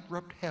have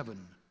bankrupt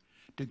heaven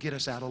to get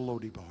us out of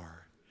Lodabar.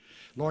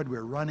 Lord,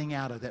 we're running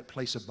out of that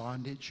place of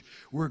bondage.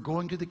 We're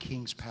going to the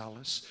King's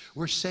palace.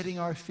 We're setting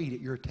our feet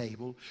at your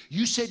table.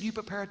 You said you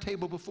prepare a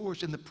table before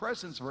us in the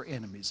presence of our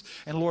enemies.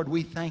 And Lord,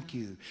 we thank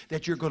you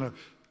that you're going to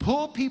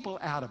pull people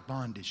out of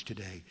bondage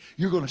today.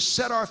 You're going to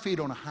set our feet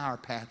on a higher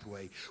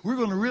pathway. We're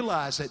going to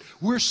realize that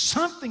we're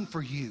something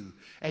for you,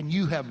 and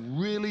you have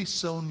really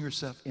sown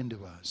yourself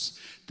into us.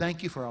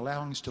 Thank you for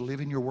allowing us to live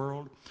in your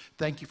world.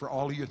 Thank you for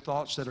all of your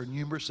thoughts that are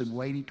numerous and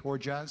weighty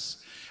towards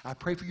us. I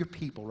pray for your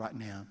people right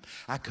now.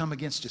 I come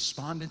against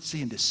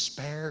despondency and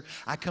despair.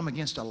 I come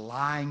against a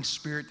lying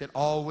spirit that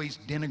always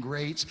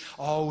denigrates,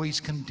 always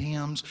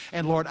condemns.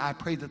 And Lord, I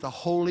pray that the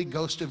Holy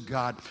Ghost of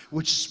God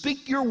would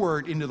speak your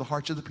word into the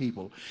hearts of the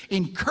people.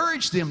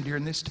 Encourage them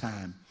during this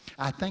time.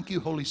 I thank you,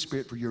 Holy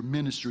Spirit, for your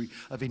ministry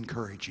of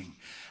encouraging.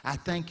 I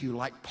thank you,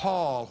 like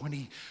Paul, when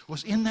he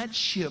was in that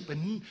ship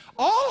and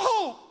all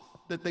hope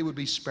that they would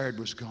be spared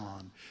was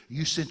gone.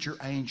 You sent your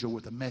angel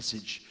with a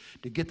message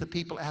to get the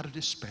people out of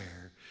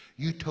despair.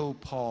 You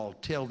told Paul,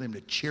 tell them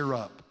to cheer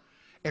up.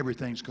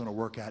 Everything's going to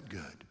work out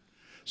good.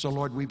 So,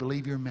 Lord, we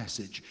believe your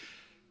message.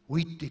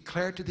 We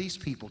declare to these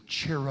people,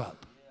 cheer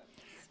up.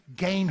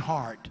 Gain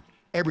heart.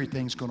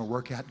 Everything's going to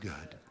work out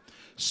good.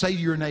 Say to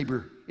your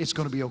neighbor, it's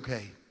going to be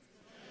okay.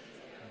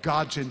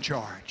 God's in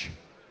charge.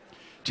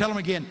 Tell them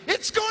again,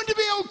 it's going to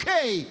be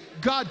okay.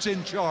 God's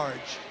in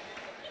charge.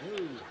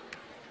 Ooh.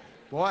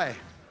 Boy,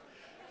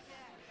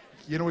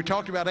 you know, we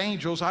talked about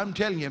angels. I'm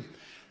telling you,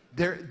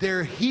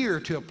 they're here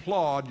to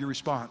applaud your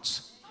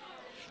response.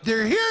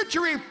 They're here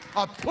to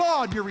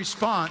applaud your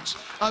response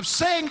of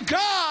saying,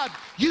 God,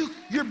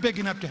 you're big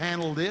enough to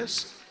handle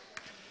this.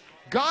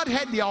 God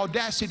had the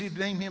audacity to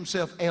name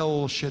himself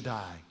El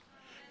Shaddai,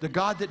 the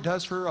God that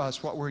does for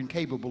us what we're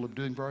incapable of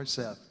doing for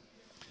ourselves.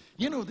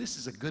 You know, this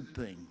is a good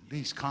thing,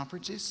 these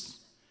conferences.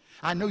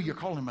 I know you're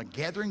calling them a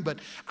gathering, but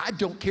I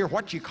don't care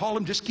what you call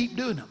them, just keep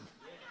doing them.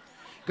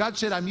 God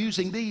said, I'm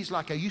using these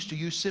like I used to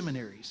use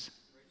seminaries.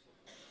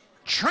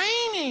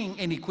 Training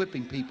and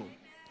equipping people.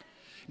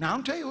 Now,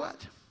 I'll tell you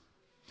what.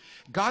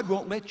 God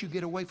won't let you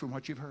get away from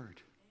what you've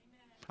heard.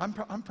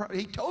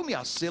 He told me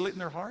I'll seal it in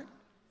their heart.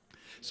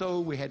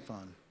 So we had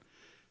fun.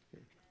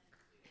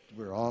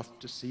 We're off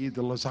to see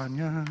the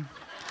lasagna.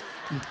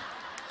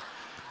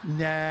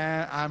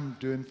 Nah, I'm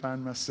doing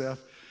fine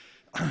myself.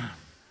 Yes,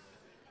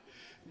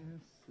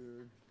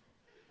 sir.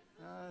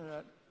 All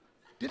right.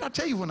 Did I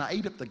tell you when I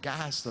ate up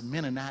the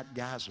Mennonite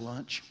guys'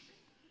 lunch?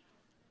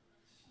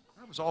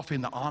 I was off in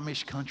the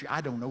Amish country.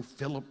 I don't know,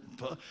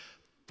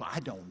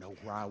 I don't know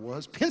where I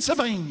was.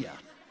 Pennsylvania.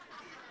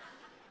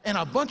 And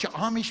a bunch of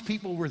Amish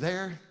people were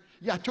there.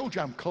 Yeah, I told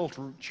you I'm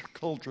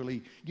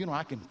culturally,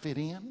 I can fit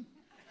in.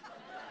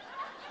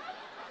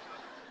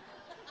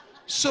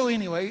 So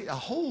anyway,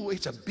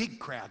 it's a big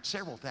crowd,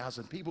 several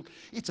thousand people.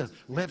 It's a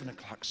 11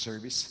 o'clock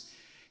service.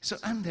 So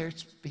I'm there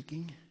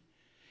speaking,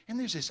 and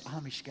there's this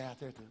Amish guy out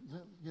there,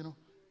 the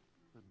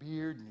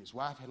beard, and his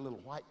wife had a little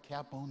white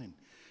cap on, and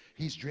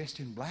he's dressed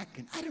in black,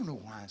 and I don't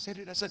know why I said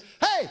it. I said,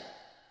 "Hey,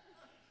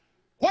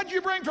 what'd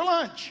you bring for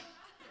lunch?"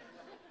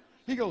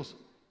 He goes,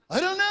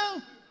 "I don't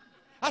know."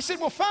 I said,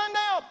 "Well, find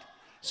out."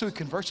 So he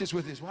converses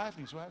with his wife,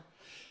 and his wife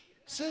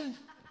said,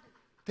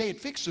 they had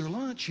fixed their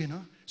lunch,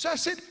 So I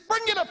said,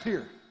 "Bring it up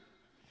here."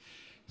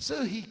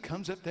 So he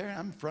comes up there.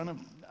 I'm in front of,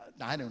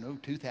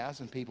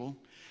 2,000 people.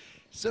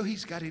 So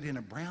he's got it in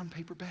a brown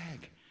paper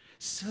bag.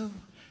 So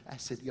I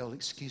said, "Y'all,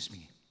 excuse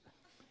me."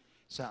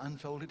 So I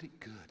unfolded it.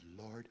 Good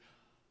Lord.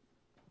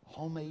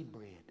 Homemade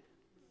bread.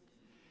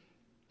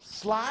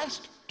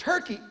 Sliced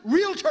turkey.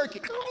 Real turkey.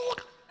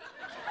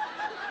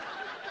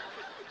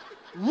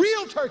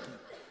 Real turkey.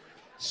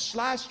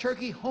 Sliced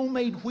turkey,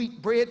 homemade wheat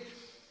bread,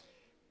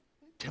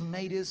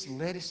 tomatoes,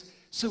 lettuce.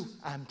 So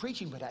I'm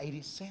preaching, but I ate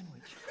his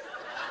sandwich.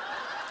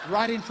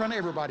 Right in front of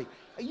everybody.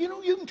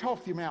 You can talk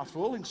with your mouth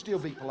full and still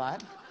be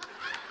polite.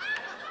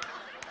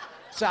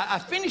 So I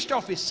finished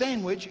off his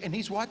sandwich, and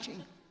he's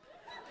watching.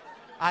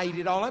 I ate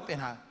it all up,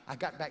 and I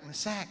got back in the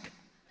sack.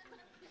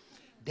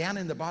 Down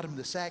in the bottom of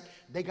the sack,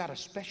 they got a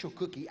special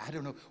cookie. I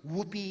don't know,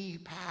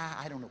 whoopie pie.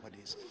 I don't know what it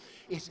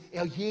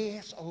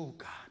is. Oh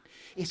God.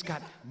 It's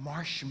got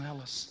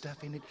marshmallow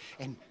stuff in it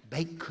and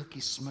baked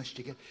cookies smushed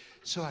together.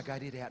 So I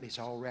got it out. It's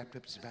all wrapped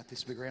up. It's about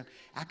this big around.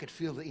 I could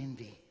feel the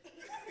envy.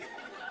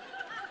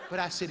 But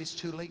I said, it's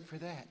too late for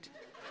that.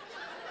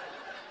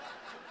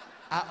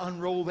 I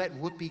unrolled that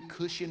whoopee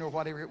cushion or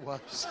whatever it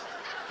was.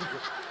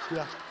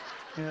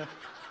 Yeah.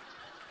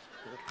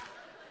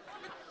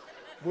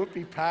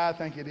 Whoopie pie, I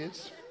think it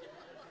is.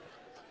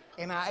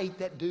 And I ate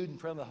that dude in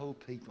front of the whole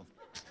people.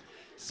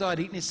 So I'd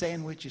eaten his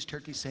sandwich, his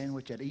turkey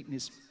sandwich. I'd eaten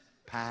his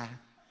pie.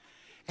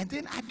 And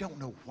then I don't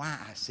know why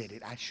I said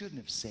it. I shouldn't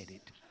have said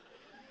it.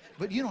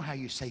 But you know how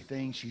you say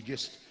things,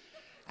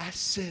 I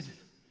said,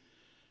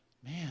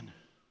 "Man,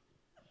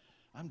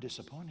 I'm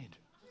disappointed."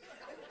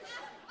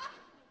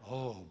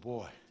 Oh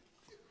boy.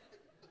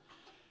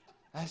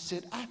 I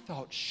said, "I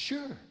thought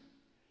sure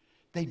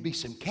there'd be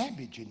some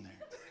cabbage in there.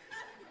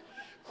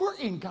 Where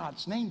in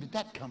God's name did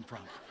that come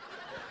from?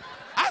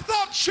 I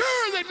thought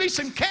sure there'd be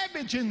some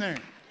cabbage in there."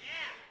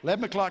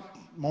 11 o'clock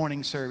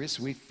morning service,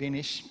 we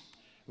finish.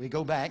 We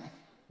go back.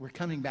 We're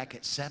coming back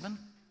at 7.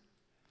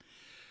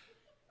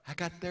 I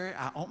got there.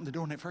 I opened the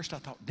door, and at first I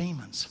thought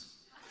demons.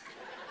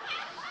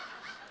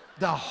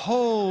 The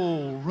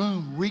whole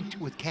room reeked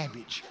with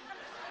cabbage.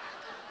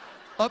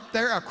 Up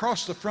there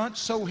across the front,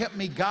 so help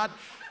me God,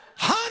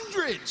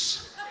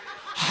 hundreds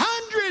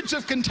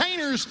of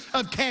containers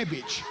of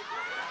cabbage.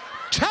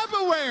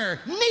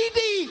 Tupperware, knee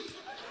deep.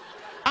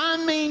 I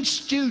mean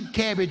stewed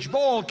cabbage,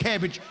 boiled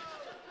cabbage.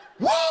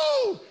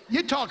 Woo!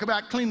 You talk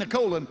about clean the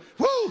colon.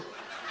 Woo!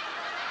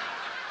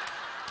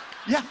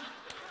 Yeah.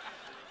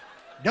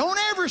 Don't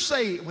ever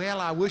say, "Well,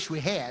 I wish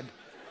we had."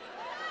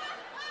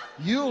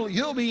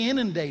 You'll be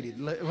inundated.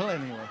 Well,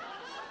 anyway.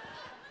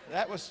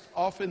 That was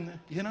often,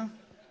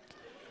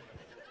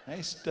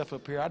 Hey, stuff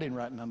up here. I didn't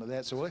write none of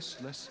that. So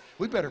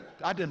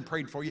I done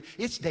prayed for you.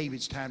 It's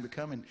David's time to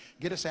come and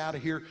get us out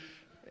of here.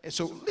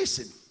 So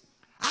listen,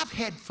 I've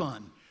had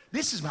fun.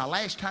 This is my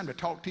last time to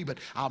talk to you, but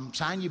I'll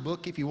sign your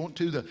book if you want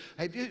to.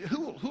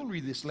 Who'll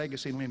read this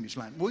legacy and lineage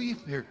line? Will you?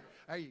 Here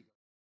you go.